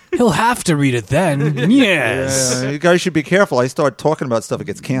February. He'll have to read it then. Yes. You guys should be careful. I start talking about stuff, it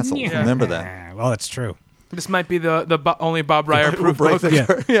gets canceled. Yeah. Remember that. Well, that's true. This might be the only Bob Pryor proof break book.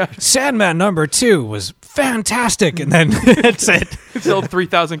 the- Yeah. Sandman #2 was fantastic, and then that's it. Sold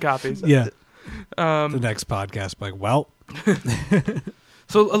 3,000 copies. Yeah. The next podcast, like, well,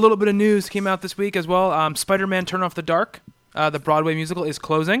 So a little bit of news came out this week as well. Spider-Man: Turn Off the Dark, the Broadway musical, is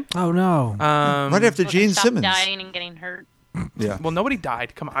closing. oh no. Right after Well, Gene stop Simmons. dying and getting hurt. Yeah. Well, nobody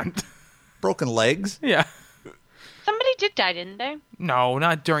died. Come on. Broken legs. Yeah. Somebody did die, didn't they? No,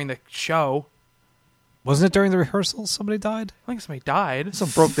 not during the show. Wasn't it during the rehearsal somebody died? I think somebody died. Some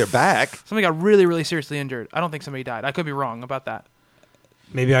broke their back. Somebody got really, really seriously injured. I don't think somebody died. I could be wrong about that.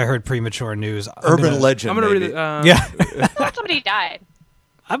 Maybe I heard premature news. Urban legend. I'm gonna maybe. read it. Yeah. I thought somebody died.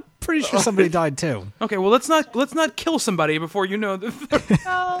 I'm pretty sure somebody died too. Okay, well let's not kill somebody before you know. Well,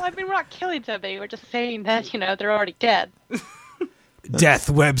 I mean, we're not killing somebody. We're just saying that, they're already dead. Death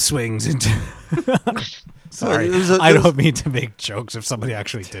web swings into. Sorry, I don't mean to make jokes if somebody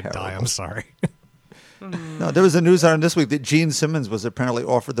actually did die. I'm sorry. No, there was a news item this week that Gene Simmons was apparently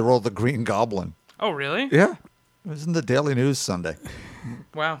offered the role of the Green Goblin. Oh, really? Yeah. It was in the Daily News Sunday.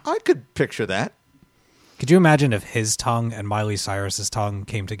 Wow. I could picture that. Could you imagine if his tongue and Miley Cyrus's tongue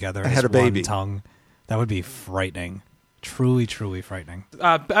came together had as a baby. one tongue? That would be frightening. Truly, truly frightening.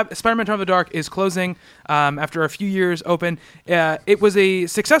 Spider-Man: Turn Off the Dark is closing after a few years open. It was a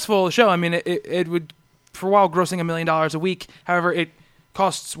successful show. I mean, it would, for a while, grossing $1 million a week. However, it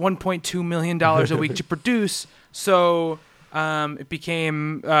costs $1.2 million a week to produce, so it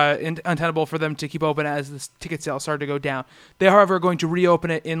became untenable for them to keep open as the ticket sales started to go down. They, however, are going to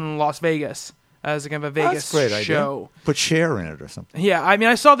reopen it in Las Vegas as a kind of a Vegas That's a great show. idea. Put Cher in it or something. Yeah, I mean,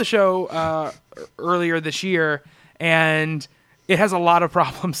 I saw the show earlier this year, and it has a lot of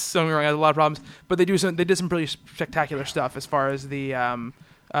problems. Don't get me wrong, it has a lot of problems, but they did some pretty spectacular stuff as far as the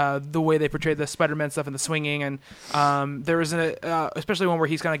way they portrayed the Spider-Man stuff and the swinging, and there was especially one where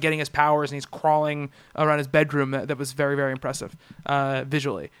he's kind of getting his powers and he's crawling around his bedroom that was very, very impressive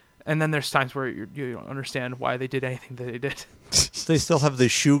visually. And then there's times where you don't understand why they did anything that they did. They still have the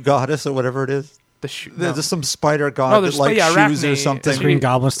shoe goddess or whatever it is. There's some spider god that likes shoes Arachne. or something. Does Green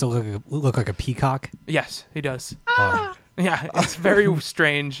Goblin still look like a peacock? Yes, he does. Oh. Yeah, it's very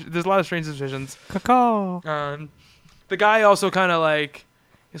strange. There's a lot of strange decisions. Caw. The guy also kind of like,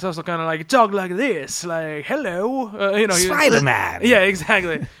 he's also kind of like, talk like this, like, hello. Spider-Man. Yeah,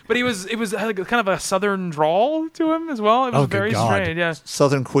 exactly. But it was like kind of a southern drawl to him as well. It was Oh, good very God. strange. Yeah,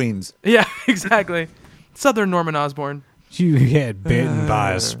 Southern Queens. yeah, exactly. Southern Norman Osborn. You get bitten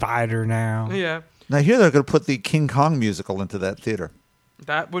by a spider now. Yeah, Now here they're going to put the King Kong musical into that theater.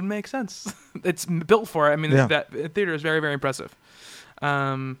 that would make sense. It's built for it. I mean, Yeah. that theater is very, very impressive.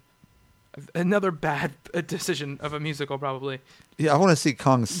 Another bad decision of a musical, probably. Yeah, I want to see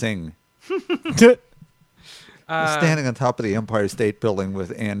Kong sing. Standing on top of the Empire State Building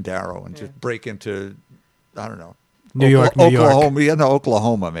with Ann Darrow and just break into, I don't know, New York, New York. Oklahoma. Yeah, no,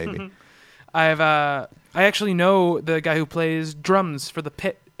 Oklahoma maybe. I actually know the guy who plays drums for the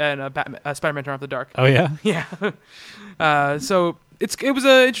Pit and Spider-Man: Turn Off the Dark. Oh yeah. Yeah. So it was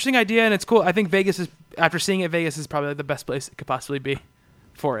an interesting idea, and it's cool. I think Vegas is, after seeing it, Vegas is probably the best place it could possibly be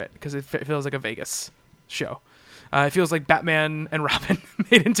for it, because it feels like a Vegas show. It feels like Batman and Robin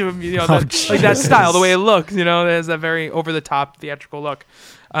made into a, like that style, the way it looks. It has that very over-the-top theatrical look.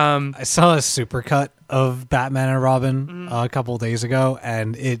 I saw a supercut of Batman and Robin a couple of days ago,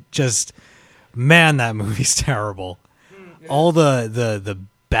 and it just, man, that movie's terrible. All the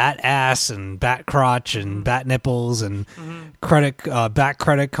bat ass and bat crotch and bat nipples and bat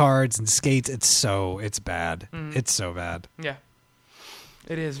credit cards and skates. It's bad. It's so bad. Yeah,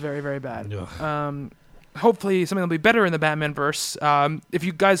 it is very, very bad. Hopefully something will be better in the Batman verse. If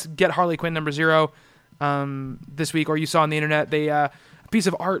you guys get Harley Quinn #0 this week, or you saw on the internet, a piece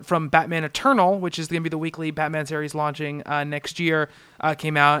of art from Batman Eternal, which is going to be the weekly Batman series launching next year,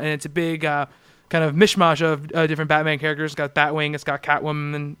 came out, and it's a big kind of mishmash of different Batman characters. It's got Batwing, it's got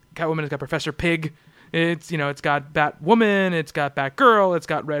Catwoman, it's got Professor Pig, it's got Batwoman, it's got Batgirl, it's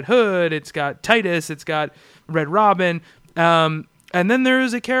got Red Hood, it's got Titus, it's got Red Robin. And then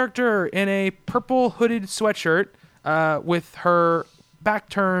there's a character in a purple hooded sweatshirt with her back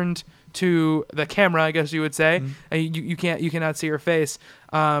turned to the camera, I guess you would say. You cannot see her face.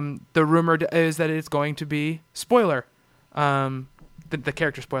 The rumor is that it's going to be spoiler. The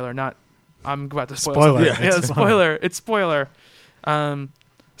character spoiler, not I'm about to spoil. Spoiler. Yeah, spoiler. It's spoiler.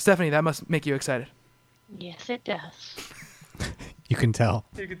 Stephanie, that must make you excited. Yes, it does. You can tell.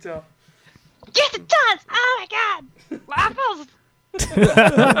 You can tell. Yes, it does. Oh my God, waffles.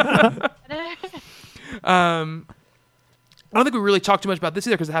 I don't think we really talked too much about this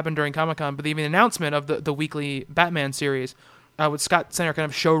either because it happened during Comic-Con, but the announcement of the weekly Batman series with Scott Snyder kind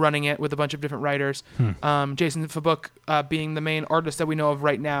of show running it with a bunch of different writers. Jason Fabuk being the main artist that we know of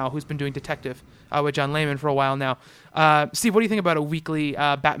right now, who's been doing Detective with John Layman for a while now. Steve, what do you think about a weekly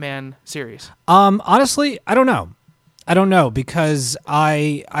Batman series? Honestly, I don't know because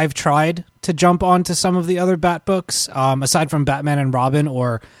I've tried to jump onto some of the other Bat books, aside from Batman and Robin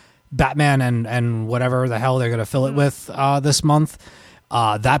or Batman and whatever the hell they're going to fill it with this month.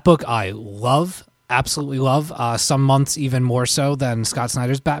 That book I love, absolutely love. Some months even more so than Scott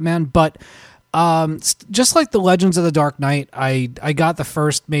Snyder's Batman. But just like the Legends of the Dark Knight, I got the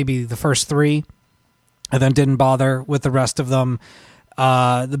first 3 and then didn't bother with the rest of them.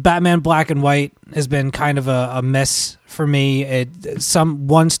 The Batman Black and White has been kind of a miss for me.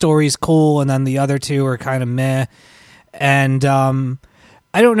 One story's cool and then the other two are kind of meh. And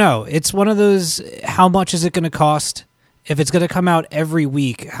I don't know. It's one of those, how much is it going to cost? If it's going to come out every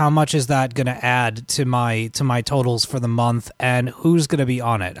week, how much is that going to add to my totals for the month, and who's going to be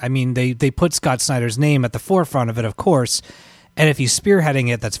on it? I mean, they put Scott Snyder's name at the forefront of it, of course, and if he's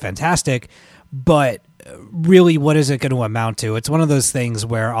spearheading it, that's fantastic, but really, what is it going to amount to? It's one of those things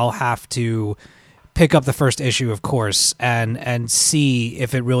where I'll have to pick up the first issue, of course, and see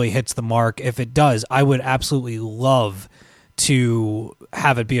if it really hits the mark. If it does, I would absolutely love to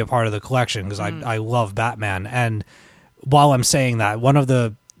have it be a part of the collection because I love Batman. And while I'm saying that, one of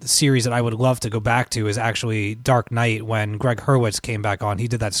the series that I would love to go back to is actually Dark Knight. When Greg Hurwitz came back on, he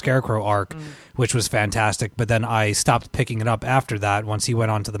did that Scarecrow arc, which was fantastic. But then I stopped picking it up after that once he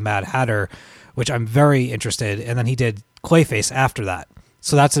went on to the Mad Hatter, which I'm very interested in. And then he did Clayface after that.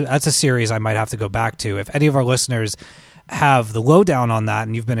 So that's a series I might have to go back to. If any of our listeners have the lowdown on that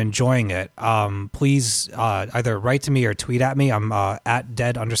and you've been enjoying it, please either write to me or tweet at me. I'm at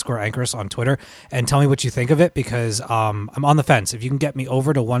dead_anchorus on Twitter, and tell me what you think of it, because I'm on the fence. If you can get me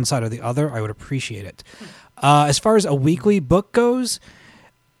over to one side or the other, I would appreciate it. As far as a weekly book goes,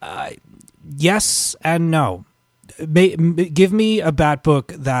 yes and no. Give me a Bat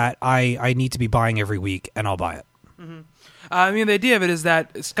book that I need to be buying every week, and I'll buy it. I mean, the idea of it is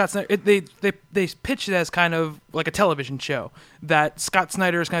that Scott Snyder, they pitch it as kind of like a television show. That Scott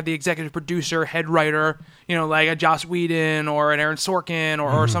Snyder is kind of the executive producer, head writer, like a Joss Whedon or an Aaron Sorkin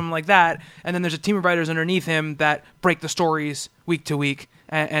or something like that. And then there's a team of writers underneath him that break the stories week to week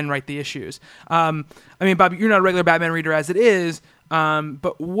and write the issues. I mean, Bob, you're not a regular Batman reader as it is.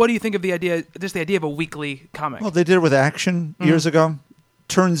 But what do you think of the idea of a weekly comic? Well, they did it with Action years ago.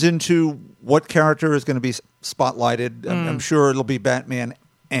 Turns into what character is going to be spotlighted. I'm sure it'll be Batman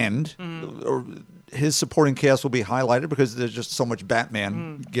and or his supporting cast will be highlighted because there's just so much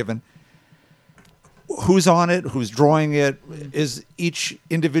Batman given. Who's on it? Who's drawing it? Is each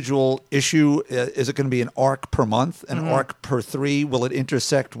individual issue, is it going to be an arc per month, an arc per 3? Will it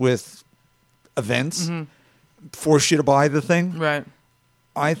intersect with events? Force you to buy the thing? Right.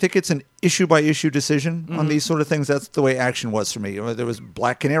 I think it's an issue-by-issue decision on these sort of things. That's the way action was for me. There was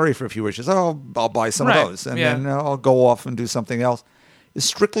Black Canary for a few issues. Oh, I'll buy some of those, and then I'll go off and do something else. Is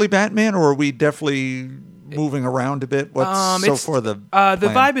strictly Batman, or are we definitely moving around a bit? What's so far the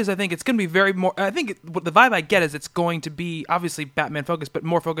vibe is, I think it's going to be very more. I think what the vibe I get is it's going to be obviously Batman focused, but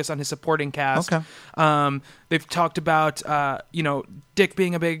more focused on his supporting cast. Okay. They've talked about Dick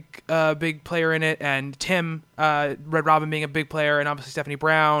being a big player in it, and Tim, Red Robin being a big player, and obviously Stephanie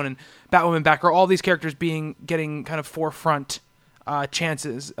Brown and Batwoman, Batgirl, all these characters getting kind of forefront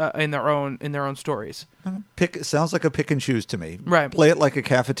chances in their own stories. Sounds like a pick and choose to me. Right. Play it like a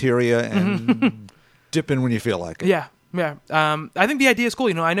cafeteria and dip in when you feel like it. Yeah. I think the idea is cool.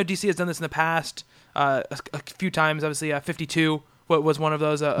 I know DC has done this in the past a few times. Obviously, 52 was one of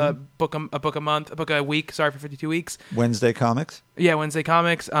those. A book a week. Sorry, for 52 weeks. Wednesday Comics. Yeah, Wednesday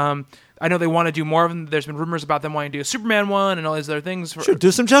Comics. I know they want to do more of them. There's been rumors about them wanting to do a Superman one and all these other things. Should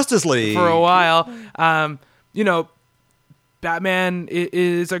do some Justice League for a while. Batman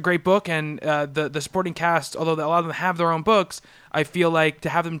is a great book, and the supporting cast, although a lot of them have their own books, I feel like to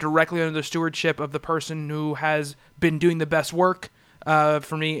have them directly under the stewardship of the person who has been doing the best work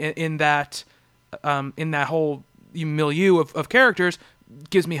for me in that whole milieu of characters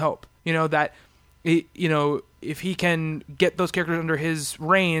gives me hope. That if he can get those characters under his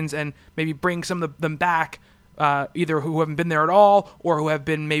reins and maybe bring some of them back, either who haven't been there at all or who have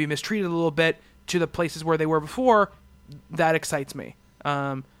been maybe mistreated a little bit, to the places where they were before. That excites me.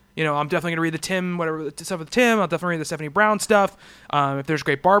 I'm definitely going to read the Tim, whatever stuff with Tim. I'll definitely read the Stephanie Brown stuff. If there's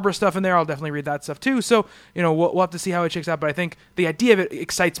great Barbara stuff in there, I'll definitely read that stuff too. So, we'll have to see how it shakes out. But I think the idea of it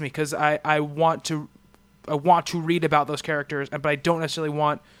excites me because I want to read about those characters, but I don't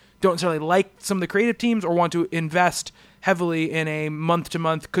necessarily like some of the creative teams or want to invest heavily in a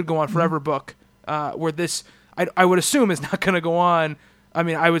month-to-month, could go on forever book, where this I would assume is not going to go on. I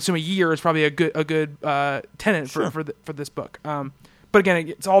mean, I would assume a year is probably a good tenant for this book. But again,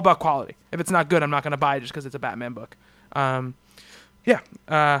 it's all about quality. If it's not good, I'm not going to buy it just because it's a Batman book. So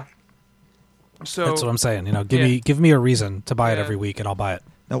that's what I'm saying. Give me a reason to buy it every week, and I'll buy it.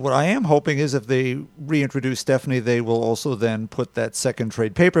 Now, what I am hoping is if they reintroduce Stephanie, they will also then put that second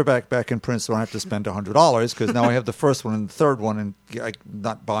trade paperback back in print, so I don't have to spend $100 because now I have the first one and the third one, and I'm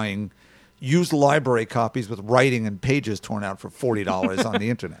not buying used library copies with writing and pages torn out for $40 on the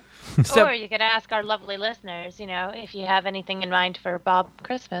internet. Or you could ask our lovely listeners, if you have anything in mind for Bob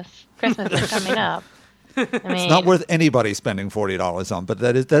Christmas. Christmas is coming up. It's not worth anybody spending $40 on, but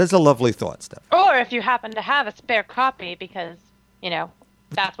that is a lovely thought, Steph. Or if you happen to have a spare copy, because,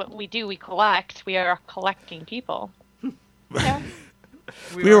 that's what we do. We collect. We are collecting people.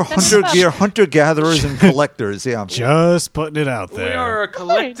 We are hunter-gatherers and collectors. Yeah, just putting it out there. We are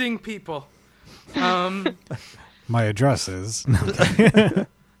collecting people. My address is.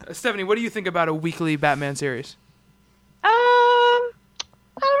 Stephanie, what do you think about a weekly Batman series? I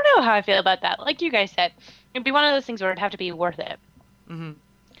don't know how I feel about that. Like you guys said, it'd be one of those things where it'd have to be worth it. Mm-hmm.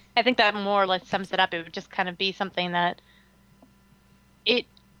 I think that more or less sums it up. It would just kind of be something that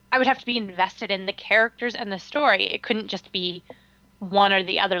I would have to be invested in the characters and the story. It couldn't just be one or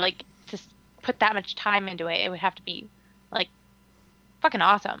the other. Like, to put that much time into it, it would have to be like fucking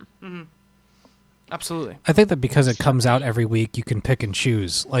awesome. Mm-hmm. Absolutely. I think that because it comes out every week, you can pick and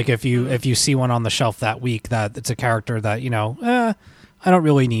choose. Like if you see one on the shelf that week that it's a character that I don't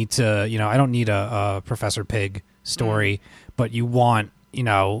really need to. I don't need a Professor Pig story, but you want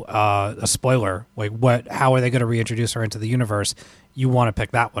a spoiler. Like how are they going to reintroduce her into the universe? You want to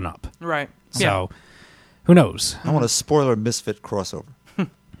pick that one up, right? So who knows? I want a spoiler Misfit crossover.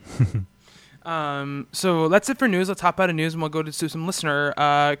 So that's it for news. Let's hop out of news and we'll go to some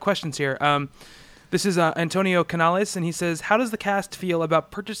listener questions here. This is Antonio Canales, and he says, how does the cast feel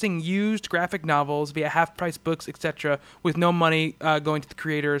about purchasing used graphic novels via half-price books, etc., with no money going to the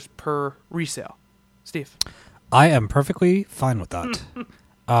creators per resale? Steve? I am perfectly fine with that.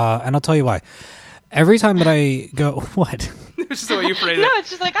 And I'll tell you why. Every time that I go... What? It's just the way you phrase it. No, it's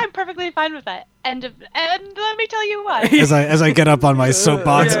just like, I'm perfectly fine with that. And let me tell you why. As I get up on my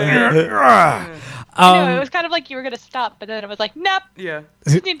soapbox... It was kind of like you were going to stop, but then it was like, nope. Yeah.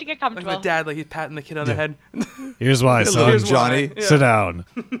 You need to get comfortable. Like my dad, he's patting the kid on the head. Here's why, son. Here's Johnny. Yeah. Sit down.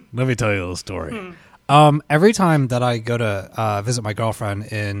 Let me tell you a little story. Every time that I go to visit my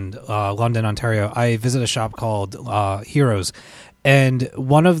girlfriend in London, Ontario, I visit a shop called Heroes. And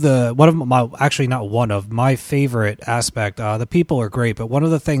my favorite aspect, the people are great, but one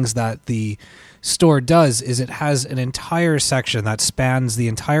of the things that the store does is it has an entire section that spans the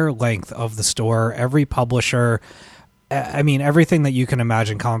entire length of the store. Every publisher, everything that you can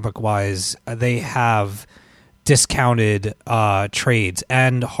imagine comic book wise, they have discounted trades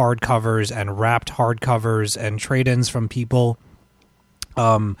and hardcovers and wrapped hardcovers and trade-ins from people.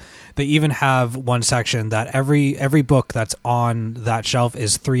 They even have one section that every book that's on that shelf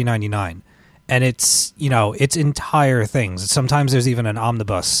is $3.99, and it's it's entire things. Sometimes there's even an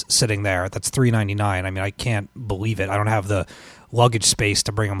omnibus sitting there that's $3.99. I mean, I can't believe it. I don't have the luggage space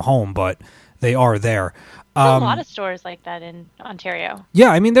to bring them home, but they are there. There's a lot of stores like that in Ontario. Yeah,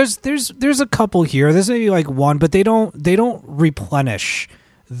 I mean, there's a couple here. There's maybe like one, but they don't replenish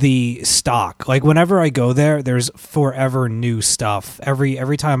the stock. Like whenever I go there, there's forever new stuff.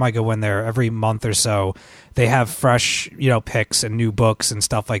 Every time I go in there, every month or so, they have fresh picks and new books and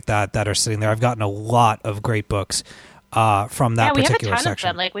stuff like that are sitting there. I've gotten a lot of great books from that particular section. We have a ton of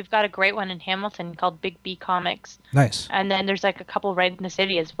them. Like we've got a great one in Hamilton called Big B Comics. Nice. And then there's like a couple right in the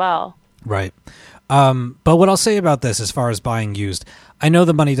city as well. Right. But what I'll say about this as far as buying used, I know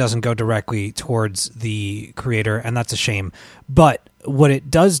the money doesn't go directly towards the creator, and that's a shame. But what it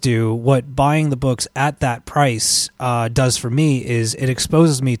does do, what buying the books at that price does for me, is it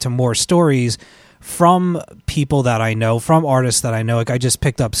exposes me to more stories from people that I know, from artists that I know. Like I just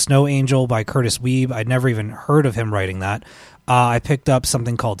picked up Snow Angel by Curtis Weeb. I'd never even heard of him writing that. I picked up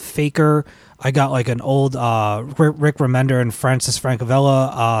something called Faker. I got like an old Rick Remender and Francis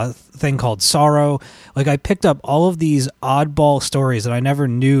Francavilla thing called Sorrow. Like I picked up all of these oddball stories that I never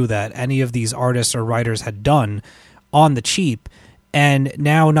knew that any of these artists or writers had done on the cheap. And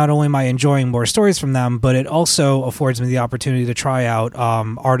now not only am I enjoying more stories from them, but it also affords me the opportunity to try out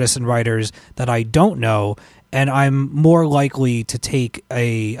artists and writers that I don't know. And I'm more likely to take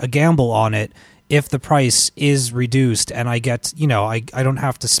a gamble on it if the price is reduced and I get, I don't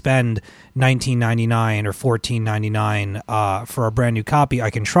have to spend $19.99 or $14.99 for a brand new copy. I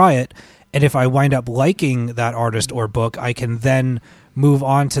can try it, and if I wind up liking that artist or book, I can then move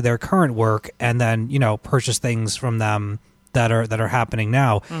on to their current work and then purchase things from them that are happening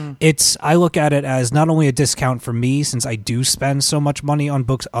now. I look at it as not only a discount for me, since I do spend so much money on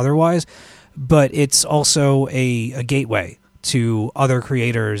books otherwise, but it's also a gateway to other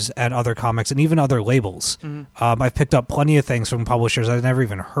creators and other comics and even other labels. I've picked up plenty of things from publishers I've never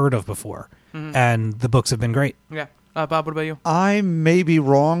even heard of before, and the books have been great. Yeah. Bob, what about you? I may be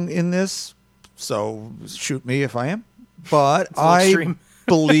wrong in this, so shoot me if I am. But I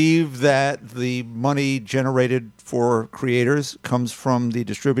believe that the money generated for creators comes from the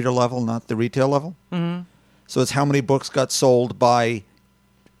distributor level, not the retail level. So it's how many books got sold by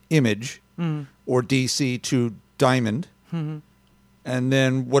Image or DC to Diamond. And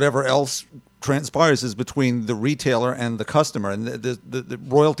then whatever else transpires is between the retailer and the customer. And the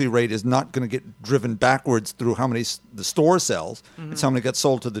royalty rate is not going to get driven backwards through how many the store sells. It's how many get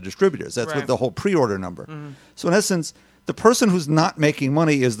sold to the distributors. That's what the whole pre-order number. So in essence, the person who's not making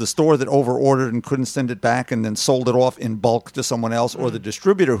money is the store that over-ordered and couldn't send it back and then sold it off in bulk to someone else, or the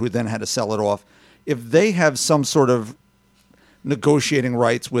distributor who then had to sell it off. If they have some sort of negotiating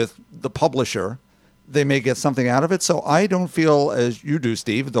rights with the publisher, they may get something out of it. So I don't feel as you do,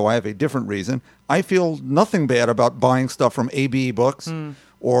 Steve, though I have a different reason. I feel nothing bad about buying stuff from ABE Books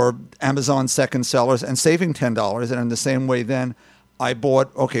or Amazon second sellers and saving $10. And in the same way then, I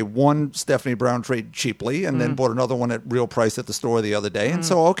bought, one Stephanie Brown trade cheaply and then bought another one at real price at the store the other day. And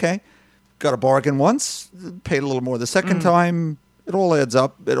so, got a bargain once, paid a little more the second time. It all adds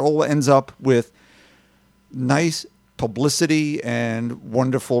up. It all ends up with nice publicity and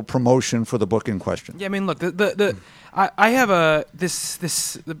wonderful promotion for the book in question. Yeah, I mean, look, I have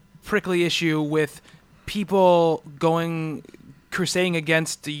the prickly issue with people crusading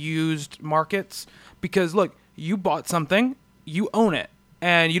against the used markets, because look, you bought something, you own it,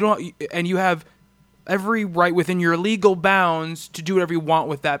 and you have every right within your legal bounds to do whatever you want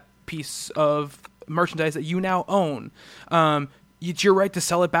with that piece of merchandise that you now own. It's your right to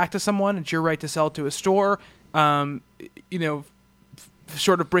sell it back to someone. It's your right to sell it to a store.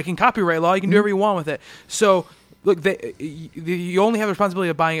 Short of breaking copyright law, you can do whatever you want with it. So, look, you only have the responsibility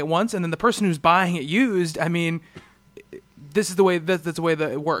of buying it once, and then the person who's buying it used, I mean, this is the way that's the way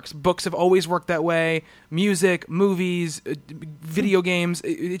that it works. Books have always worked that way. Music, movies, video games.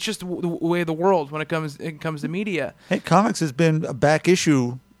 It's just the way of the world when it comes to media. Hey, comics has been a back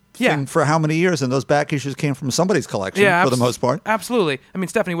issue thing for how many years, and those back issues came from somebody's collection for the most part. Absolutely. I mean,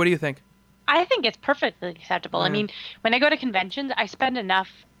 Stephanie, what do you think? I think it's perfectly acceptable. I mean, when I go to conventions, I spend enough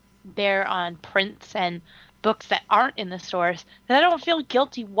there on prints and books that aren't in the stores that I don't feel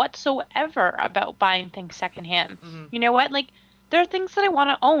guilty whatsoever about buying things secondhand. You know what? Like, there are things that I want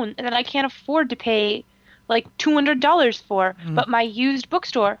to own and that I can't afford to pay like $200 for, but my used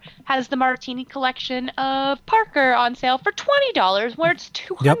bookstore has the Martini collection of Parker on sale for $20, where it's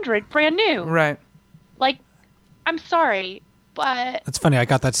 $200 brand new. Right. Like, I'm sorry, but That's funny. I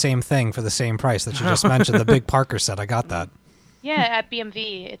got that same thing for the same price that you just mentioned. The big Parker set. I got that. yeah, at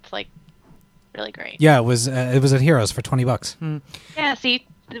BMV, it's like really great. Yeah, it was at Heroes for $20. Yeah, see,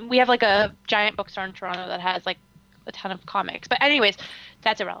 we have like a giant bookstore in Toronto that has like a ton of comics. But anyways,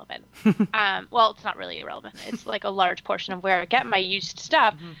 that's irrelevant. Well, it's not really irrelevant. It's like a large portion of where I get my used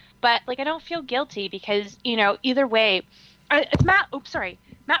stuff. But like I don't feel guilty because, you know, either way, it's Matt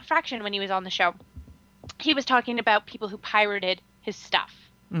Fraction, when he was on the show, he was talking about people who pirated his stuff.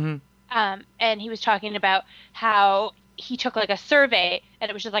 And he was talking about how he took like a survey, and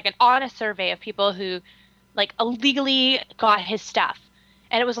it was just like an honest survey of people who like illegally got his stuff.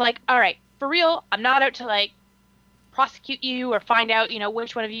 And it was like, all right, for real, I'm not out to like prosecute you or find out, you know,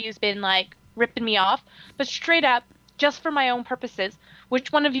 which one of you has been like ripping me off, but straight up, just for my own purposes,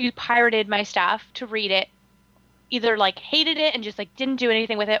 which one of you pirated my stuff to read it, either like hated it and just like didn't do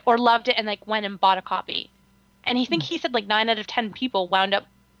anything with it, or loved it and like went and bought a copy. And he said like 9 out of 10 people wound up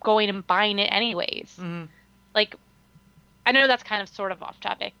going and buying it anyways. Like, I know that's kind of sort of off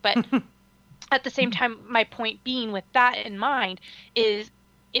topic, but at the same time, my point being with that in mind is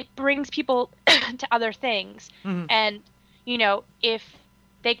it brings people to other things. And, you know, if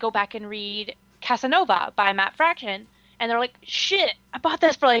they go back and read Casanova by Matt Fraction, and they're like, shit, I bought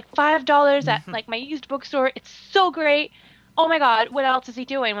this for like $5 at like my used bookstore. It's so great. Oh my God, what else is he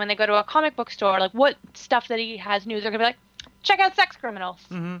doing? When they go to a comic book store, like what stuff that he has new, they're going to be like, check out Sex Criminals.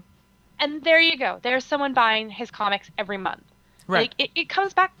 And there you go. There's someone buying his comics every month. Right. Like it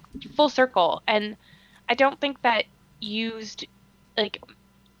comes back full circle. And I don't think that used, like,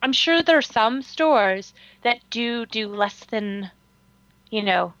 I'm sure there are some stores that do less than, you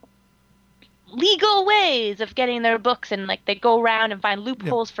know, legal ways of getting their books, and like they go around and find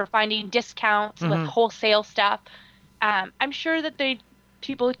loopholes for finding discounts with wholesale stuff. I'm sure that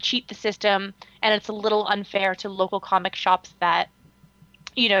people cheat the system, and it's a little unfair to local comic shops that,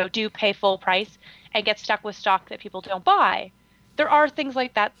 you know, do pay full price and get stuck with stock that people don't buy. There are things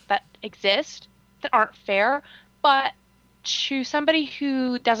like that exist that aren't fair, but to somebody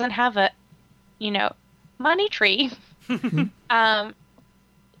who doesn't have a, you know, money tree,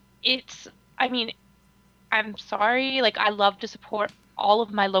 it's, I mean, I'm sorry, like I love to support all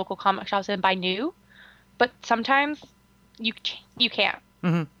of my local comic shops and buy new, but sometimes you can't.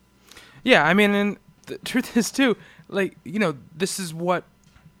 Yeah, I mean, and the truth is too, like, you know, this is what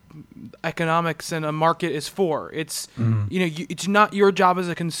economics and a market is for. It's you know, it's not your job as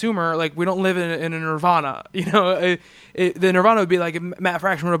a consumer. Like, we don't live in a nirvana. You know, the nirvana would be like if Matt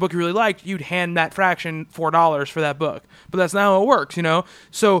Fraction wrote a book you really liked, you'd hand Matt Fraction $4 for that book. But that's not how it works. You know,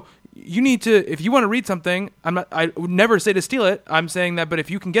 so you need to, if you want to read something, I would never say to steal it. I'm saying that, but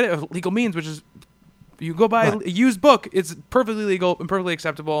if you can get it with legal means, which is you go buy a used book, it's perfectly legal and perfectly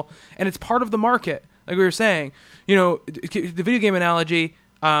acceptable, and it's part of the market. Like we were saying, you know, the video game analogy.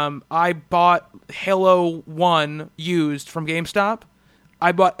 I bought Halo 1 used from GameStop.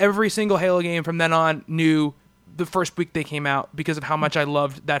 I bought every single Halo game from then on new the first week they came out because of how much I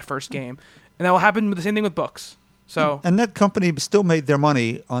loved that first game. And that will happen with the same thing with books. So, and that company still made their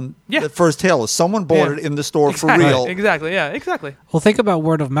money on the first Halo. Someone bought it in the store for real. Exactly, yeah, exactly. Well, think about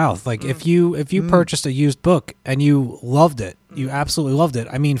word of mouth. Like if you purchased a used book and you loved it, you absolutely loved it.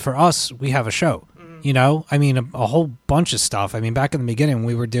 I mean, for us, we have a show. You know, I mean, a whole bunch of stuff. I mean, back in the beginning, when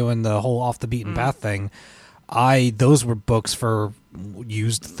we were doing the whole off the beaten path thing, those were books for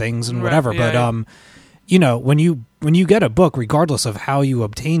used things and whatever. But you know, when you get a book, regardless of how you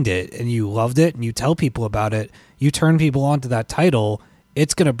obtained it, and you loved it, and you tell people about it, you turn people onto that title.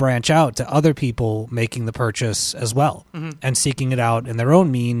 It's going to branch out to other people making the purchase as well and seeking it out in their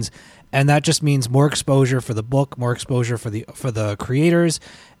own means, and that just means more exposure for the book, more exposure for the creators.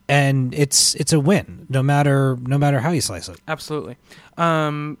 And it's a win, no matter how you slice it. Absolutely.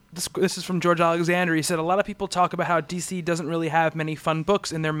 This is from George Alexander. He said, a lot of people talk about how DC doesn't really have many fun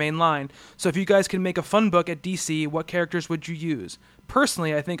books in their main line. So if you guys can make a fun book at DC, what characters would you use?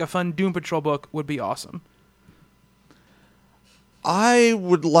 Personally, I think a fun Doom Patrol book would be awesome. I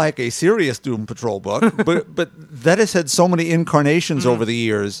would like a serious Doom Patrol book, but that has had so many incarnations over the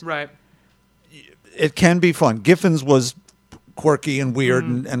years. Right. It can be fun. Giffen's was quirky and weird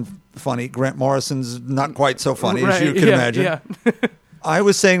and funny. Grant Morrison's not quite so funny as you can imagine. Yeah. I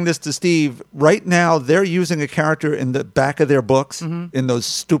was saying this to Steve. Right now, they're using a character in the back of their books in those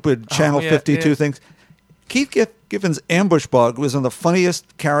stupid Channel 52 things. Keith Giffen's Ambush Bug was one of the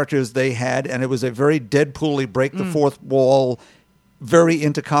funniest characters they had, and it was a very Deadpool-y, break the fourth wall, very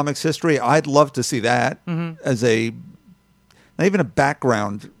into comics history. I'd love to see that as not even a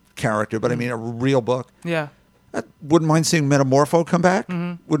background character, but I mean a real book. Yeah. Wouldn't mind seeing Metamorpho come back.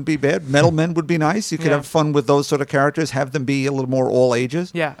 Wouldn't be bad. Metal Men would be nice. You could Yeah. have fun with those sort of characters. Have them be a little more all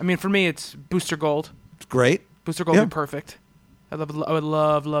ages. Yeah, I mean, for me, it's Booster Gold. Great. Booster Gold Yeah. would be perfect. I would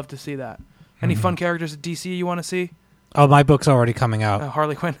love to see that. Any fun characters at DC you want to see? Oh, my book's already coming out.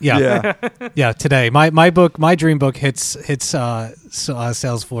 Harley Quinn. Yeah. Yeah, today. My dream book hits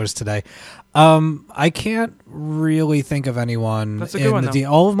sales floors today. I can't really think of anyone. That's a good one, though.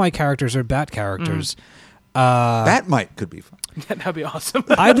 All of my characters are Bat characters. Batmite could be fun. That'd be awesome.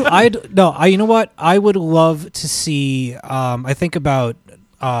 You know what? I would love to see. I think about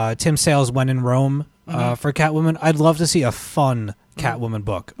Tim Sale's When in Rome for Catwoman. I'd love to see a fun Catwoman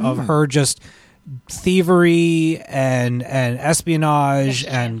book of her just thievery and espionage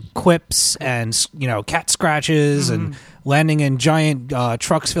and quips and cat scratches and landing in giant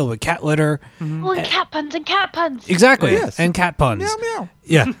trucks filled with cat litter. Well, and cat puns. Exactly. Yes. And cat puns. Meow meow.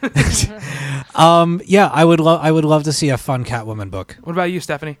 Yeah. I would love to see a fun Catwoman book. What about you,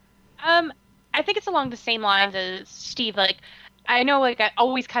 Stephanie? I think it's along the same lines as Steve. Like, I know, like, I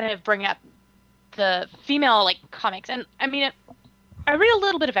always kind of bring up the female, like, comics. And, I mean, I read a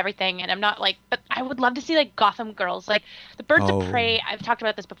little bit of everything, and I'm not, like, but I would love to see, like, Gotham Girls. Like, the Birds of Prey, I've talked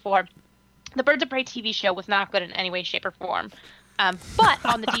about this before. The Birds of Prey TV show was not good in any way, shape, or form. But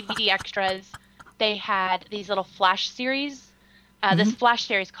on the DVD extras, they had these little Flash series. This Flash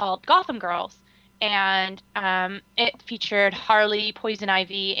series called Gotham Girls. And it featured Harley, Poison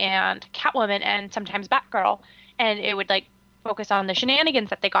Ivy, and Catwoman, and sometimes Batgirl. And it would, like, focus on the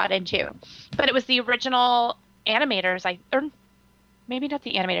shenanigans that they got into. But it was the original animators, or maybe not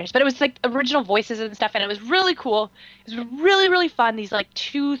the animators, but it was, like, original voices and stuff, and it was really cool. It was really, really fun, these, like,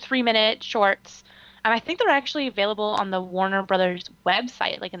 2-3 minute shorts. And I think they're actually available on the Warner Brothers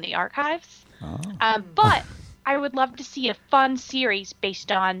website, like, in the archives. But I would love to see a fun series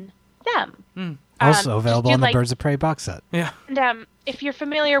based on them. Also available on the like, Birds of Prey box set. Yeah. And if you're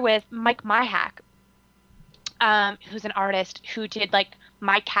familiar with Mike Myhack, who's an artist who did, like,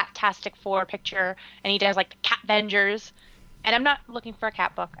 My Cat-tastic 4 picture, and he does, like, the Cat Vengers. And I'm not looking for a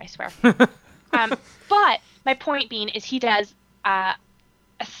cat book, I swear. But my point being is he does a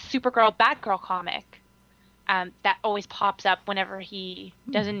Supergirl Batgirl comic that always pops up whenever he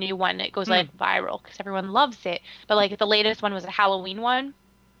does a new one. It goes, like, viral because everyone loves it. But, like, the latest one was a Halloween one.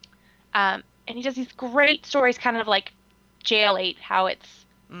 And he does these great stories, kind of like JL8, how it's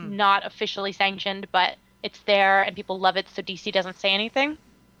not officially sanctioned, but it's there and people love it, so DC doesn't say anything.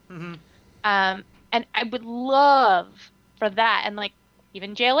 And I would love for that and, like,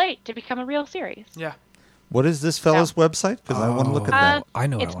 even JL8 to become a real series. Yeah. What is this fellow's website? Because I want to look at that. I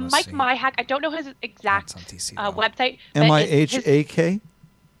know. It's I wanna Mike see. Myhack. I don't know his exact That's on DC, website. but Mihak?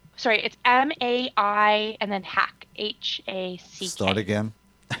 Sorry, it's MAI and then hack. HACK. Start again.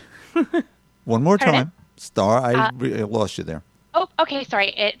 One more Pardon? time. Star. I lost you there. Oh, okay. Sorry,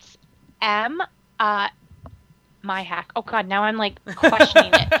 it's Myhack. Oh God, now I'm, like,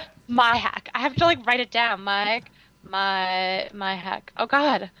 questioning it. Myhack. I have to, like, write it down. Myhack. Oh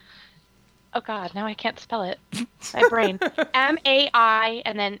God, now I can't spell it. My brain. MAI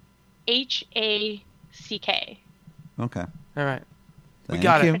and then HACK. Okay. All right. Thank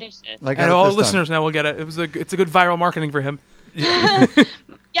got it. you. Finished it. I got And it all this time. listeners now will get it. It's a good viral marketing for him. Yeah,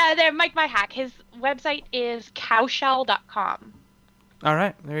 there, Mike Myhack. His website is cowshell.com. All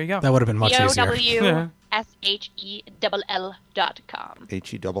right. There you go. That would have been much easier. COWSHELL.com.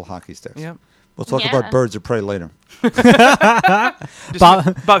 HE double hockey sticks. Yep. We'll talk Yeah. about Birds of Prey later.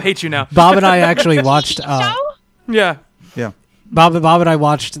 Bob hates you now. and I actually watched. So? Yeah. Yeah. Bob and I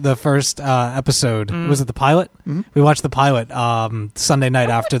watched the first episode. Was it the pilot? We watched the pilot Sunday night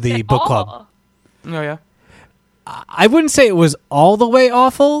after the book club. Oh yeah. I wouldn't say it was all the way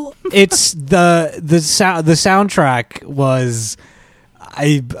awful. It's the soundtrack was.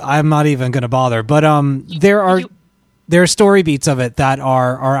 I'm not even going to bother. But there are story beats of it that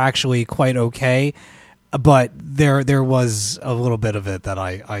are actually quite okay. But there was a little bit of it that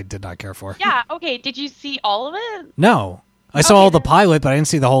I did not care for. Yeah, okay. Did you see all of it? No. I saw all the pilot, but I didn't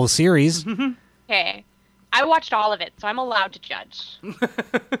see the whole series. Okay. I watched all of it, so I'm allowed to judge.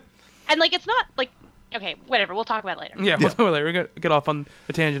 And, like, it's not, like... Okay, whatever. We'll talk about it later. Yeah. We'll later. We're gonna get off on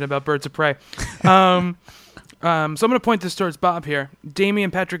a tangent about Birds of Prey. So I'm going to point this towards Bob here.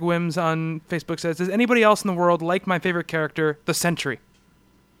 Damian Patrick Wims on Facebook says, "Does anybody else in the world like my favorite character, the Sentry?"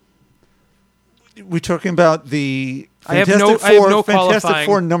 We're talking about the I have Fantastic no Fantastic qualifying.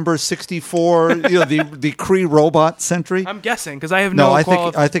 Four number 64, the Kree robot Sentry. I'm guessing because I have No, no.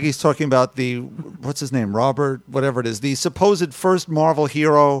 I think he's talking about the what's his name, Robert, whatever it is, the supposed first Marvel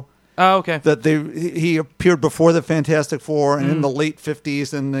hero. Oh, okay. That he appeared before the Fantastic Four and in the late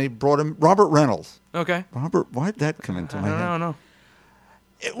 50s, and they brought him Robert Reynolds. Okay. Robert, why did that come into my head? I don't know.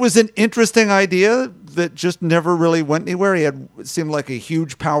 It was an interesting idea that just never really went anywhere. It seemed like a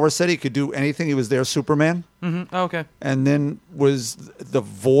huge power set. He could do anything. He was their Superman. Mm-hmm. Oh, okay. And then was the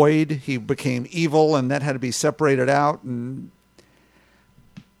Void. He became evil, and that had to be separated out. And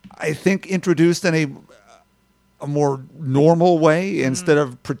I think introduced in a more normal way instead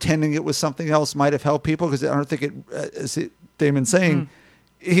of pretending it was something else might have helped people, because I don't think it, as Damon's saying,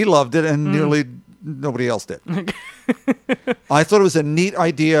 he loved it and nearly nobody else did. I thought it was a neat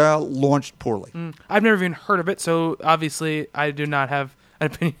idea, launched poorly. I've never even heard of it, so obviously I do not have an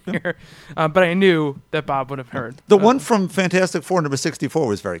opinion here. But I knew that Bob would have heard. The one from Fantastic Four number 64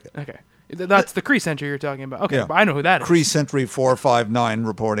 was very good. Okay. That's the Kree Center you're talking about. Okay, Yeah. I know who that is. Kree Sentry 459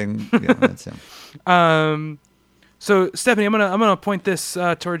 reporting. Yeah, that's him. So Stephanie, I'm gonna point this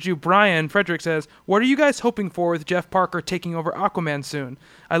towards you. Brian Frederick says, "What are you guys hoping for with Jeff Parker taking over Aquaman soon?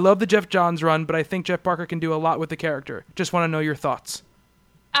 I love the Jeff Johns run, but I think Jeff Parker can do a lot with the character. Just want to know your thoughts."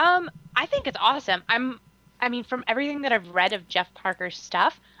 I think it's awesome. I mean, from everything that I've read of Jeff Parker's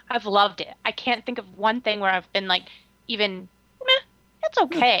stuff, I've loved it. I can't think of one thing where I've been like, even, meh, it's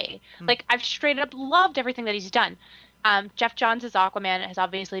okay. Like, I've straight up loved everything that he's done. Jeff Johns' Aquaman has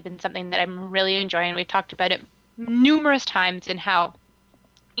obviously been something that I'm really enjoying. We've talked about it numerous times, and how,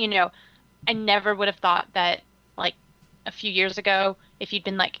 I never would have thought that, like, a few years ago, if you'd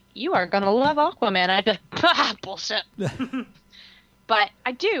been like, you are going to love Aquaman, I'd be like, bullshit. But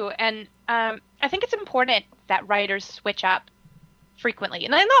I do, and I think it's important that writers switch up frequently.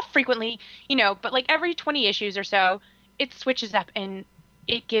 And not frequently, but like every 20 issues or so, it switches up and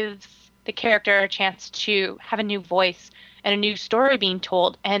it gives the character a chance to have a new voice and a new story being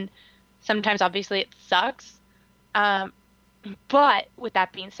told. And sometimes, obviously, it sucks. But with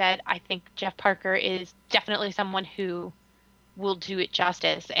that being said, I think Jeff Parker is definitely someone who will do it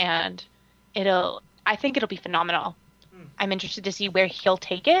justice, and I think it'll be phenomenal. I'm interested to see where he'll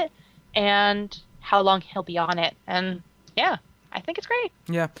take it and how long he'll be on it. And yeah, I think it's great.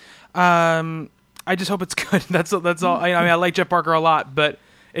 Yeah. I just hope it's good. That's all. I mean, I like Jeff Parker a lot, but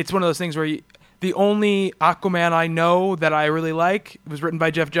it's one of those things where the only Aquaman I know that I really like was written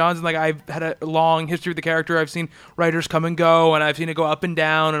by Jeff Johns. And like, I've had a long history with the character. I've seen writers come and go, and I've seen it go up and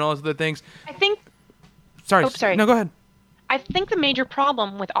down and all those other things. I think... Sorry. No, go ahead. I think the major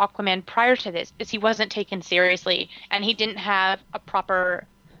problem with Aquaman prior to this is he wasn't taken seriously, and he didn't have a proper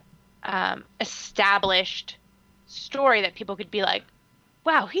established story that people could be like,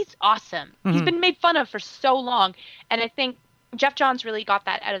 wow, he's awesome. He's been made fun of for so long. And I think Jeff Johns really got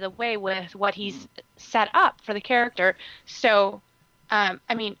that out of the way with what he's set up for the character. So, I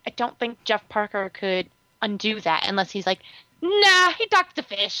mean, I don't think Jeff Parker could undo that unless he's like, nah, he ducked the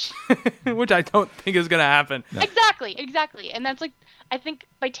fish. Which I don't think is going to happen. No. Exactly. And that's like, I think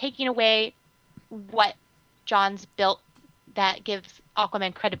by taking away what Johns built that gives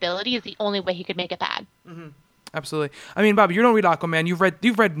Aquaman credibility is the only way he could make it bad. Mm-hmm. Absolutely. I mean, Bob, you don't read Aquaman.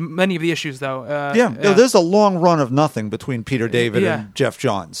 You've read many of the issues, though. There's a long run of nothing between Peter David and Jeff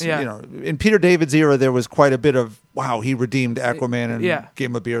Johns. Yeah. In Peter David's era, there was quite a bit of, wow, he redeemed Aquaman and gave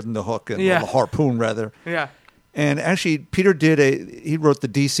him a beard and the hook and the harpoon, rather. Yeah. And actually, Peter he wrote the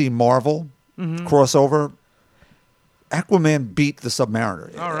DC Marvel crossover. Aquaman beat the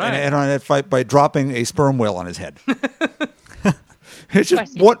Submariner. All right. And on that fight by dropping a sperm whale on his head. It's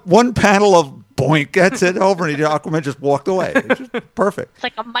just one panel of boink, that's it, over, and Aquaman just walked away. It's just perfect. It's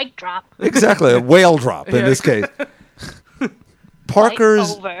like a mic drop. Exactly, a whale drop in this case.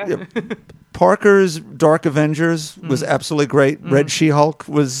 Parker's Dark Avengers was absolutely great. Red She-Hulk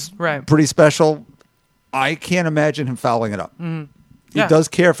was pretty special. I can't imagine him fouling it up. He does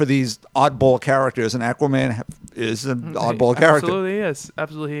care for these oddball characters, and Aquaman is an oddball character.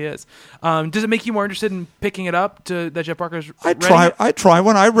 Absolutely he is. Does it make you more interested in picking it up that Jeff Parker's I try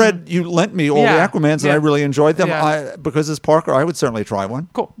one. I read you lent me all the Aquamans, and I really enjoyed them. Because as Parker, I would certainly try one.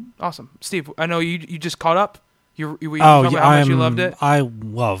 Cool. Awesome. Steve, I know you just caught up. You how much you loved it? I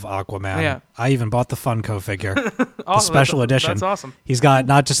love Aquaman. Yeah. I even bought the Funko figure, the special edition. That's awesome. He's got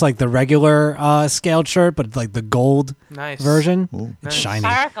not just like the regular scaled shirt, but like the gold version. Ooh. It's shiny.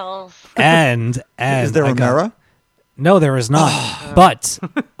 Sparkles. And is there a mirror? No, there is not. But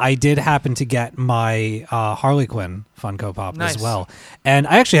I did happen to get my Harley Quinn Funko Pop as well. And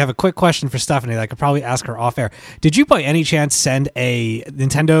I actually have a quick question for Stephanie that I could probably ask her off air. Did you by any chance send a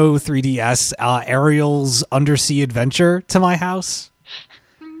Nintendo 3DS Ariel's Undersea Adventure to my house?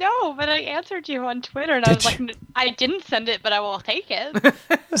 No, but I answered you on Twitter, and I was like, I didn't send it, but I will take it.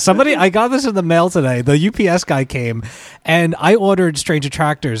 I got this in the mail today. The UPS guy came, and I ordered Strange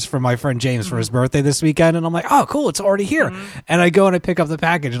Attractors for my friend James for his birthday this weekend, and I'm like, oh, cool, it's already here. And I go and I pick up the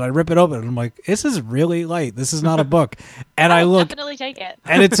package, and I rip it open, and I'm like, this is really light. This is not a book. And I look, definitely take it.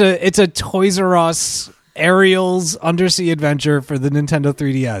 and it's a Toys R Us Ariel's Undersea Adventure for the Nintendo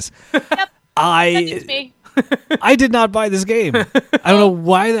 3DS. Yep. That's me. I did not buy this game. I don't know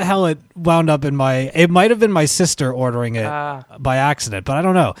why the hell it wound up in my... It might have been my sister ordering it by accident, but I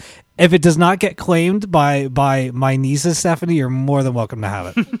don't know. If it does not get claimed by my nieces, Stephanie, you're more than welcome to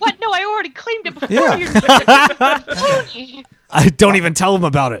have it. What? No, I already claimed it before Yeah. you. I don't even tell them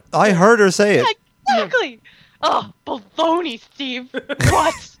about it. I heard her say it. Exactly. Oh, baloney, Steve.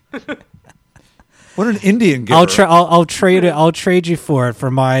 What? What an Indian giver. I'll trade it. I'll trade you for it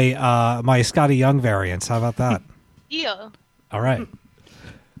for my Scotty Young variants. How about that? Deal. All right.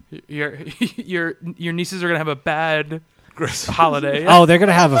 Your nieces are gonna have a bad holiday. Oh, they're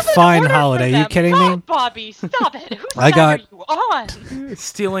gonna have a fine Order holiday. for You them. kidding Oh, me? Bobby, stop it. Whose I side got- are you on?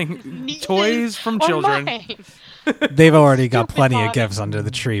 Stealing Nieces toys from or children. mine? They've already got Stupid plenty of Bobby. gifts under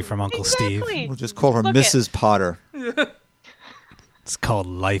the tree from Uncle Steve. Exactly. We'll just call her Look Mrs. Potter. It's called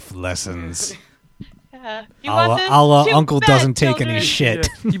life lessons. You want this? Too Uncle bad, doesn't take children. any shit.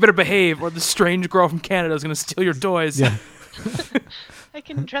 Yeah. You better behave, or the strange girl from Canada is gonna steal your toys. Yeah. I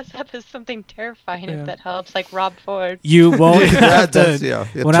can dress up as something terrifying Yeah. if that helps, like Rob Ford. You won't have to, that's- yeah.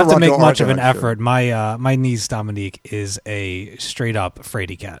 Yeah, won't have to make Toronto much of an Arkham, effort. My niece Dominique is a straight up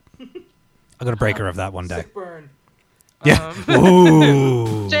fraidy cat. I'm gonna break her of that one day. Sick burn. Yeah.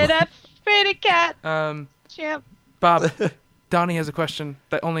 Ooh. Straight up, pretty cat. Champ. Bob, Donnie has a question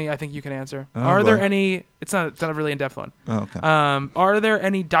that only I think you can answer. Oh, Are there boy. any? It's not a really in-depth one. Oh, okay. Are there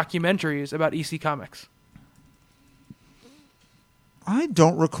any documentaries about EC Comics? I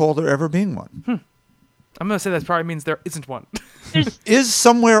don't recall there ever being one. I'm gonna say that probably means there isn't one. Is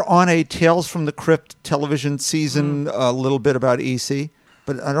somewhere on a Tales from the Crypt television season a little bit about EC,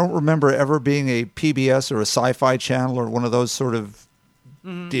 but I don't remember ever being a PBS or a Sci-Fi Channel or one of those sort of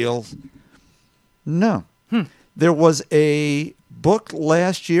deals. No. There was a book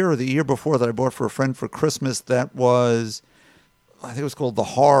last year or the year before that I bought for a friend for Christmas that was, I think it was called The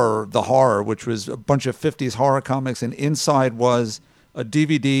Horror, which was a bunch of 50s horror comics, and inside was a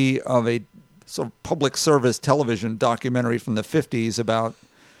DVD of a sort of public service television documentary from the 50s about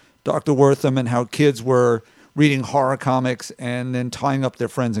Dr. Wortham and how kids were reading horror comics and then tying up their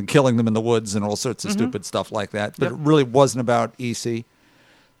friends and killing them in the woods and all sorts of stupid stuff like that. But Yep. it really wasn't about EC.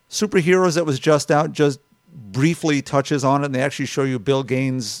 Superheroes that was just out just briefly touches on it, and they actually show you Bill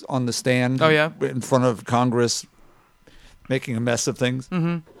Gaines on the stand Oh, yeah? in front of Congress making a mess of things.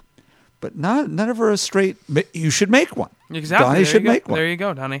 But none of her is straight. You should make one. Exactly. Donnie There should you go. make one. There you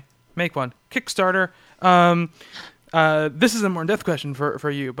go, Donnie. Make one. Kickstarter. This is a more in-depth question for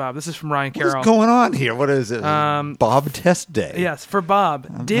you, Bob. This is from Ryan What is Carroll. going on here? What is it? Bob Test Day. Yes, for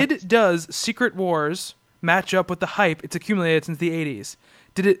Bob. Does Secret Wars match up with the hype it's accumulated since the 80s?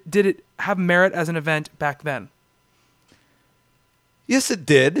 Did it have merit as an event back then? Yes, it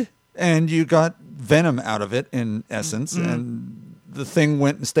did. And you got Venom out of it, in essence. And the Thing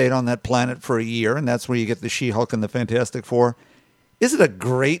went and stayed on that planet for a year, and that's where you get the She-Hulk and the Fantastic Four. Is it a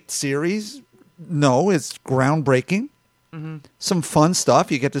great series? No, it's groundbreaking. Some fun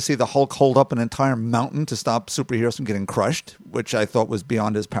stuff. You get to see the Hulk hold up an entire mountain to stop superheroes from getting crushed, which I thought was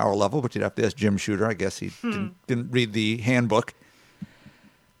beyond his power level, but you'd have to ask Jim Shooter. I guess he didn't read the handbook.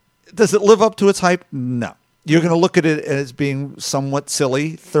 Does it live up to its hype? No. You're going to look at it as being somewhat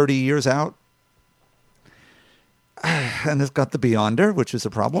silly 30 years out. And it's got the Beyonder, which is a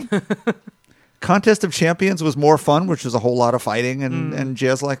problem. Contest of Champions was more fun, which was a whole lot of fighting and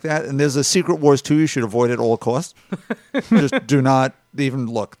jazz like that. And there's a Secret Wars 2 you should avoid at all costs. Just do not even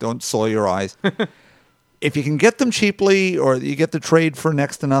look. Don't soil your eyes. If you can get them cheaply or you get the trade for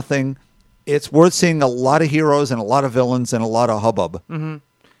next to nothing, it's worth seeing a lot of heroes and a lot of villains and a lot of hubbub.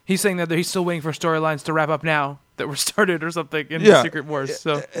 He's saying that he's still waiting for storylines to wrap up now that were started or something in the Secret Wars.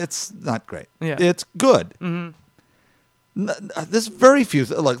 So It's not great. Yeah. It's good. There's very few.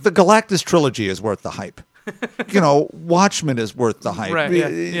 Like the Galactus trilogy is worth the hype. Watchmen is worth the hype. Right,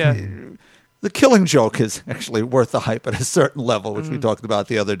 yeah. The Killing Joke is actually worth the hype at a certain level, which we talked about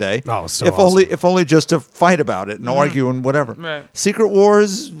the other day. Oh, so if only just to fight about it and argue and whatever. Right. Secret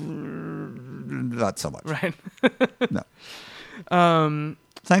Wars, not so much. right. No.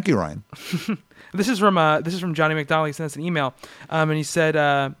 Thank you, Ryan. This is from Johnny McDonald. He sent us an email, and he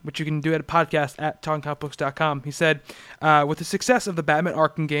said, which you can do at a podcast at talkingcomicbooks.com. He said, with the success of the Batman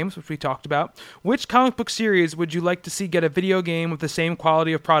Arkham games, which we talked about, which comic book series would you like to see get a video game with the same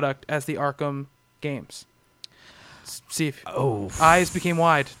quality of product as the Arkham games? See if eyes became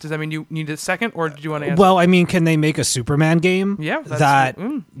wide. Does that mean you need a second, or did you want to answer? Well, I mean, can they make a Superman game? Yeah.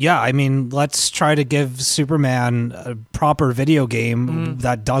 Yeah, I mean, let's try to give Superman a proper video game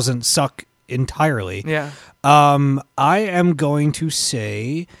that doesn't suck entirely. Yeah. I am going to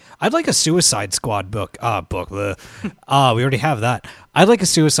say I'd like a Suicide Squad book. We already have that. I'd like a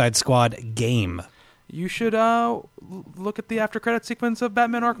Suicide Squad game. You should look at the after credit sequence of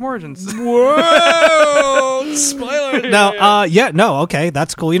Batman Arkham Origins. Whoa! Spoiler. No, okay,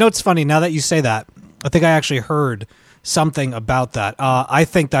 that's cool. You know, it's funny now that you say that. I think I actually heard something about that. I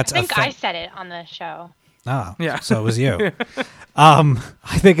think that's. I said it on the show. Oh, yeah. So it was you.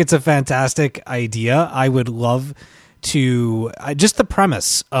 I think it's a fantastic idea. I would love to just the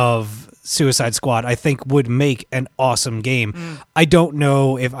premise of Suicide Squad, I think, would make an awesome game. I don't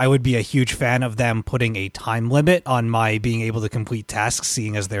know if I would be a huge fan of them putting a time limit on my being able to complete tasks,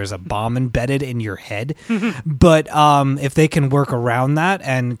 seeing as there's a bomb embedded in your head. But if they can work around that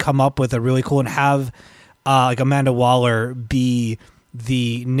and come up with a really cool and have like Amanda Waller be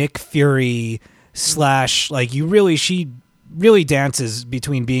the Nick Fury / like she really dances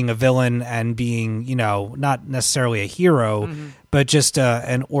between being a villain and being, not necessarily a hero, but just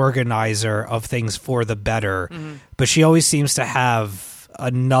an organizer of things for the better. But she always seems to have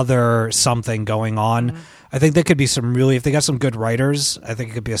another something going on. I think there could be if they got some good writers, I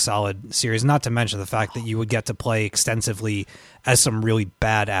think it could be a solid series, not to mention the fact that you would get to play extensively as some really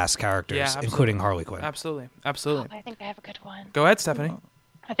badass characters, including Harley Quinn. Absolutely. Oh, I think I have a good one. Go ahead, Stephanie.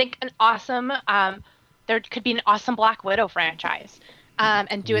 I think an awesome, there could be an awesome Black Widow franchise,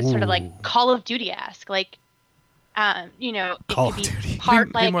 and do it sort of like Call of Duty-esque, like, it Call could of be Duty.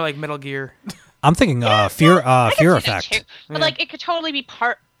 part Be more like Metal Gear. I'm thinking Fear Effect. But like it could totally be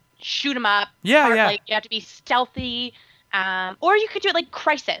part shoot 'em up. Yeah, part, yeah. Like you have to be stealthy, or you could do it like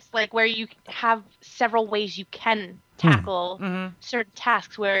Crisis, like where you have several ways you can tackle certain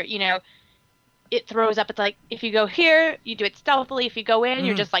tasks. Where it throws up. It's like if you go here, you do it stealthily. If you go in,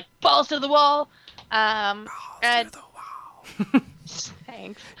 you're just like balls to the wall. Thanks.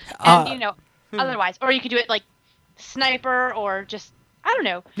 And otherwise, or you could do it like sniper or just I don't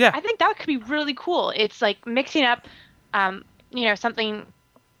know. Yeah. I think that could be really cool. It's like mixing up, something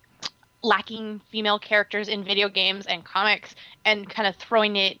lacking female characters in video games and comics, and kind of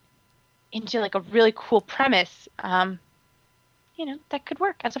throwing it into like a really cool premise. That could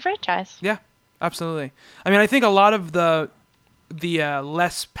work as a franchise. Yeah, absolutely. I mean, I think a lot of the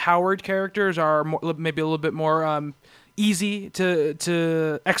less powered characters are maybe a little bit more easy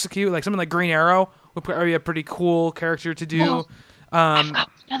to execute. Like something like Green Arrow would be a pretty cool character to do. I've got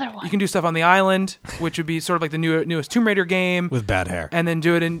another one. You can do stuff on the island, which would be sort of like the newest Tomb Raider game with bad hair, and then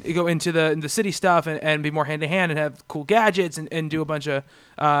do it and go into the city stuff and be more hand to hand and have cool gadgets and do a bunch of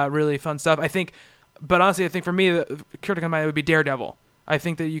really fun stuff. I think, but honestly, I think for me, the character to come out would be Daredevil. I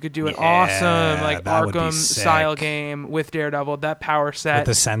think that you could do an awesome like Arkham style game with Daredevil, that power set, with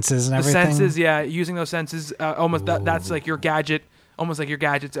the senses and everything. The senses, yeah, using those senses, almost that's like your gadget. Almost like your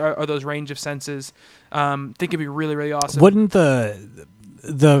gadgets are those range of senses. I think it'd be really, really awesome. Wouldn't I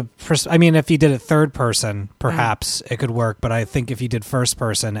mean, if you did it third person, perhaps it could work. But I think if you did first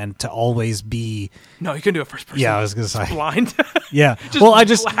person and to always be no, you can do it first person. Yeah, I was gonna say blind. Yeah, well, I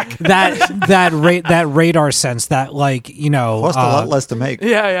just that radar sense that cost a lot less to make.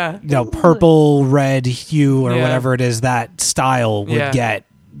 Yeah. Purple, red hue or whatever it is that style would get.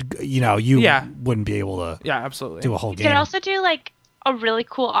 You wouldn't be able to. Yeah, absolutely. Do a whole game. You could also do like a really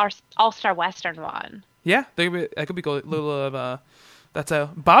cool all-star Western one. Yeah, that could be cool. That's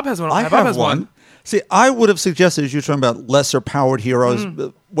a Bob has one. Bob has one. See, I would have suggested, as you're talking about lesser powered heroes,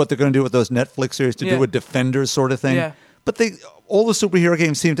 what they're going to do with those Netflix series to do a Defenders sort of thing. Yeah. But all the superhero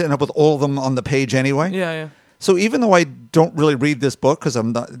games seem to end up with all of them on the page anyway. Yeah. So even though I don't really read this book because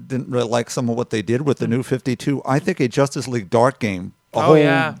didn't really like some of what they did with the New 52, I think a Justice League Dart game.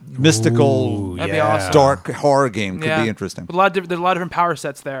 Mystical, that'd be awesome. Dark horror game could be interesting. There's a lot of different power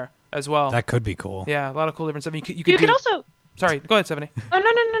sets there as well. That could be cool. Yeah, a lot of cool different stuff. You could also. Sorry, go ahead, Stephanie.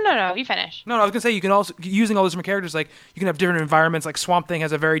 Oh, no. You finish. No, I was gonna say you can also using all those different characters. Like you can have different environments. Like Swamp Thing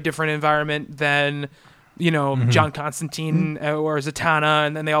has a very different environment than John Constantine or Zatanna,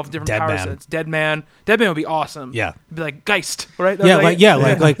 and then they all have different power sets. Deadman would be awesome. Yeah, it'd be like Geist, right?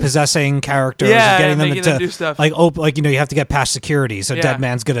 Like possessing characters, getting them to do stuff. You have to get past security, so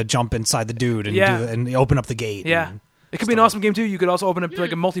Deadman's gonna jump inside the dude and and open up the gate. Yeah. It could be an awesome game too. You could also open up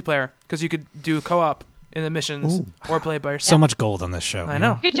like a multiplayer because you could do co-op in the missions or play it by yourself. So much gold on this show. I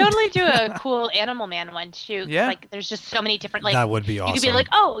know. You could totally do a cool Animal Man one too. Yeah. Like there's just so many different like That would be You could awesome. be like,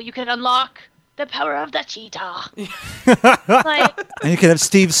 oh, you can unlock the power of the cheetah. Like And you can have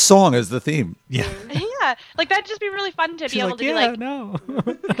Steve's song as the theme. Yeah. yeah, like that'd just be really fun to be able to be like no.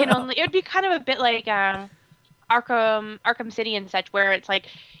 you can only. It would be kind of a bit like Arkham City and such, where it's like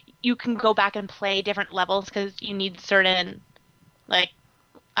you can go back and play different levels because you need certain like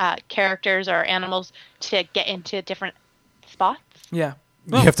characters or animals to get into different spots. Yeah.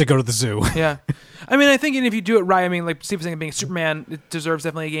 You have to go to the zoo. Yeah. I mean, I think if you do it right, I mean, like Steve was saying, being Superman, it deserves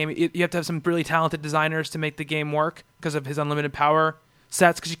definitely a game. You have to have some really talented designers to make the game work because of his unlimited power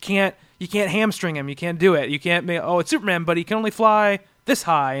sets. Because you can't hamstring him. You can't do it. You can't make, it's Superman, but he can only fly this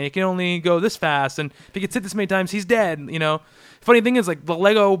high and he can only go this fast. And if he gets hit this many times, he's dead. You know. Funny thing is, like the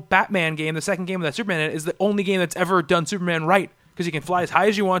Lego Batman game, the second game with that Superman in it, is the only game that's ever done Superman right. Because you can fly as high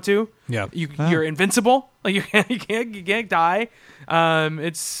as you want to. Yeah, you're invincible. Like you can't die.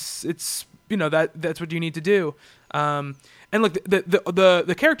 It's that's what you need to do. And look,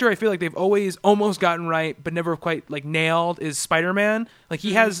 the character I feel like they've always almost gotten right, but never quite like nailed is Spider-Man. Like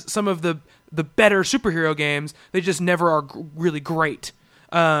he has some of the better superhero games. They just never are really great.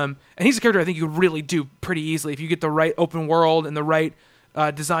 And he's a character I think you could really do pretty easily if you get the right open world and the right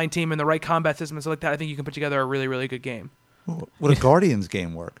design team and the right combat system and stuff like that. I think you can put together a really, really good game. Would a Guardians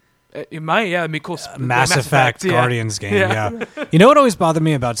game work? It might, yeah. It'd be cool. Mass Effect Guardians game, yeah. You know what always bothered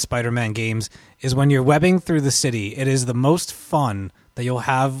me about Spider-Man games is when you're webbing through the city, it is the most fun that you'll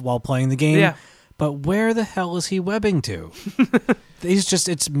have while playing the game. Yeah. But where the hell is he webbing to?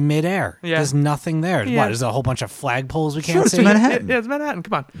 It's midair. Yeah. There's nothing there. Yeah. What, is there a whole bunch of flagpoles we Sure, can't it's see? Manhattan. Yeah, it's Manhattan.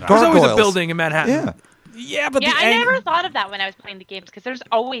 Come on. There's Gargoyles. always a building in Manhattan. Yeah. Yeah, but Yeah, the I never thought of that when I was playing the games because there's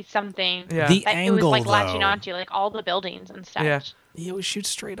always something Yeah. The that angle, it was like latching though. onto, like all the buildings and stuff. Yeah. He always shoots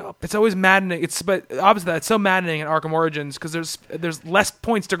straight up. It's always maddening. But opposite that, it's so maddening in Arkham Origins because there's less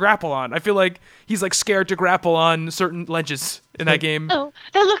points to grapple on. I feel like he's like scared to grapple on certain ledges in that game. Oh,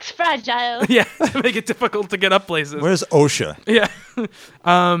 that looks fragile. Yeah, to make it difficult to get up places. Where's OSHA? Yeah.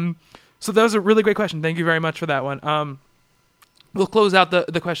 So that was a really great question. Thank you very much for that one. We'll close out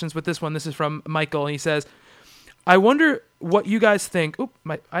the questions with this one. This is from Michael. He says, I wonder what you guys think. Oop,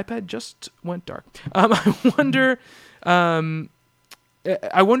 my iPad just went dark. I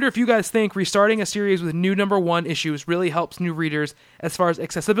wonder if you guys think restarting a series with new #1 issues really helps new readers as far as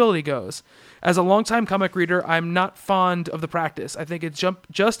accessibility goes. As a longtime comic reader, I'm not fond of the practice. I think it's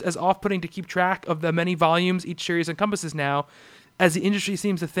just as off-putting to keep track of the many volumes each series encompasses now, as the industry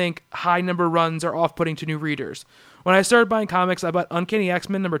seems to think high number runs are off-putting to new readers. When I started buying comics, I bought Uncanny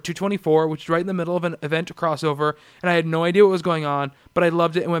X-Men number 224, which is right in the middle of an event crossover, and I had no idea what was going on, but I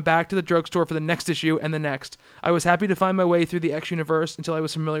loved it and went back to the drugstore for the next issue and the next. I was happy to find my way through the X universe until I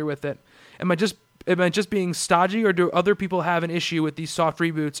was familiar with it. Am I just being stodgy, or do other people have an issue with these soft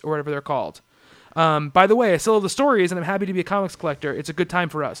reboots or whatever they're called? By the way, I still love the stories, and I'm happy to be a comics collector. It's a good time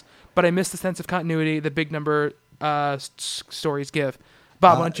for us, but I miss the sense of continuity the big number stories give.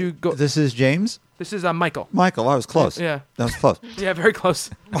 Bob, why don't you go? This is James? This is Michael. Michael, I was close. Yeah. That was close. Yeah, very close.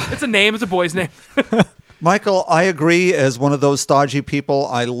 It's a name. It's a boy's name. Michael, I agree. As one of those stodgy people,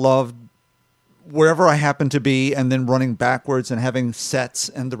 I love wherever I happen to be and then running backwards and having sets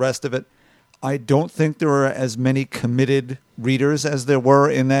and the rest of it. I don't think there are as many committed readers as there were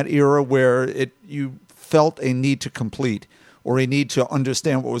in that era where you felt a need to complete or a need to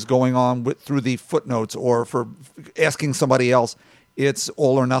understand what was going on through the footnotes or for asking somebody else. It's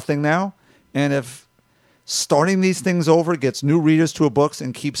all or nothing now. And if starting these things over gets new readers to a books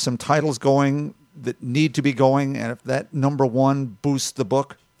and keeps some titles going that need to be going, and if that #1 boosts the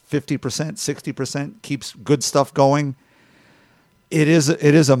book 50%, 60%, keeps good stuff going, it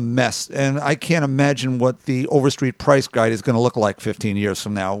is a mess. And I can't imagine what the Overstreet Price Guide is going to look like 15 years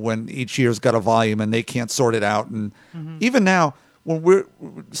from now when each year's got a volume and they can't sort it out. And even now, when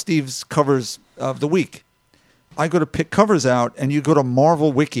Steve's covers of the week, I go to pick covers out, and you go to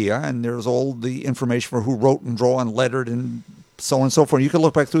Marvel Wikia, and there's all the information for who wrote and draw and lettered and so on and so forth. You can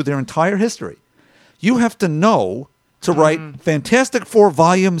look back through their entire history. You have to know to write Fantastic Four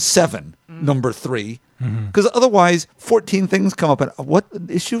Volume 7, number 3, because otherwise 14 things come up, and what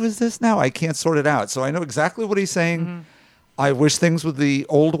issue is this now? I can't sort it out. So I know exactly what he's saying. I wish things were the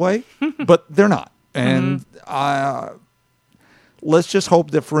old way, but they're not. And let's just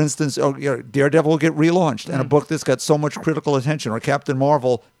hope that, for instance, Daredevil will get relaunched, and a book that's got so much critical attention, or Captain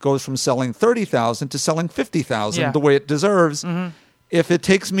Marvel goes from selling 30,000 to selling 50,000 the way it deserves. if it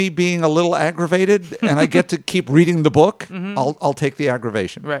takes me being a little aggravated and I get to keep reading the book, I'll take the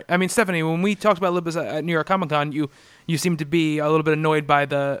aggravation. Right. I mean, Stephanie, when we talked about Libas at New York Comic Con, you seemed to be a little bit annoyed by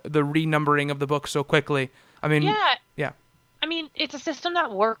the renumbering of the book so quickly. I mean, yeah. I mean, it's a system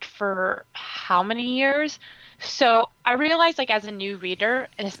that worked for how many years? So I realized, like, as a new reader,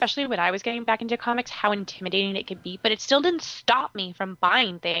 and especially when I was getting back into comics, how intimidating it could be. But it still didn't stop me from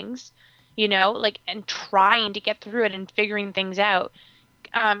buying things, you know, like, and trying to get through it and figuring things out.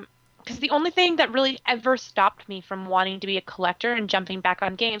 Because the only thing that really ever stopped me from wanting to be a collector and jumping back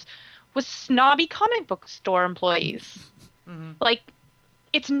on games was snobby comic book store employees. Like,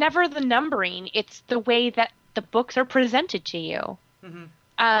 it's never the numbering; it's the way that the books are presented to you.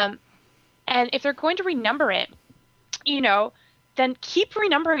 And if they're going to renumber it, you know, then keep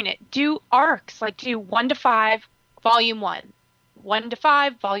renumbering it. Do arcs, like do 1 to 5, volume 1, 1 to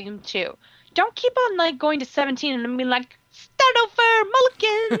 5, volume 2. Don't keep on like going to 17 and being like, start over,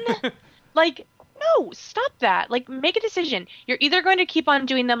 Mulligan. Like, no, stop that. Like, make a decision. You're either going to keep on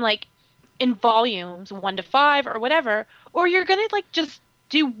doing them like in volumes, 1 to 5 or whatever, or you're going to like just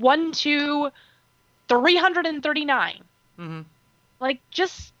do 1 to 339. Like,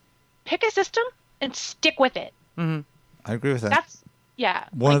 just pick a system and stick with it. I agree with that. That's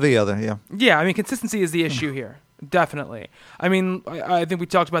one or the other. Yeah. Yeah, I mean, consistency is the issue here. Definitely. I mean, I think we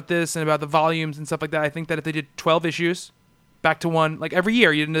talked about this and about the volumes and stuff like that. I think that if they did 12 issues back to one, like every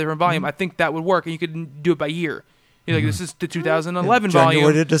year you did a different volume, I think that would work, and you could do it by year. You're like, this is the 2011 volume.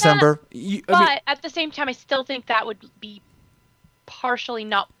 January to December. But at the same time, I still think that would be partially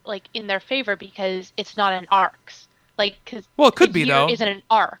not like in their favor because it's not an arcs. Like, cause well, it could be though. Isn't an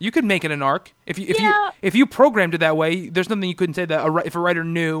arc? You could make it an arc if you programmed it that way. There's nothing you couldn't say that if a writer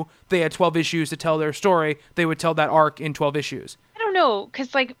knew they had 12 issues to tell their story, they would tell that arc in 12 issues. I don't know,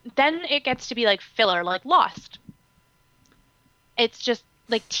 because like then it gets to be like filler, like Lost. It's just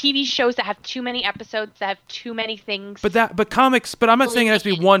like TV shows that have too many episodes, that have too many things. But comics. But I'm not saying it has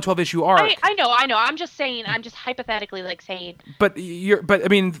to be one 12-issue arc. I know. I'm just saying. I'm just hypothetically like saying. But I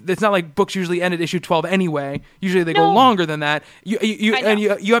mean, it's not like books usually end at issue 12 anyway. Usually they go longer than that. You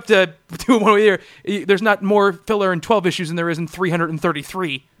have to do it one way or the other. There's not more filler in 12 issues than there is in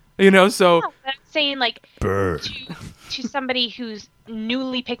 333. You know, so. No, I'm saying like to somebody who's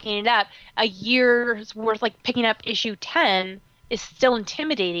newly picking it up, a year's worth, like picking up issue 10. Is still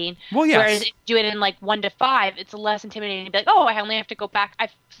intimidating. Well, yes. Whereas if you do it in like 1 to 5, it's less intimidating to be like, oh, I only have to go back. I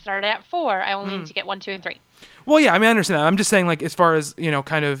started at 4. I only need to get 1, 2, and 3. Well, yeah, I mean, I understand that. I'm just saying, like, as far as, you know,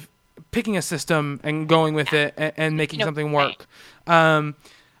 kind of picking a system and going with it and making something work. I'll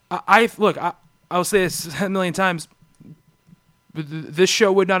say this a million times. This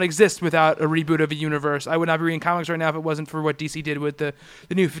show would not exist without a reboot of a universe. I would not be reading comics right now if it wasn't for what DC did with the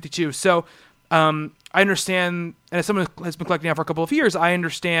New 52. So, I understand, and as someone who has been collecting now for a couple of years, I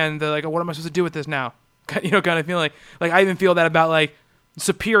understand what am I supposed to do with this now? You know, kind of feeling like I even feel that about like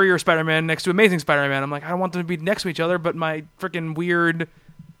Superior Spider-Man next to Amazing Spider-Man. I'm like, I don't want them to be next to each other, but my freaking weird,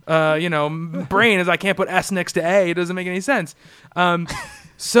 brain is I can't put S next to A. It doesn't make any sense.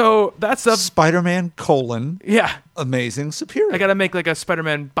 So that's Spider-Man : yeah, Amazing Superior. I got to make like a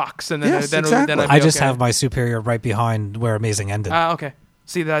Spider-Man box, and then exactly. then I just have my Superior right behind where Amazing ended. Okay.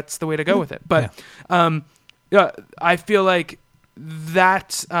 See, that's the way to go with it. But I feel like that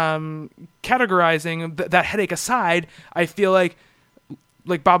categorizing that headache aside, I feel like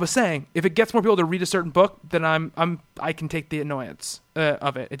Bob was saying, if it gets more people to read a certain book, then I can take the annoyance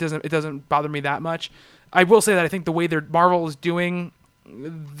of it. It doesn't bother me that much. I will say that I think the way Marvel is doing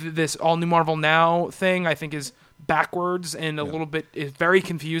this all new Marvel Now thing, I think is backwards and a little bit is very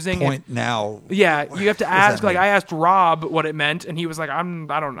confusing. Point now. Yeah, you have to ask. Like I asked Rob what it meant, and he was like, "I'm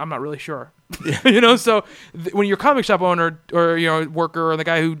not really sure." You know, so when your comic shop owner or worker or the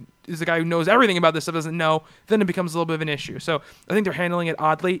guy who knows everything about this stuff doesn't know, then it becomes a little bit of an issue. So I think they're handling it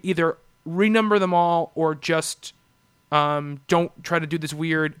oddly. Either renumber them all or just don't try to do this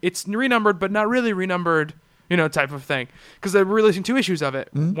weird. It's renumbered but not really renumbered. Type of thing. Because they're releasing 2 issues of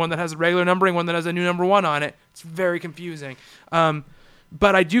it. One that has regular numbering, one that has a new number 1 on it. It's very confusing. But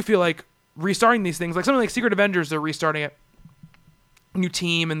I do feel like restarting these things, like something like Secret Avengers, they're restarting it. New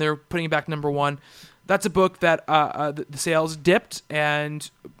team, and they're putting it back to number 1. That's a book that the sales dipped and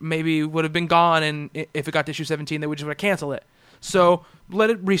maybe would have been gone, and if it got to issue 17, they would just want to cancel it. So let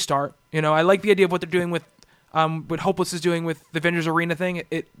it restart. I like the idea of what they're doing with what Hopeless is doing with the Avengers Arena thing.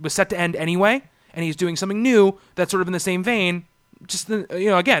 It was set to end anyway. And he's doing something new that's sort of in the same vein. Just,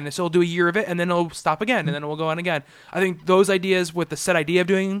 again, so he'll do a year of it, and then he'll stop again, and then we'll go on again. I think those ideas with the set idea of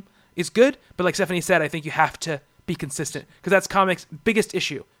doing is good, but like Stephanie said, I think you have to be consistent. Because that's comics' biggest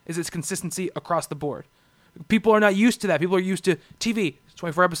issue, is its consistency across the board. People are not used to that. People are used to TV. It's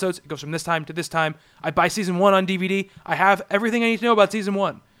 24 episodes. It goes from this time to this time. I buy season 1 on DVD. I have everything I need to know about season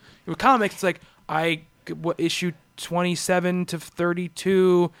 1. With comics, it's like issue 27 to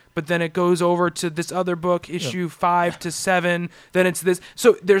 32, but then it goes over to this other book, issue 5 to 7. Then it's this.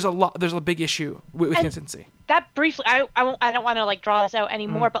 So there's a big issue with consistency. That briefly, I don't want to like draw this out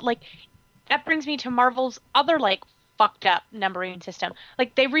anymore, but like that brings me to Marvel's other like fucked up numbering system.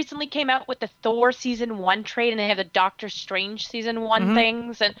 Like they recently came out with the Thor season 1 trade, and they have the Doctor Strange season 1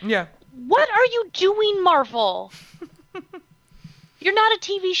 things. And what are you doing, Marvel? You're not a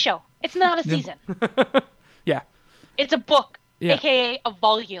TV show. It's not a season. Yeah. It's a book, aka a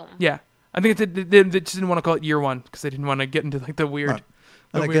volume. Yeah. I think they just didn't want to call it year 1 because they didn't want to get into like the weird. Right.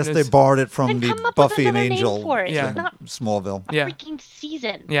 And I guess they borrowed it from the Buffy and Angel Smallville. A freaking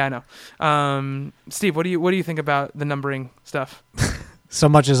season. Yeah, I know. Steve, what do you think about the numbering stuff? So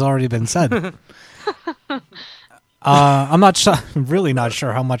much has already been said. I'm really not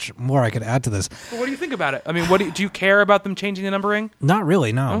sure how much more I could add to this. Well, what do you think about it? I mean, do you care about them changing the numbering? Not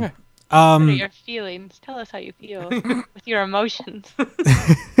really, no. Okay. What are your feelings? Tell us how you feel with your emotions.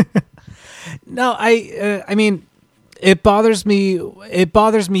 No, I mean, it bothers me. It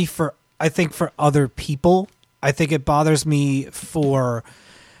bothers me for other people. I think it bothers me for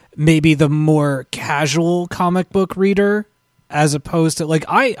maybe the more casual comic book reader, as opposed to like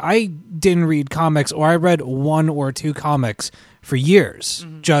I didn't read comics, or I read 1 or 2 comics for years.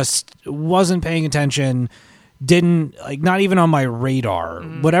 Just wasn't paying attention. Didn't like, not even on my radar.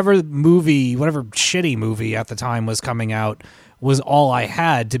 Whatever shitty movie at the time was coming out was all I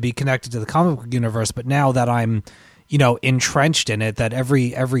had to be connected to the comic book universe. But now that I'm, entrenched in it, that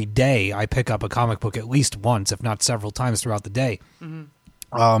every day I pick up a comic book at least once, if not several times throughout the day.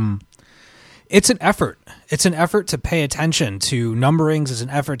 It's an effort. It's an effort to pay attention to numberings. It's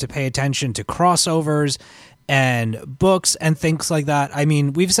an effort to pay attention to crossovers and books and things like that. I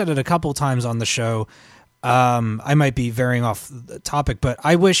mean, we've said it a couple times on the show. I might be veering off the topic, but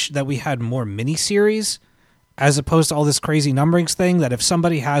I wish that we had more miniseries as opposed to all this crazy numberings thing, that if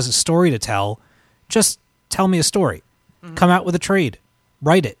somebody has a story to tell, just tell me a story. Come out with a trade.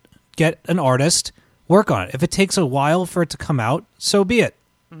 Write it. Get an artist. Work on it. If it takes a while for it to come out, so be it.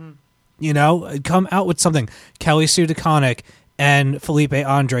 Come out with something. Kelly Sue DeConnick and Felipe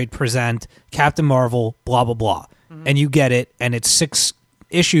Andrade present Captain Marvel, blah, blah, blah. And you get it, and it's 6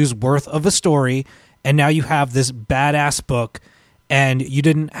 issues worth of a story, and now you have this badass book, and you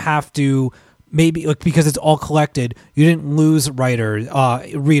didn't have to, maybe because it's all collected, you didn't lose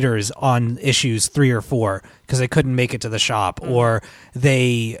readers on issues 3 or 4 because they couldn't make it to the shop, or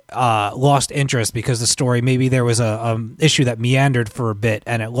they lost interest because the story, maybe there was a issue that meandered for a bit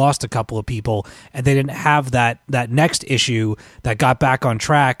and it lost a couple of people, and they didn't have that next issue that got back on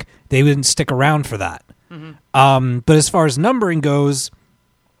track. They didn't stick around for that. But as far as numbering goes,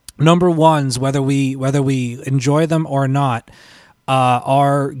 number ones, whether we enjoy them or not,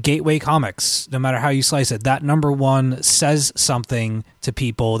 are gateway comics, no matter how you slice it. That number 1 says something to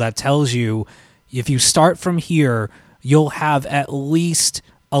people that tells you, if you start from here, you'll have at least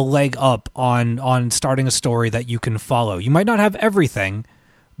a leg up on starting a story that you can follow. You might not have everything,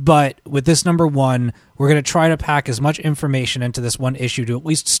 but with this number 1, we're going to try to pack as much information into this one issue to at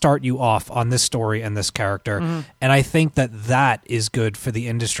least start you off on this story and this character. And I think that is good for the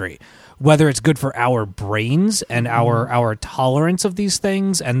industry. Whether it's good for our brains and our tolerance of these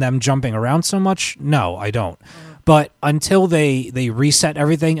things and them jumping around so much, no, I don't. But until they reset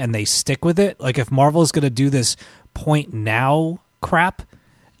everything and they stick with it, like if Marvel is going to do this point now crap,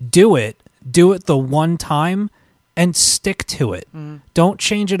 do it the one time and stick to it. Don't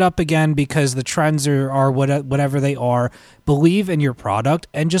change it up again because the trends are whatever they are. Believe in your product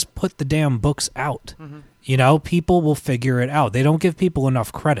and just put the damn books out. People will figure it out. They don't give people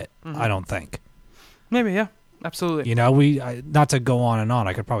enough credit, I don't think. Maybe, yeah. Absolutely. Not to go on and on.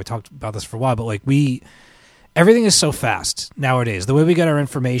 I could probably talk about this for a while, but everything is so fast nowadays. The way we get our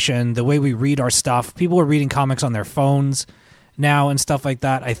information, the way we read our stuff, people are reading comics on their phones now and stuff like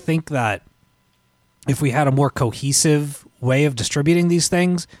that. I think that if we had a more cohesive way of distributing these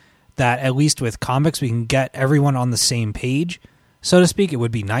things, that at least with comics we can get everyone on the same page, so to speak, it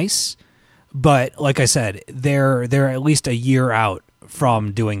would be nice. But like I said, they're at least a year out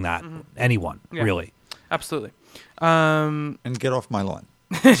from doing that. Anyone, really. Absolutely. And get off my lawn.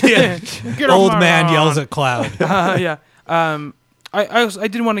 Old man yells at cloud. Yeah. I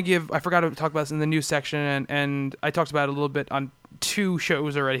did want to give, I forgot to talk about this in the news section, and I talked about it a little bit on 2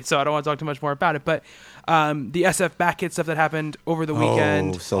 shows already, so I don't want to talk too much more about it, but the SF Backit stuff that happened over the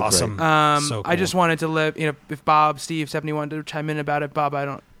weekend. Oh, so awesome. Great. So cool. I just wanted to if Bob, Steve, Stephanie wanted to chime in about it. Bob, I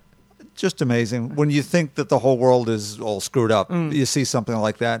don't... just amazing. When you think that the whole world is all screwed up, you see something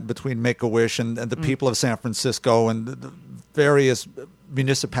like that between Make-A-Wish and the people of San Francisco and the various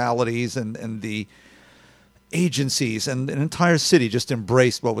municipalities and the agencies and an entire city just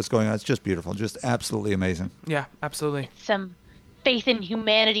embraced what was going on. It's just beautiful, just absolutely amazing. Yeah, absolutely. Some faith in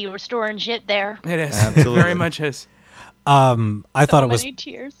humanity restoring shit there. It is. Absolutely. It very much is. I thought it was. Many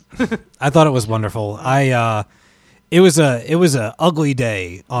tears. I thought it was wonderful. It was a ugly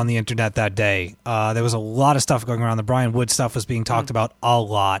day on the internet that day. There was a lot of stuff going around. The Brian Wood stuff was being talked about a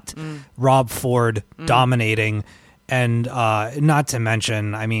lot. Rob Ford dominating, and not to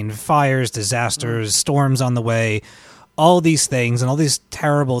mention, I mean, fires, disasters, storms on the way, all these things, and all these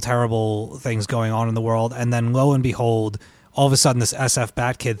terrible, terrible things going on in the world. And then, lo and behold, all of a sudden, this SF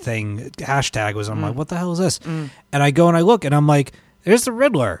Batkid thing hashtag was. I'm like, what the hell is this? And I go and I look, and I'm like, there's the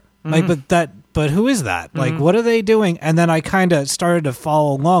Riddler. Like, but who is that? Like, what are they doing? And then I kind of started to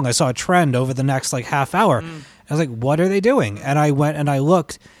follow along. I saw a trend over the next like half hour. I was like, what are they doing? And I went and I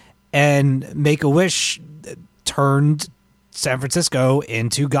looked, and Make-A-Wish turned San Francisco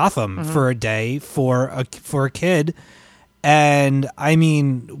into Gotham for a day for a kid. And I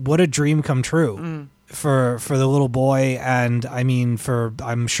mean, what a dream come true. For the little boy, and I mean for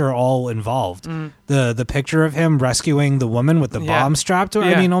I'm sure all involved. The picture of him rescuing the woman with the bomb strapped to her.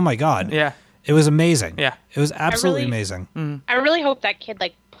 Yeah. I mean, oh my god. Yeah. It was amazing. Yeah. It was absolutely amazing. I really hope that kid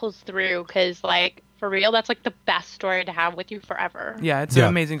like pulls through, because like for real, that's like the best story to have with you forever. Yeah, it's an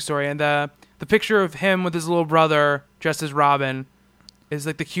amazing story. And the picture of him with his little brother dressed as Robin is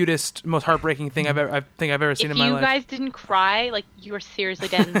like the cutest, most heartbreaking thing I think I've ever seen in my life. If you guys didn't cry, like you were seriously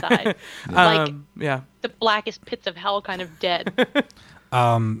dead inside. Like the blackest pits of hell, kind of dead.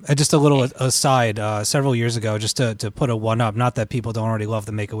 And just a little aside, several years ago, just to put a one up, not that people don't already love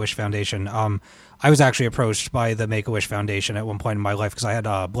the Make-A-Wish Foundation. I was actually approached by the Make-A-Wish Foundation at one point in my life because I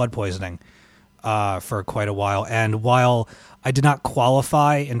had blood poisoning for quite a while. And while I did not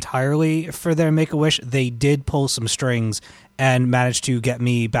qualify entirely for their Make-A-Wish, they did pull some strings and managed to get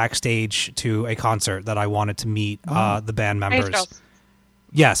me backstage to a concert that I wanted to meet the band members. Spice Girls.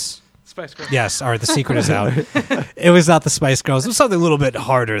 Yes. Spice Girls. Yes. All right. The secret is out. It was not the Spice Girls. It was something a little bit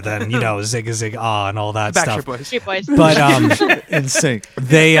harder than, Zig a Zig Ah and all that stuff. Backstreet Boys. But In sync.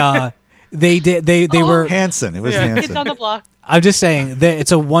 they were Hanson. It was Hanson. Kids on the block. I'm just saying that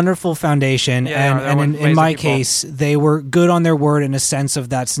it's a wonderful foundation, Yeah, and in amazing my people. case, they were good on their word in a sense of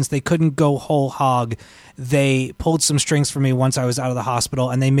that since they couldn't go whole hog, they pulled some strings for me once I was out of the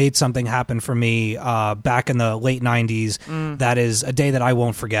hospital, and they made something happen for me back in the late 90s. That is a day that I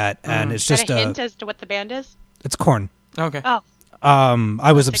won't forget, and it's just Got a hint as to what the band is? it's Korn. Okay. Oh,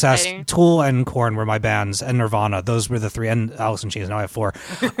 I was obsessed. exciting. Tool and Korn were my bands, and Nirvana. Those were the three, and Alice in Chains. Now I have four.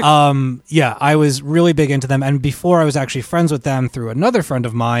 Yeah, I was really big into them, and before I was actually friends with them through another friend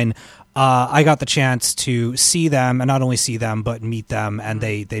of mine. I got the chance to see them, and not only see them, but meet them, and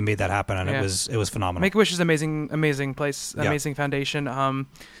they made that happen, and it was phenomenal. Make-A-Wish is an amazing place, amazing foundation.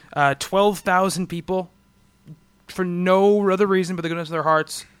 12,000 people, for no other reason but the goodness of their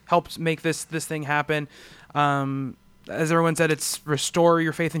hearts, helped make this thing happen. As everyone said, it's restore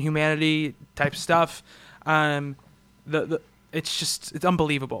your faith in humanity type stuff. It's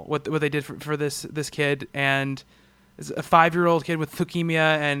unbelievable what they did for this kid, and it's a 5-year-old kid with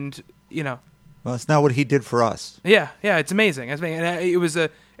leukemia, and Well, it's not what he did for us. yeah, it's amazing. And it was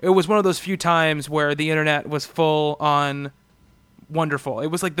one of those few times where the internet was full on wonderful. It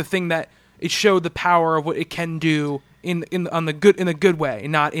was like the thing that it showed the power of what it can do in a good way,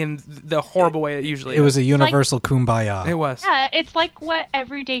 not in the horrible way it usually is. It was a universal kumbaya. It was. yeah, it's like what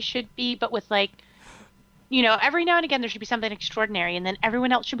every day should be, but with like, every now and again there should be something extraordinary, and then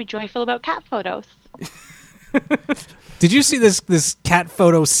everyone else should be joyful about cat photos. Did you see this cat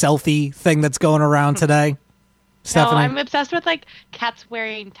photo selfie thing that's going around today, Stephanie? No, I'm obsessed with like cats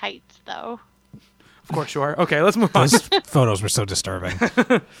wearing tights, though. Of course you are. Okay, let's move on. Those photos were so disturbing.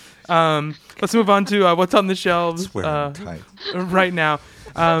 Let's move on to what's on the shelves Swearing tight. right now.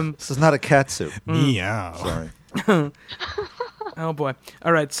 This is not a cat suit. Yeah. Sorry. Oh boy!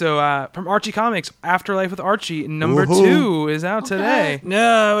 All right, so from Archie Comics, Afterlife with Archie number 2 is out today.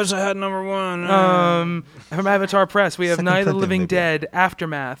 No, I wish I had number 1. From Avatar Press, we have Second Night of the printing, Living maybe. Dead,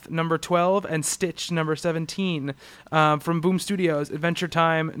 Aftermath number 12, and Stitch number 17. From Boom Studios, Adventure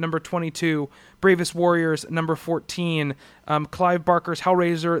Time number 22, Bravest Warriors number 14, Clive Barker's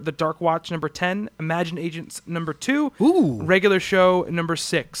Hellraiser: The Dark Watch number 10, Imagine Agents number 2, Ooh. Regular Show number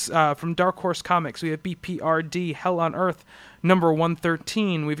 6. From Dark Horse Comics, we have B.P.R.D. Hell on Earth number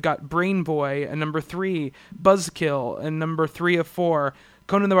 113. We've got Brain Boy and number 3, Buzzkill and number 3 of 4,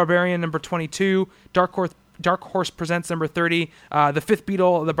 Conan the Barbarian number 22, Dark Dark Horse Presents number 30. The Fifth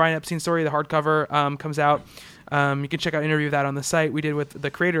Beatle, the Brian Epstein story, the hardcover, comes out. You can check out an interview of that on the site we did with the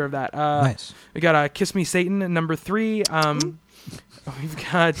creator of that. Nice. We got Kiss Me Satan number 3.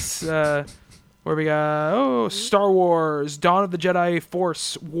 We've got where we got Star Wars Dawn of the Jedi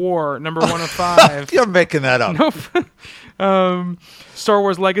Force War number 1 of 5. You're making that up. Nope. Star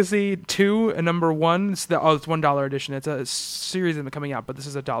Wars Legacy 2 number 1. It's $1 edition. It's a series that's coming out, but this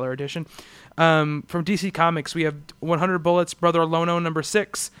is a $1 edition. From DC Comics, we have 100 Bullets Brother Lono number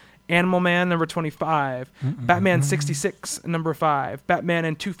 6. Animal Man number 25, Batman 66 number 5, Batman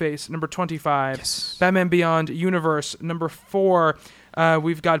and Two-Face number 25, Yes. Batman Beyond Universe number 4.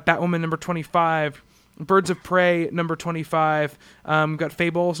 We've got Batwoman number 25, Birds of Prey number 25. We've got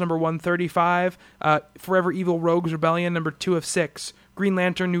Fables number 135, Forever Evil Rogues Rebellion number 2 of 6, Green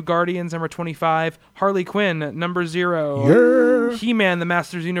Lantern New Guardians number 25, Harley Quinn number 0, He-Man the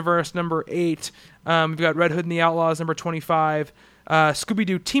Masters Universe number 8. We've got Red Hood and the Outlaws number 25.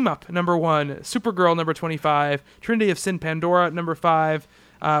 Scooby-Doo Team Up number 1, Supergirl number 25, Trinity of Sin Pandora number 5,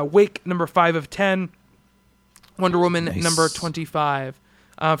 Wake number 5 of 10, Wonder Woman number 25.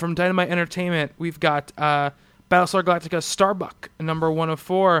 From Dynamite Entertainment, we've got Battlestar Galactica Starbuck number 1 of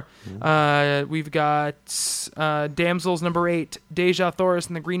 4. We've got Damsels number 8, Deja Thoris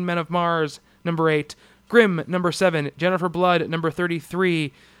and the Green Men of Mars number 8, Grimm number 7, Jennifer Blood number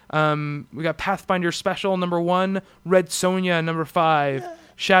 33. We got Pathfinder Special number 1, Red Sonja number 5,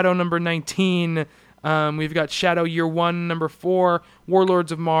 Shadow number 19. We've got Shadow Year 1 number 4,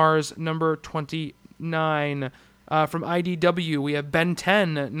 Warlords of Mars number 29. From IDW, we have Ben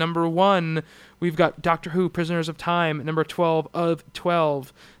 10 number 1. We've got Doctor Who Prisoners of Time number 12 of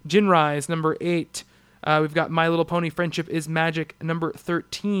 12, Jinrise number 8. We've got My Little Pony Friendship is Magic number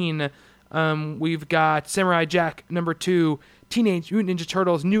 13. We've got Samurai Jack number 2, Teenage Mutant Ninja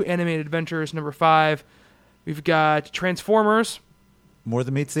Turtles New Animated Adventures number 5. We've got Transformers. More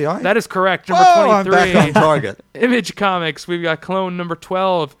than meets the eye? That is correct. Number 23. I'm back on target. Image Comics. We've got Clone number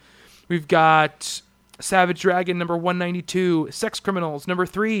 12. We've got Savage Dragon number 192. Sex Criminals number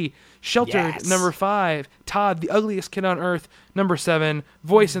 3. Sheltered number 5. Todd, the Ugliest Kid on Earth number 7.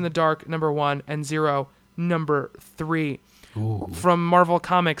 Voice in the Dark number 1. And Zero number 3. Ooh. From Marvel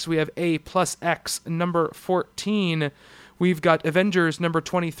Comics, we have A plus X number 14. We've got Avengers number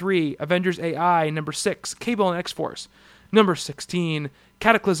 23, Avengers AI number 6, Cable and X-Force number 16,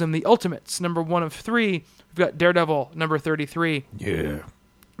 Cataclysm the Ultimates number 1 of 3. We've got Daredevil number 33. Yeah.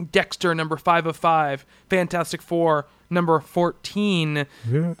 Dexter number 5 of 5, Fantastic Four number 14.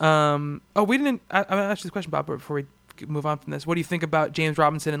 Yeah. We didn't. I'm gonna ask you this question, Bob, before we move on from this. What do you think about James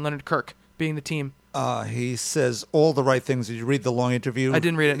Robinson and Leonard Kirk being the team? He says all the right things. Did you read the long interview? I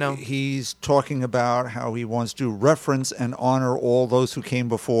didn't read it, no. He's talking about how he wants to reference and honor all those who came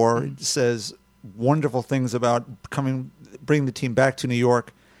before. He says wonderful things about bringing the team back to New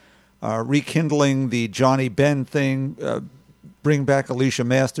York, rekindling the Johnny Benn thing, bring back Alicia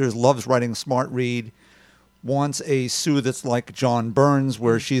Masters, loves writing smart read, wants a Sue that's like John Burns,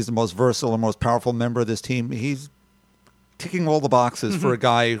 where she's the most versatile and most powerful member of this team. He's ticking all the boxes for a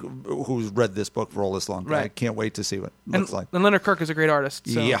guy who's read this book for all this long. Right. I can't wait to see what it looks like. And Leonard Kirk is a great artist.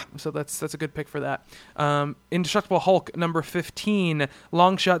 So, yeah. So that's a good pick for that. Indestructible Hulk, number 15.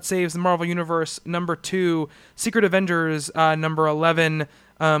 Longshot Saves the Marvel Universe, number 2. Secret Avengers, number 11.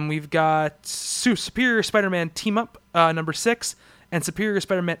 We've got Superior Spider-Man Team Up, number 6. And Superior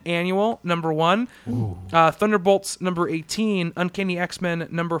Spider-Man Annual, number 1. Thunderbolts, number 18. Uncanny X-Men,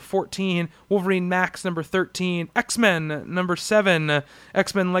 number 14. Wolverine Max, number 13. X-Men, number 7.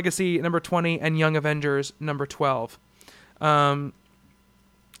 X-Men Legacy, number 20. And Young Avengers, number 12. From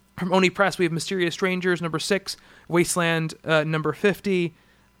Oni Press, we have Mysterious Strangers, number 6. Wasteland, number 50.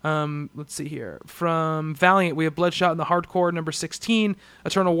 Let's see here. From Valiant, we have Bloodshot and the Hardcore, number 16,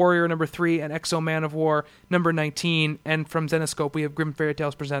 Eternal Warrior, number 3, and Exo Man of War, number 19. And from Zenoscope, we have Grim Fairy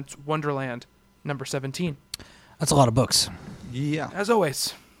Tales Presents Wonderland, number 17. That's a lot of books. Yeah. As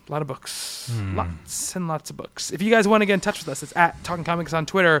always, a lot of books. Lots and lots of books. If you guys want to get in touch with us, it's at Talking Comics on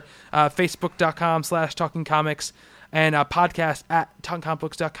Twitter, Facebook.com/Talking Comics. And podcast at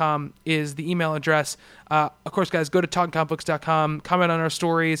talkingcomicbooks.com is the email address. Of course, guys, go to talkingcomicbooks.com, comment on our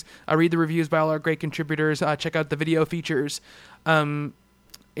stories, read the reviews by all our great contributors, check out the video features. And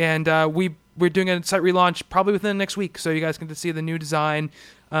we're doing a site relaunch probably within the next week, so you guys can see the new design,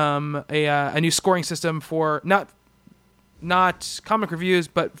 a new scoring system for not comic reviews,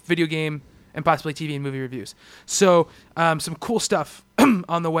 but video game and possibly TV and movie reviews. So some cool stuff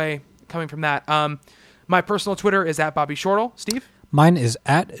on the way coming from that. My personal Twitter is at Bobby Shortle. Steve? Mine is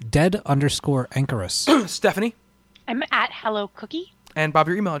at dead_Anchorus. Stephanie? I'm at Hello Cookie. And Bob,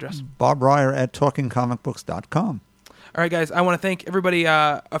 your email address. BobRyer@TalkingComicBooks.com. All right, guys, I want to thank everybody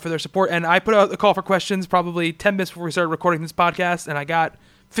for their support. And I put out a call for questions probably 10 minutes before we started recording this podcast, and I got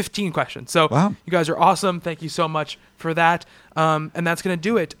 15 questions. So Wow. You guys are awesome. Thank you so much for that. And that's going to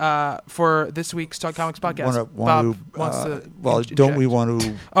do it for this week's Talk Comics podcast. Bob wants to don't we want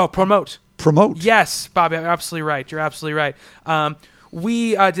to promote? promote? Yes, Bob, you're absolutely right. You're absolutely right.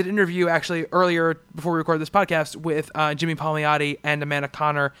 We did an interview actually earlier before we recorded this podcast with Jimmy Palmiotti and Amanda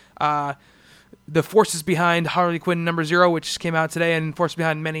Connor, the forces behind Harley Quinn #0, which came out today, and forces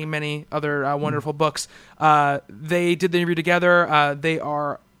behind many, many other wonderful books. They did the interview together. They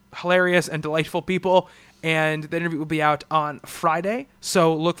are hilarious and delightful people, and the interview will be out on Friday.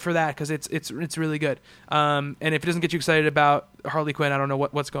 So look for that because it's really good. And if it doesn't get you excited about Harley Quinn, I don't know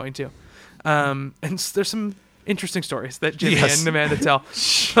what's going to. And there's some interesting stories that Jimmy and Amanda tell.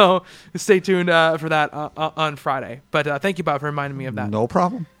 So stay tuned for that on Friday. But thank you, Bob, for reminding me of that. No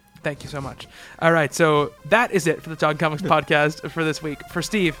problem. Thank you so much. All right, so that is it for the Talking Comics podcast for this week. For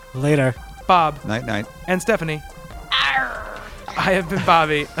Steve, Later. Bob, Night. and Stephanie, I have been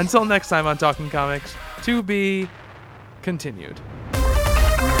Bobby. Until next time on Talking Comics, to be continued.